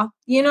grandpa?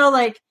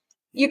 Like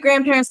your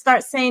grandparents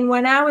start saying,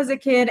 when I was a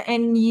kid,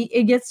 and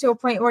it gets to a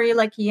point where you're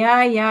like,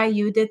 yeah,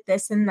 you did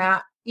this and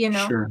that,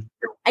 Sure.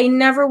 I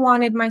never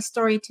wanted my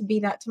story to be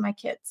that to my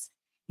kids.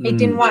 I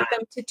didn't want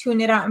them to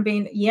tune it out and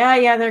be,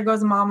 yeah, there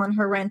goes mom on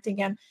her rant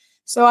again.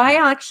 So I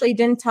actually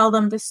didn't tell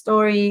them the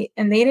story,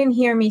 and they didn't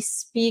hear me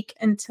speak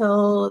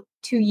until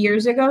 3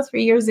 years ago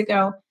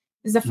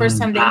is the first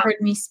time they heard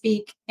me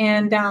speak.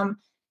 And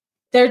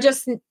they're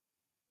just,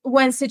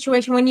 when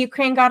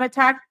Ukraine got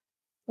attacked,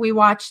 we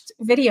watched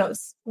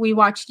videos. We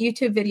watched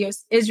YouTube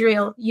videos,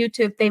 Israel,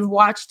 YouTube. They've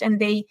watched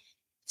and they've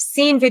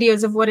seen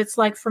videos of what it's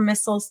like for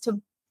missiles to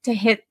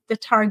hit the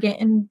target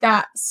and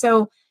that.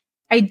 So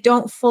I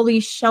don't fully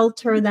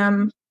shelter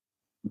them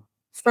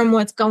from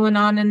what's going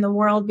on in the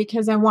world,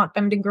 because I want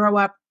them to grow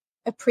up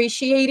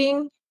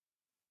appreciating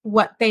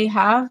what they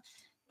have.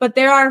 But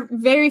there are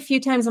very few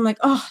times I'm like,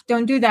 oh,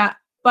 don't do that.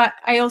 But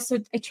I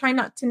try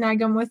not to nag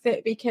them with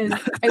it, because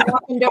I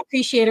want them to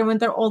appreciate it when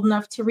they're old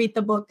enough to read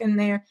the book, and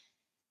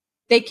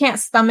they can't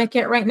stomach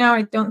it right now.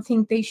 I don't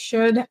think they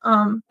should.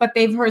 But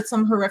they've heard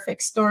some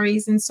horrific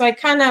stories. And so I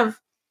kind of,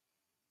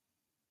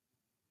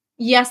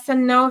 yes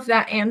and no, if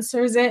that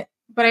answers it.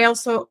 But I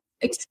also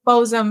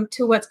expose them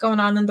to what's going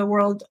on in the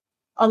world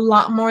a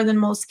lot more than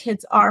most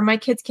kids are. My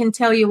kids can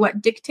tell you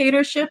what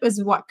dictatorship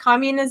is, what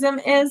communism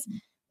is.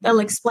 They'll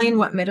explain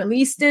what Middle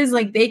East is.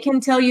 Like, they can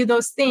tell you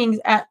those things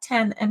at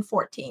 10 and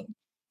 14,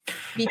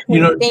 because they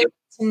need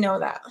to know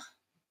that.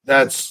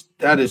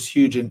 That is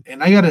huge. And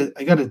I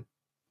gotta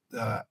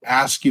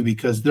ask you,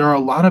 because there are a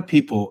lot of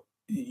people,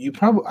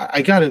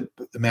 I gotta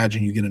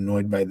imagine you get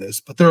annoyed by this,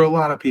 but there are a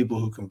lot of people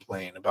who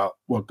complain about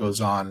what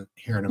goes on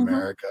here in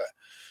America.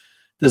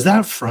 Does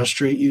that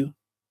frustrate you?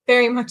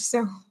 Very much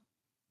so.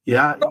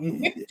 Yeah.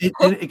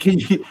 Can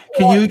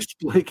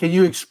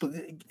you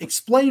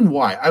explain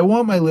why? I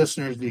want my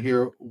listeners to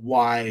hear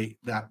why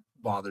that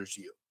bothers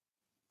you.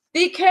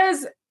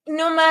 Because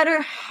no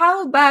matter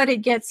how bad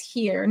it gets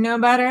here, no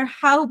matter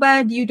how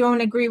bad you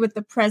don't agree with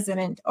the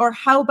president, or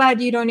how bad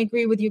you don't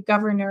agree with your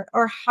governor,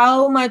 or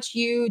how much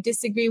you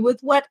disagree with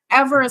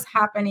whatever is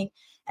happening,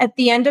 at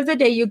the end of the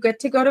day, you get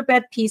to go to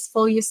bed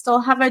peaceful. You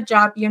still have a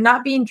job. You're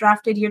not being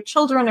drafted. Your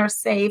children are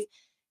safe.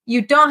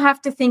 You don't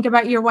have to think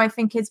about your wife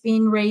and kids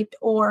being raped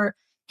or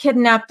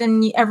kidnapped,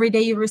 and every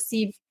day you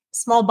receive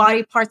small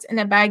body parts in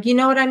a bag. You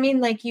know what I mean?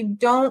 Like, you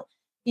don't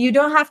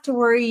have to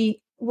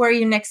worry where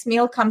your next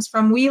meal comes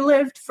from. We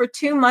lived for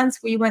 2 months.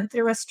 We went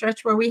through a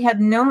stretch where we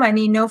had no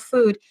money, no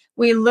food.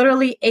 We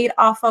literally ate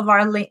off of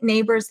our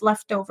neighbors'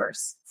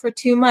 leftovers. For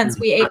 2 months,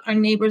 we ate our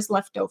neighbors'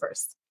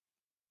 leftovers.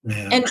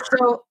 Man. And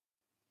so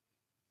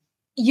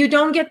you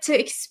don't get to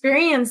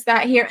experience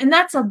that here. And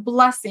that's a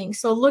blessing.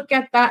 So look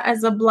at that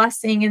as a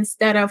blessing,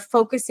 instead of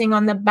focusing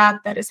on the bad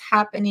that is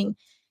happening.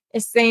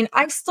 Is saying,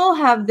 I still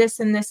have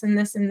this and this and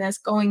this and this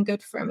going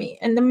good for me.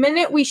 And the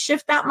minute we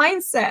shift that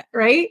mindset,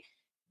 right,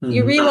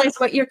 you realize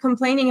what you're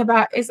complaining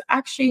about is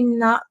actually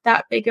not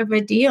that big of a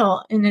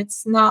deal. And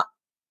it's not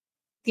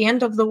the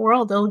end of the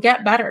world. It'll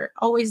get better.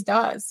 Always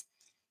does.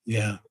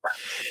 Yeah.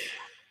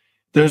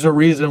 There's a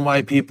reason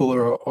why people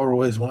are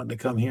always wanting to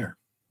come here,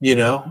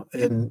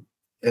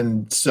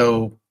 and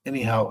so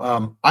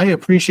anyhow, I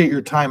appreciate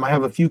your time. I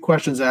have a few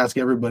questions to ask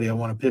everybody. I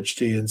want to pitch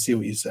to you and see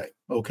what you say.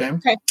 Okay.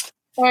 Okay.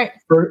 All right.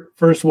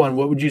 First one,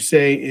 what would you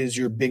say is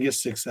your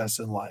biggest success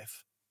in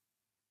life?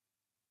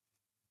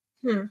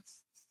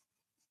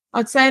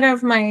 Outside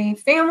of my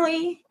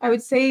family, I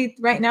would say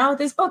right now,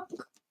 this book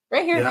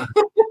right here.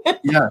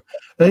 Yeah.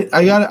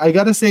 I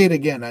gotta say it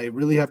again. I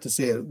really have to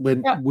say it.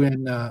 When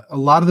a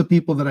lot of the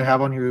people that I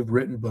have on here who've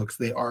written books,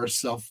 they are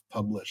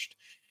self-published,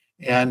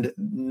 and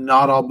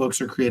not all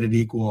books are created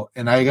equal.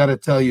 And I got to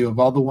tell you, of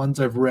all the ones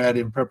I've read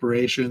in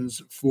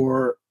preparations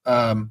for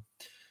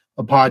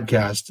a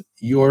podcast,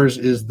 yours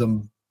is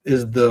the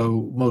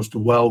most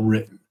well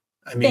written.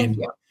 I mean,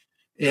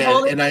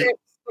 and I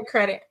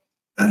credit.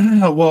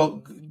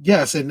 Well,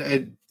 yes, and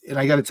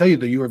I got to tell you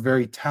that you are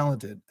very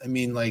talented. I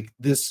mean, like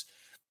this,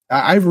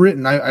 I've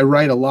written. I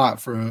write a lot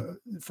for a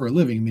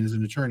living. I mean, as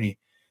an attorney,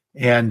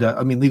 and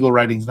I mean, legal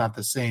writing is not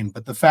the same.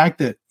 But the fact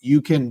that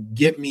you can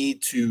get me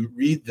to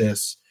read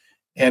this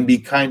and be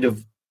kind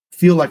of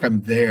feel like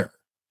I'm there,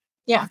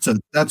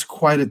 that's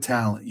quite a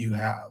talent you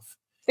have.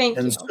 Thank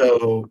you. And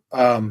so,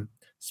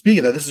 speaking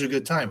of that, this is a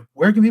good time.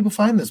 Where can people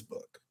find this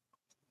book?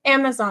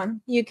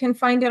 Amazon. You can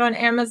find it on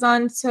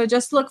Amazon. So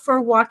just look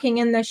for Walking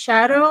in the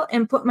Shadow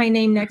and put my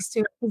name next to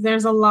it, because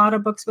there's a lot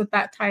of books with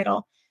that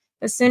title.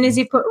 As soon as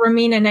you put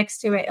Ramina next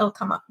to it, it'll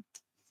come up.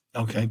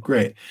 Okay,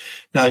 great.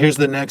 Now here's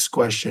the next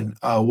question.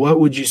 What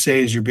would you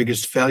say is your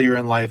biggest failure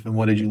in life, and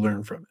what did you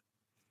learn from it?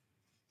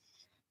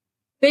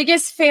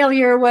 Biggest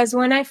failure was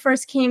when I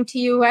first came to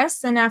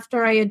US, and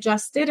after I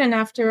adjusted and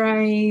after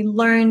I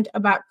learned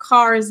about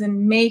cars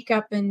and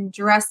makeup and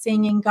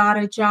dressing and got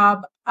a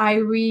job, I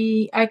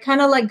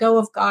kind of let go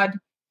of God.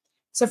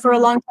 So for a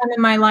long time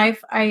in my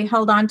life, I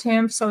held on to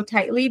him so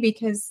tightly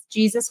because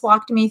Jesus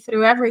walked me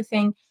through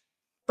everything.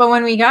 But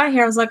when we got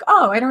here, I was like,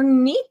 oh, I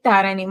don't need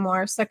that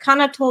anymore. So I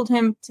kind of told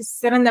him to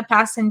sit in the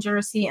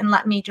passenger seat and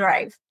let me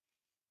drive.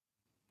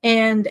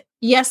 And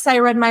yes, I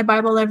read my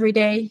Bible every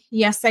day.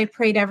 Yes, I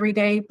prayed every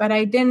day, but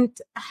I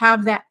didn't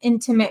have that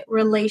intimate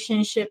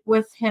relationship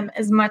with him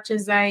as much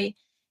as I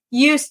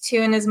used to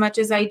and as much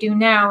as I do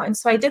now. And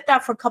so I did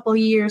that for a couple of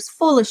years,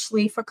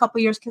 foolishly for a couple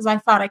of years, because I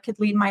thought I could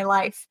lead my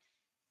life.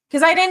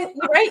 Because I didn't,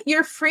 right?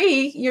 You're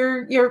free.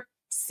 You're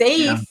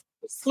safe,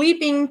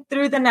 sleeping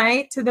through the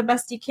night to the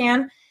best you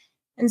can.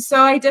 And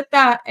so I did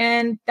that.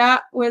 And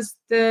that was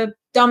the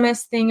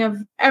dumbest thing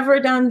I've ever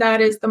done.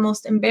 That is the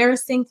most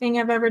embarrassing thing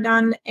I've ever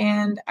done.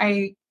 And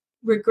I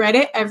regret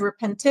it. I've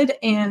repented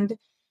and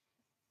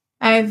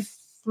I've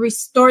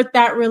restored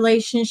that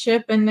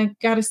relationship. And I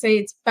got to say,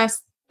 it's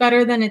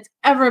better than it's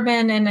ever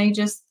been. And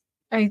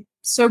I'm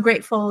so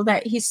grateful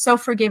that he's so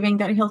forgiving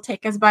that he'll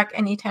take us back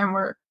anytime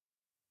we're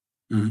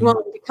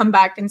willing to come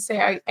back and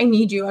say, I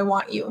need you. I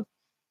want you.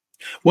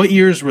 What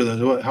years were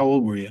those? How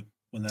old were you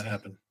when that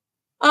happened?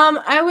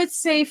 I would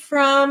say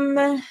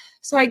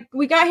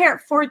we got here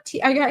at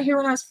 14. I got here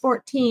when I was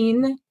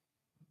 14.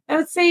 I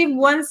would say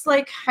once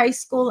like high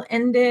school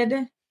ended.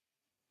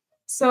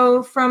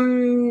 So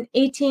from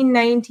 18,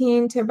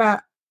 19 to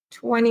about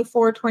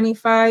 24,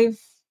 25.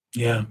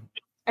 Yeah.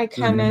 I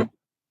kind of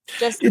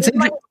just...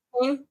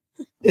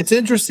 It's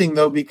interesting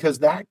though, because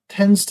that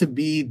tends to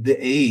be the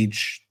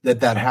age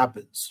that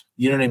happens.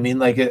 You know what I mean?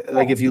 Like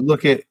if you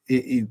look at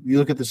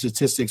the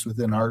statistics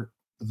within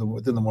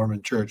the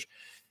Mormon church,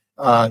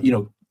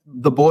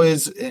 the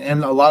boys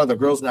and a lot of the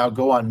girls now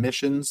go on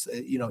missions,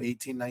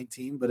 18,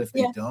 19, but if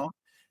they don't,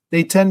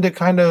 they tend to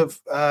kind of,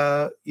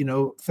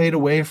 fade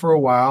away for a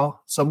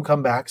while. Some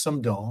come back,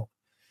 some don't.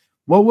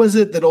 What was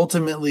it that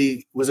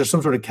was there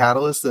some sort of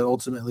catalyst that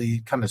ultimately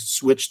kind of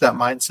switched that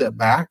mindset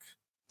back?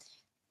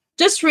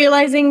 Just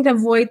realizing the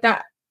void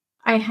that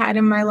I had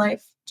in my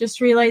life.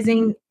 Just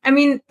realizing,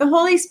 the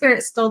Holy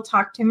Spirit still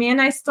talked to me and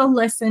I still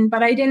listened,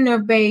 but I didn't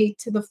obey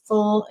to the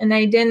full. And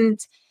I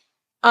didn't,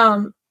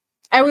 I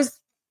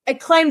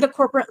climbed the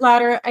corporate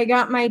ladder. I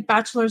got my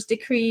bachelor's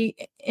degree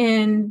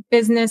in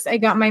business. I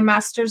got my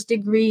master's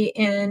degree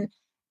in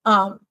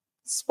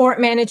sport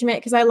management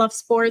because I love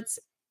sports.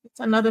 It's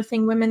another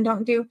thing women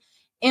don't do.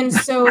 And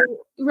so,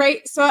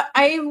 right. So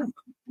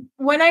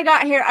when I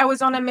got here, I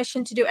was on a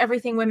mission to do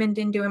everything women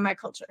didn't do in my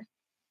culture.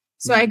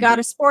 So I got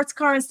a sports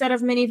car instead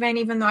of minivan,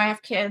 even though I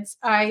have kids.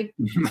 I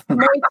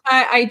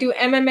do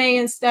MMA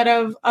instead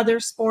of other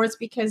sports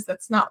because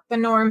that's not the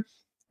norm.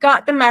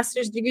 Got the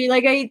master's degree.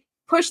 Like I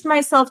pushed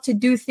myself to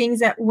do things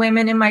that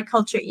women in my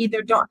culture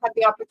either don't have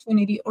the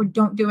opportunity or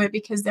don't do it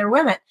because they're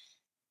women.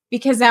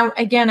 Because I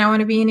want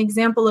to be an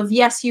example of,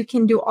 yes, you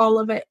can do all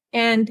of it.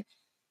 And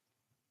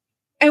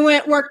I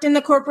worked in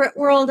the corporate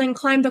world and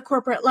climbed the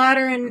corporate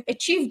ladder and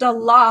achieved a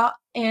lot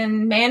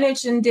and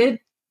managed and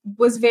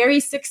was very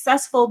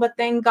successful. But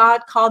then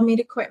God called me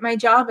to quit my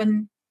job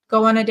and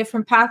go on a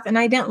different path. And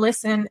I didn't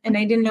listen and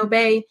I didn't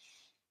obey.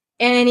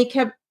 And he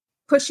kept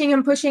pushing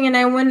and pushing. And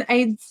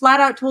I flat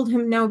out told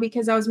him no,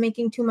 because I was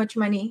making too much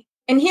money.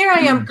 And here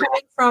I am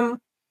coming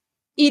from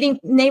eating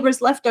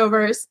neighbors'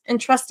 leftovers and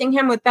trusting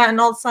him with that.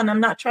 And all of a sudden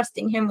I'm not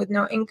trusting him with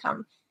no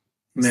income.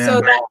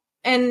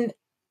 And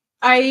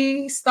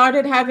I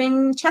started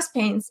having chest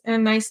pains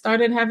and I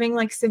started having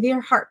like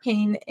severe heart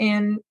pain,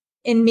 and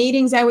in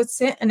meetings I would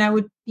sit and I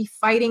would be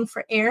fighting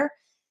for air.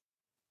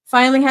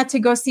 Finally had to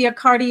go see a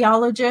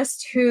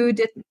cardiologist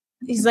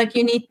he's like,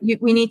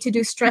 we need to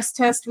do stress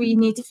test. We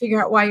need to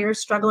figure out why you're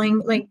struggling.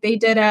 Like they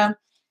did a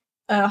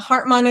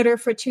heart monitor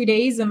for 2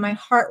 days and my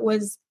heart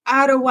was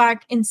out of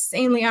whack,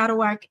 insanely out of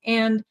whack.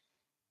 And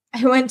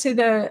I went to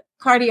the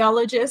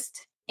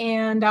cardiologist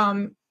and,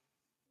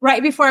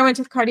 right before I went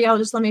to the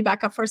cardiologist, let me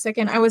back up for a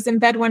second. I was in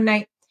bed one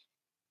night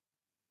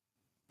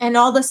and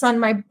all of a sudden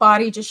my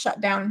body just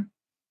shut down.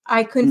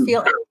 I couldn't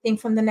feel anything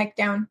from the neck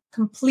down,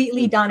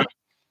 completely done.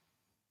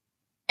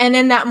 And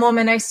in that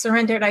moment I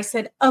surrendered. I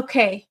said,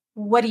 okay,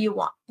 what do you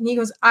want? And he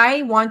goes,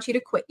 I want you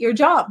to quit your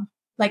job,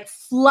 like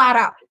flat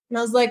out. And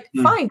I was like,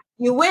 fine,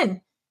 you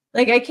win.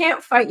 Like, I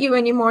can't fight you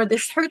anymore.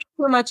 This hurts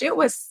too much. It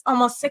was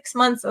almost 6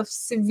 months of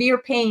severe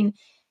pain.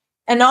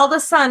 And all of a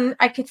sudden,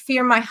 I could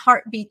feel my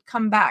heartbeat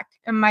come back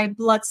and my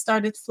blood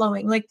started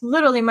flowing. Like,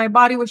 literally, my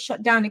body was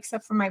shut down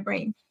except for my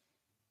brain.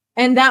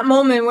 And that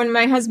moment when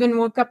my husband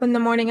woke up in the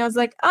morning, I was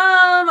like,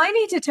 I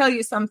need to tell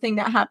you something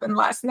that happened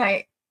last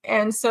night.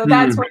 And so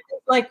that's when,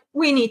 like,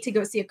 we need to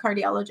go see a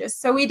cardiologist.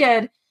 So we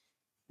did.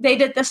 they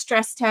did the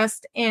stress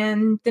test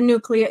and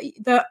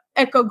the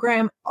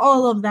echogram,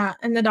 all of that.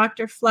 And the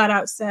doctor flat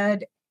out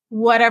said,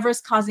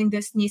 whatever's causing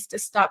this needs to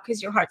stop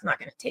because your heart's not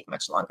going to take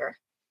much longer.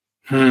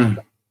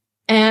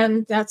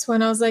 And that's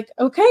when I was like,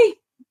 okay,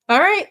 all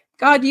right,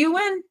 God, you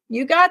win.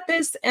 You got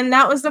this. And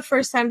that was the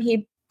first time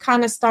he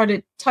kind of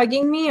started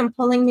tugging me and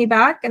pulling me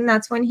back. And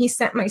that's when he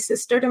sent my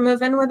sister to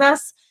move in with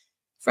us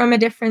from a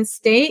different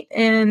state.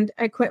 And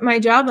I quit my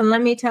job. And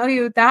let me tell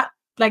you that,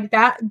 like,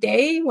 that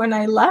day when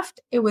I left,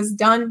 it was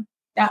done.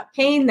 That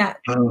pain, that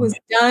was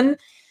done.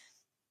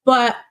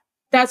 But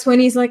that's when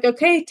he's like,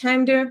 okay,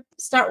 time to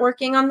start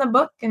working on the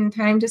book and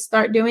time to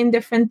start doing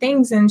different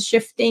things and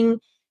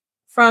shifting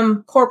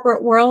from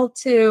corporate world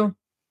to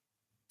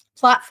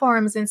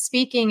platforms and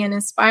speaking and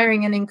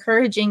inspiring and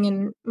encouraging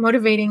and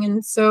motivating.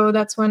 And so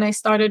that's when I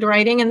started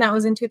writing, and that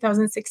was in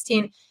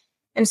 2016.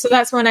 And so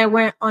that's when I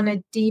went on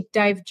a deep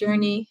dive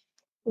journey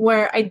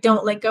where I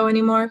don't let go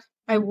anymore.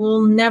 I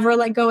will never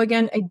let go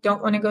again. I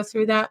don't want to go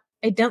through that.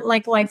 I didn't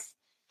like life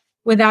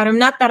without him.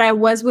 Not that I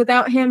was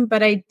without him,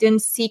 but I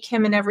didn't seek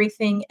him in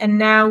everything. And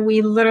now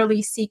we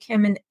literally seek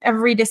him in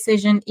every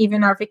decision,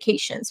 even our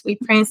vacations. We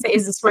pray and say,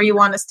 is this where you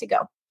want us to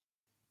go?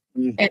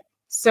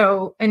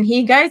 And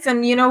he guides,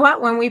 and you know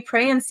what? When we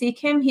pray and seek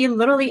him, he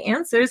literally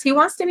answers. He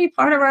wants to be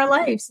part of our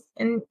lives,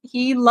 and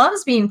he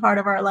loves being part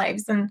of our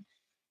lives. And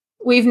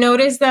we've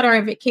noticed that our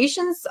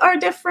vacations are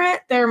different.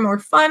 They're more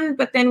fun,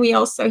 but then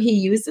he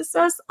uses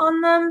us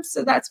on them.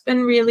 So that's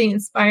been really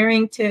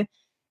inspiring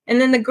and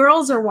then the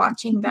girls are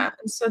watching that.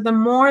 And so the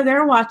more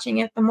they're watching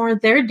it, the more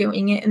they're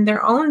doing it in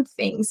their own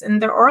things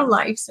and their own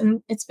lives.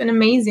 And it's been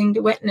amazing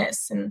to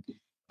witness, and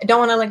I don't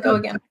want to let go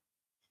again.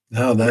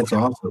 No, that's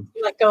awesome.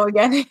 Let go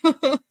again.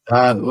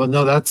 Well,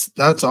 no, that's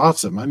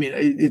awesome. I mean,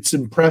 it's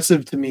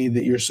impressive to me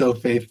that you're so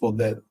faithful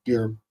that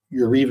you're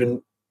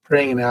even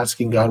praying and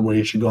asking God where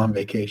you should go on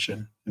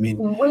vacation. I mean,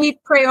 we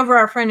pray over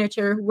our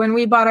furniture. When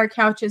we bought our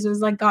couches, it was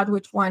like, God,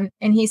 which one?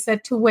 And he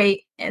said to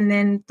wait. And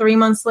then 3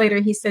 months later,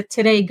 he said,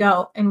 today,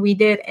 go. And we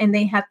did. And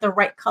they had the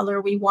right color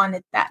we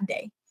wanted that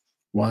day.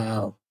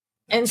 Wow.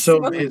 And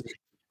so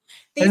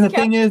and the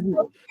thing is,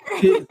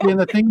 and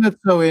the thing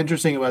that's so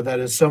interesting about that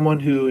is someone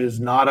who is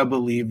not a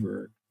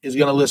believer is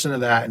going to listen to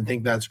that and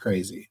think that's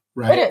crazy,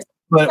 right? It is.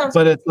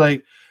 But it's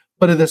like,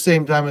 but at the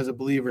same time, as a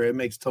believer, it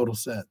makes total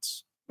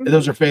sense. Mm-hmm.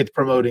 Those are faith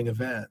promoting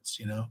events,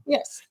 you know?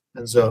 Yes.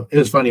 And so it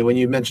was funny when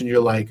you mentioned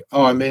you're like,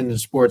 oh, I'm into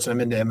sports,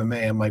 I'm into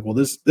MMA. I'm like, well,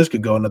 this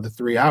could go another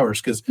 3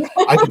 hours because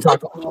I could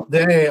talk all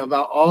day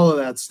about all of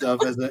that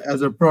stuff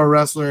as a pro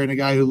wrestler and a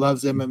guy who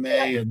loves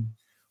MMA and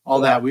all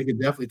that. We could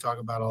definitely talk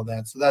about all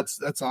that. So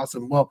that's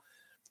awesome. Well,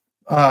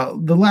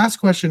 the last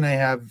question I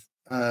have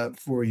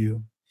for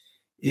you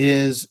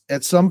is,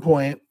 at some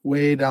point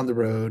way down the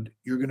road,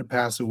 you're going to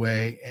pass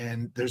away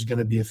and there's going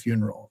to be a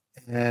funeral,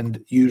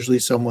 and usually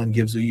someone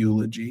gives a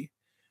eulogy.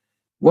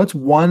 What's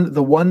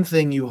the one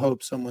thing you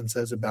hope someone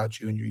says about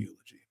you in your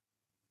eulogy?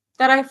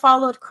 That I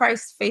followed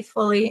Christ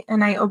faithfully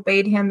and I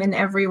obeyed him in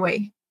every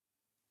way.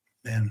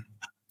 Man,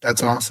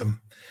 that's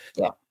awesome.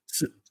 Yeah.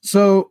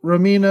 So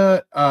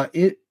Ramina,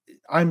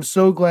 I'm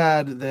so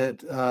glad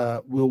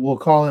that we'll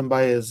call him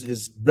by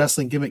his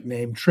wrestling gimmick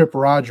name, Trip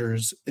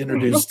Rogers,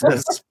 introduced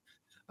us.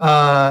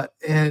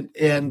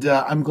 And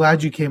I'm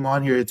glad you came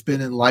on here. It's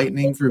been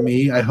enlightening for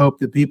me. I hope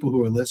the people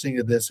who are listening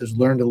to this has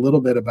learned a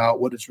little bit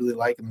about what it's really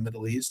like in the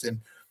Middle East,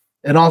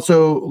 and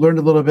also learned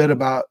a little bit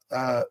about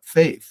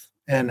faith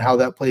and how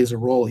that plays a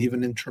role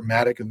even in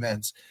traumatic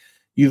events.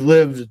 You've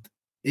lived.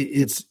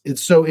 It's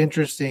so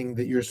interesting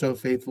that you're so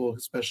faithful,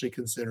 especially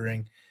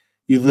considering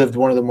you've lived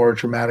one of the more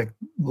traumatic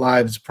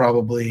lives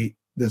probably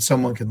that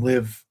someone can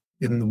live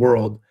in the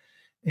world,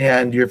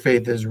 and your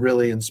faith is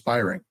really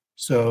inspiring.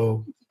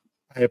 So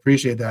I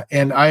appreciate that.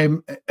 And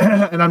I'm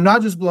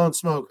not just blowing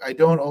smoke. I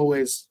don't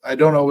always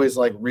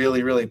like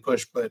really, really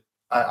push, but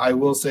I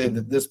will say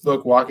that this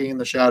book, Walking in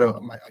the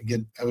Shadow,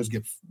 I always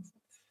get,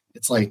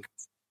 it's like,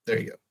 there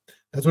you go.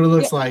 That's what it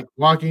looks like.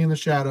 Walking in the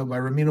Shadow by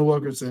Ramina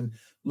Wilkerson.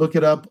 Look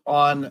it up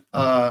on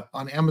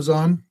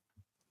Amazon.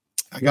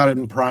 I got it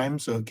in Prime,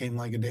 so it came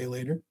like a day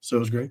later. So it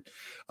was great.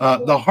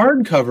 The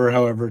hardcover,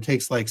 however,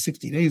 takes like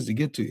 60 days to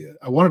get to you.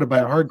 I wanted to buy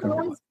a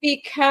hardcover.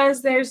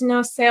 Because there's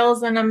no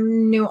sales and I'm a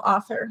new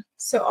author.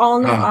 So all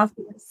new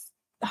authors,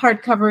 the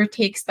hardcover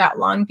takes that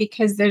long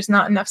because there's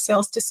not enough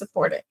sales to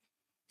support it.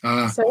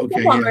 So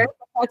okay,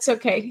 that's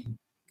okay.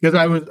 Because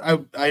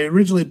I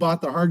originally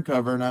bought the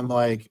hardcover and I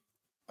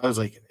was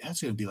like,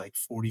 that's going to be like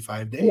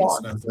 45 days. Yeah.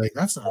 And I was like,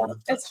 that's not enough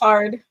time. It's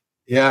hard.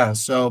 Yeah.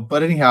 So,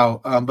 but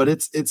anyhow, but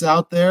it's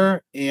out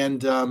there,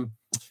 and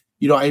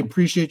I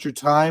appreciate your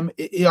time.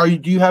 Do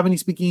you have any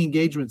speaking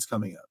engagements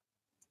coming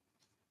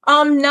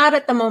up? Not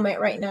at the moment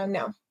right now.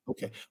 No.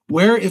 Okay.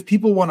 If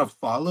people want to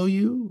follow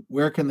you,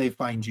 where can they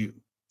find you?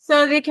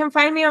 So they can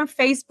find me on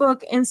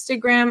Facebook,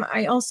 Instagram.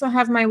 I also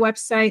have my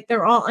website.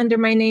 They're all under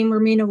my name,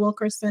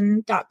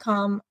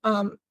 RaminaWilkerson.com.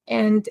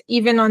 And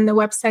even on the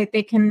website,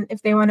 they can,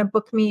 if they want to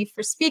book me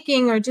for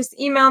speaking or just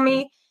email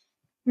me,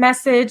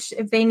 message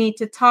if they need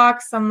to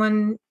talk.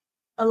 Someone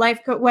a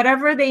life coach,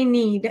 whatever they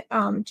need,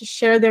 to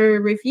share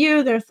their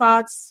review, their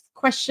thoughts,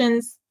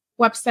 questions.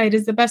 Website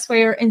is the best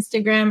way, or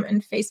Instagram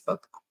and Facebook.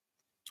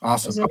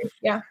 Awesome.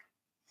 Yeah.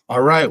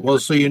 All right. Well,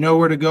 so you know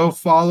where to go.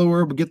 Follow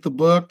her, get the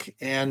book,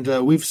 and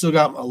we've still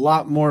got a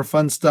lot more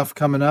fun stuff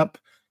coming up.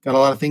 Got a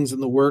lot of things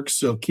in the works,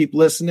 so keep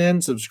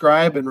listening,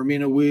 subscribe, and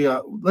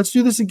Ramina, let's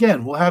do this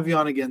again. We'll have you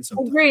on again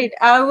sometime. Agreed.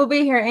 I will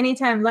be here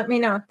anytime. Let me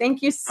know.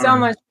 Thank you so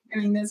much for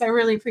doing this. I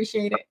really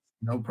appreciate it.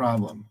 No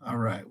problem. All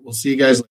right. We'll see you guys later.